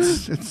word.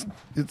 It's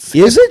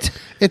Is it?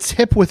 It's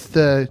hip with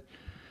the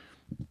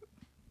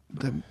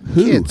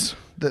kids,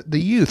 the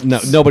youth. No,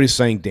 nobody's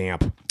saying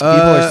damp. People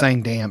are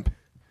saying damp.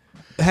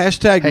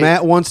 Hashtag Hey,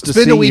 Matt wants to it's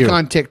been see a week you.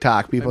 on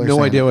TikTok. People are no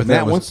saying idea what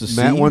Matt that wants was. to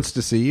see Matt you? wants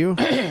to see you.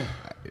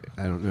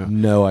 I don't know.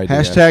 No idea.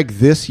 Hashtag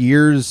this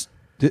year's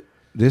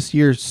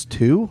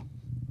 2.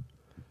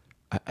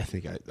 I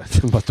think I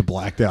must have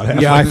blacked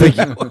out. Yeah, I think.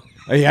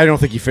 I don't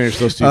think you finished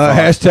those two. thoughts.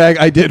 Hashtag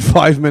I did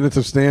 5 minutes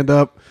of stand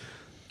up.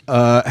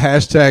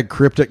 Hashtag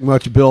cryptic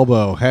much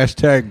Bilbo.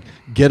 Hashtag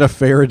get a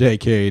Faraday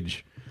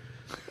cage.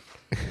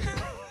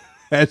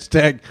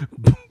 Hashtag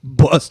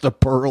bust a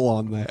pearl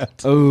on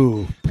that.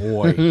 Oh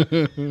boy!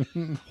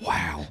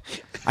 Wow,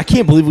 I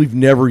can't believe we've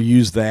never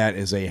used that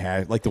as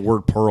a like the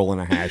word pearl in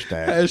a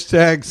hashtag.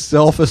 Hashtag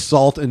self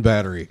assault and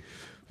battery.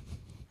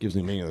 Gives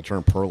me the meaning of the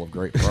term pearl of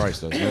great price,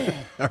 doesn't it?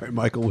 All right,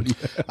 Michael, what do you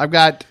have? I've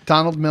got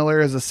Donald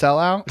Miller as a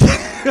sellout.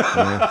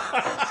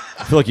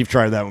 I feel like you've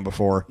tried that one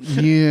before.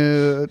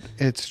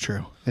 It's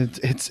true.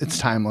 It's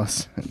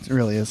timeless. It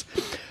really is.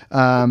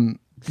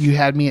 You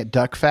had me at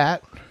duck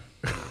fat,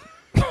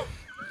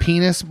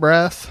 penis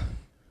breath,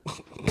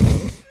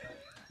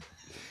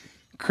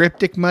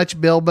 cryptic much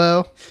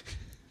Bilbo,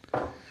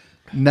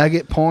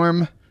 nugget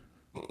porn,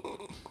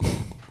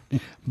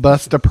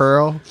 bust a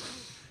pearl,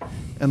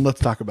 and let's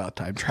talk about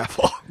time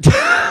travel.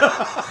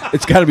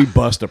 It's got to be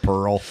bust a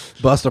pearl.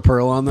 Bust a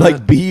pearl on that?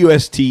 Like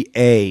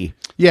BUSTA.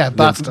 Yeah,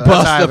 Busta.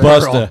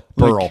 Busta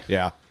pearl.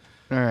 Yeah.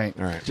 All right.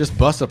 Just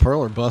bust a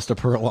pearl or bust a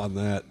pearl on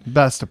that?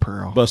 Bust a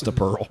pearl. Bust a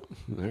pearl.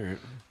 All right.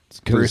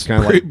 Bruce,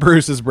 kind of like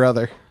Bruce's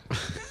brother.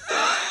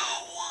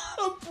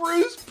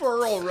 Bruce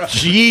Pearl, right?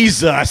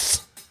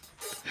 Jesus.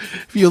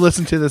 If you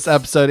listen to this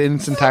episode in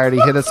its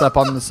entirety, hit us up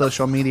on the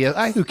social media.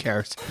 Who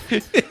cares?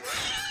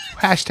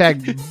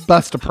 Hashtag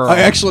bust a pearl. I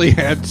actually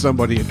had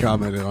somebody had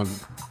commented on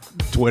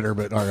Twitter,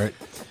 but all right.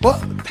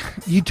 Well,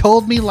 you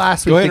told me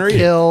last Go week ahead to and read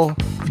kill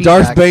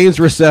Darth feedback. Bane's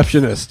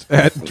receptionist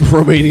at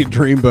Romanian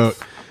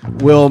Dreamboat.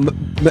 Will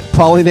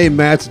Polyname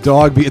Matt's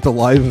dog be at the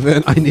live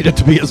event? I need it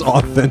to be as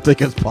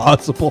authentic as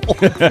possible.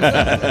 That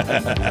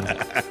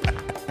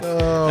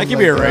can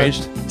be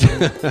arranged.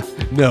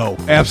 No,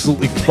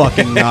 absolutely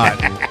fucking not.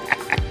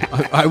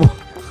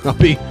 I'll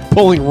be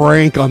pulling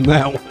rank on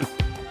that one.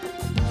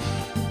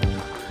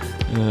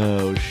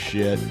 Oh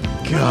shit.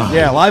 God.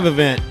 Yeah, live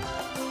event.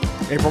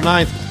 April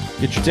 9th.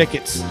 Get your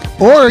tickets.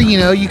 Or,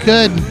 you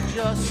could.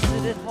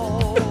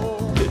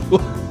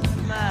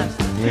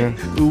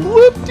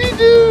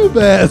 Whoop-de-doo,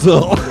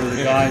 Basil.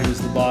 The guy who's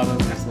the bottom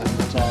is on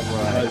the top,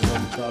 right? The guy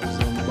on the top is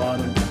on the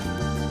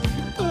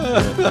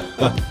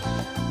bottom.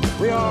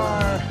 We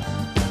are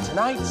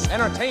tonight's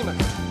entertainment.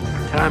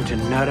 Time to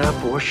nut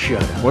up or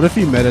shut up. What if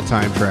you met a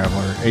time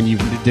traveler and you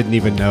didn't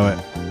even know it?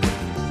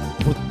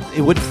 Well,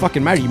 it wouldn't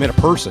fucking matter. You met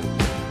a person.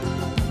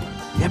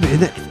 Yeah, but isn't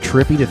that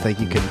trippy to think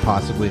you could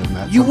possibly have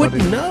met You somebody?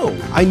 wouldn't know.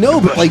 I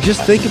know, but like,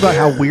 just think about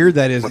how weird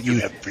that is that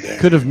you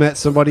could have met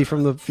somebody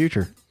from the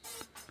future.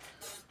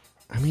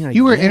 I mean,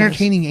 You were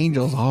entertaining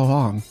angels all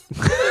along.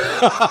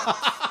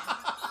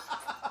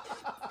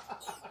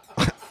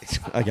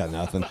 I got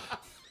nothing.